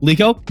 no.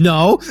 Liko,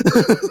 no.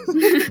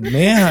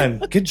 Man,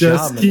 good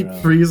Just job. keep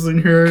Monroe. freezing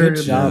her. Good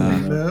and job,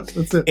 then Monroe.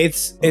 that's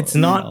it. It's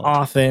not no.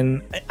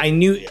 often. I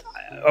knew.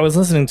 I was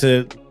listening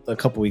to a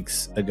couple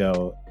weeks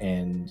ago,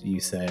 and you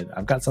said,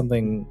 "I've got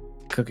something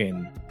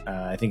cooking."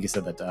 I think you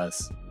said that to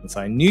us, and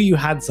so I knew you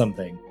had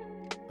something.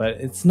 But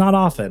it's not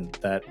often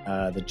that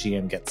the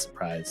GM gets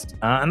surprised,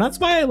 and that's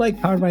why I like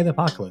Powered by the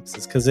Apocalypse.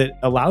 Is because it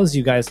allows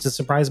you guys to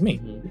surprise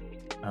me.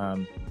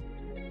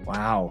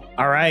 Wow!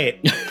 All right,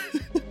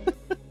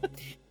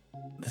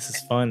 this is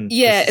fun.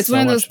 Yeah, This is it's so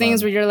one of much those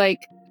things fun. where you're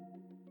like,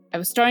 I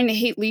was starting to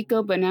hate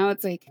Liko, but now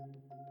it's like,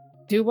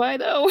 do I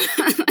though?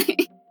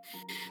 Like,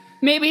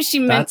 maybe she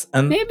meant,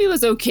 maybe it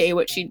was okay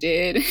what she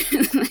did.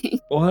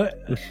 Like, What?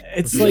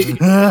 It's like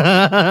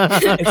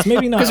it's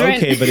maybe not 'Cause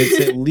okay, but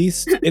it's at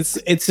least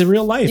it's a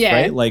real life, Yeah.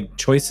 right? Like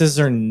choices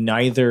are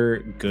neither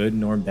good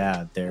nor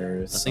bad.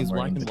 They're Nothing's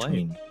somewhere in black and white.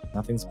 between.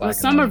 Nothing's black well, and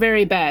some are white.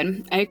 very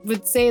bad. I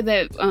would say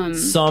that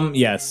Some,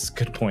 yes,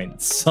 good point.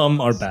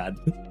 Some are bad.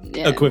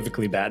 yeah.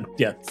 Equivocally bad,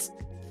 yes.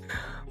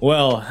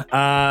 Well,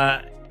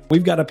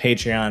 we've got a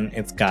Patreon.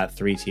 It's got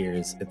 3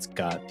 tiers. It's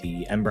got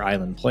the Ember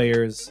Island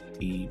players,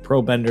 the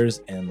Pro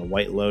Benders, and the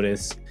White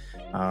Lotus.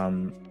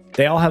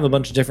 They all have a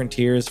bunch of different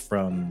tiers,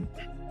 from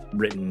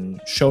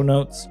written show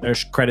notes, or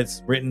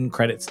credits, written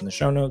credits in the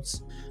show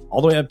notes,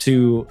 all the way up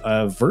to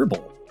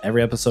verbal.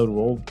 Every episode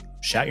we'll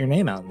shout your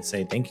name out and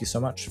say thank you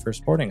so much for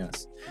supporting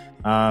us.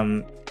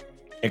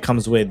 It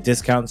comes with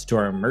discounts to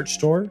our merch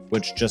store,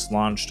 which just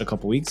launched a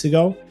couple weeks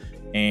ago.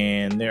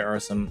 And there are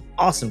some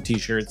awesome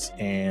t-shirts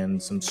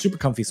and some super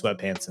comfy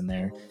sweatpants in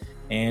there.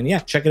 And yeah,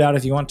 check it out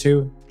if you want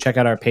to. Check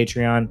out our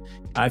Patreon.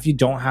 If you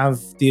don't have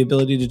the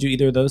ability to do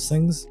either of those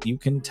things, you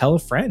can tell a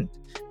friend.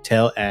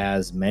 Tell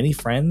as many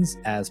friends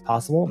as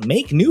possible.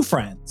 Make new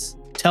friends.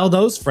 Tell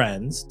those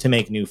friends to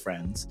make new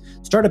friends.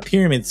 Start a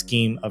pyramid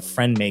scheme of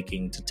friend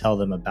making to tell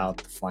them about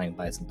the Flying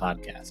Bison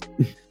podcast.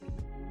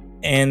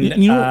 And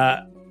You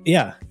know-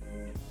 yeah.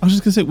 I was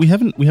just gonna say we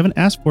haven't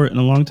asked for it in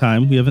a long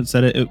time. We haven't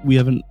said it. We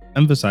haven't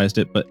emphasized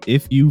it, but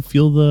if you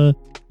feel the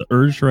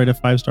urge to write a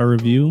 5-star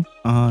review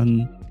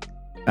on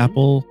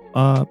Apple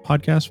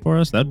podcast for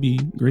us, that'd be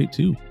great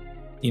too.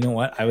 You know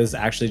what? I was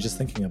actually just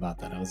thinking about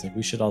that. I was like,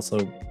 we should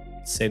also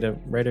say to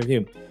write a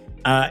review.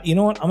 You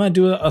know what? I'm going to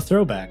do a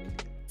throwback.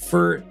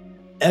 For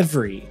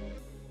every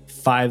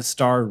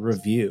 5-star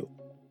review,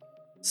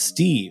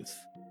 Steve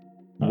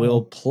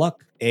will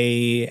pluck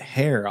a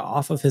hair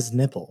off of his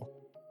nipple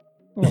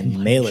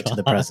and mail it to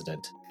the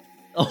president.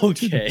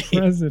 Okay.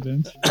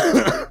 President.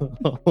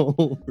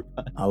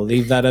 I'll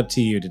leave that up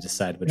to you to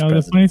decide which The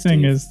president. funny thing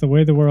Steve. is, the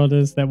way the world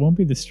is, that won't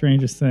be the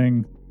strangest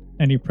thing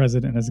any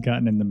president has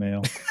gotten in the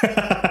mail.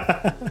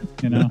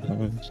 You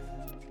know?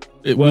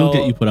 It Well- will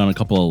get you put on a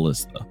couple of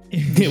lists though.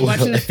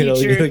 Watch in the It'll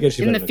future. get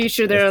you In the better.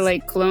 future, there are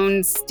like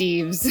cloned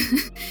Steves.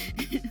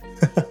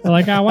 They're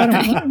like, why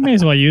don't we may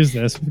as well use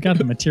this? We've got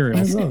the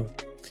materials.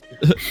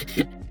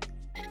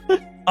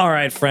 All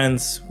right,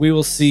 friends. We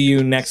will see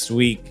you next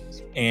week,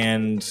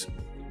 and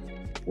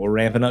we're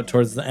ramping up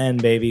towards the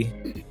end,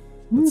 baby.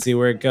 Let's see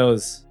where it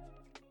goes.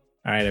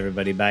 All right,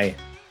 everybody. Bye.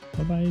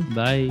 Bye-bye.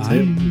 Bye.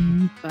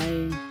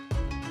 Bye.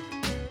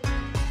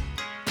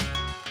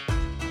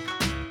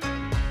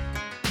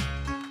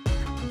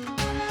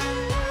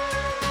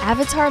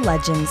 Avatar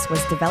Legends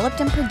was developed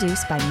and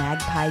produced by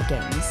Magpie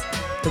Games.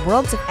 The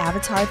worlds of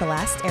Avatar The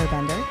Last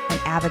Airbender and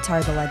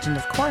Avatar The Legend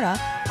of Korra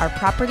are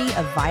property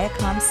of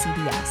Viacom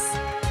CBS.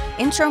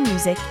 Intro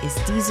music is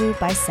Dizu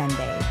by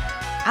Senbei.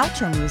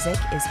 Outro music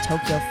is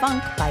Tokyo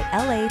Funk by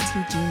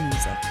LATG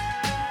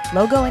Music.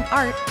 Logo and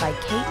art by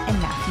Kate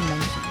and Matthew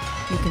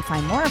Menke. You can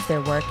find more of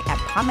their work at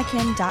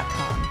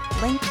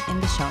pomakin.com, link in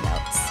the show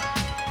notes.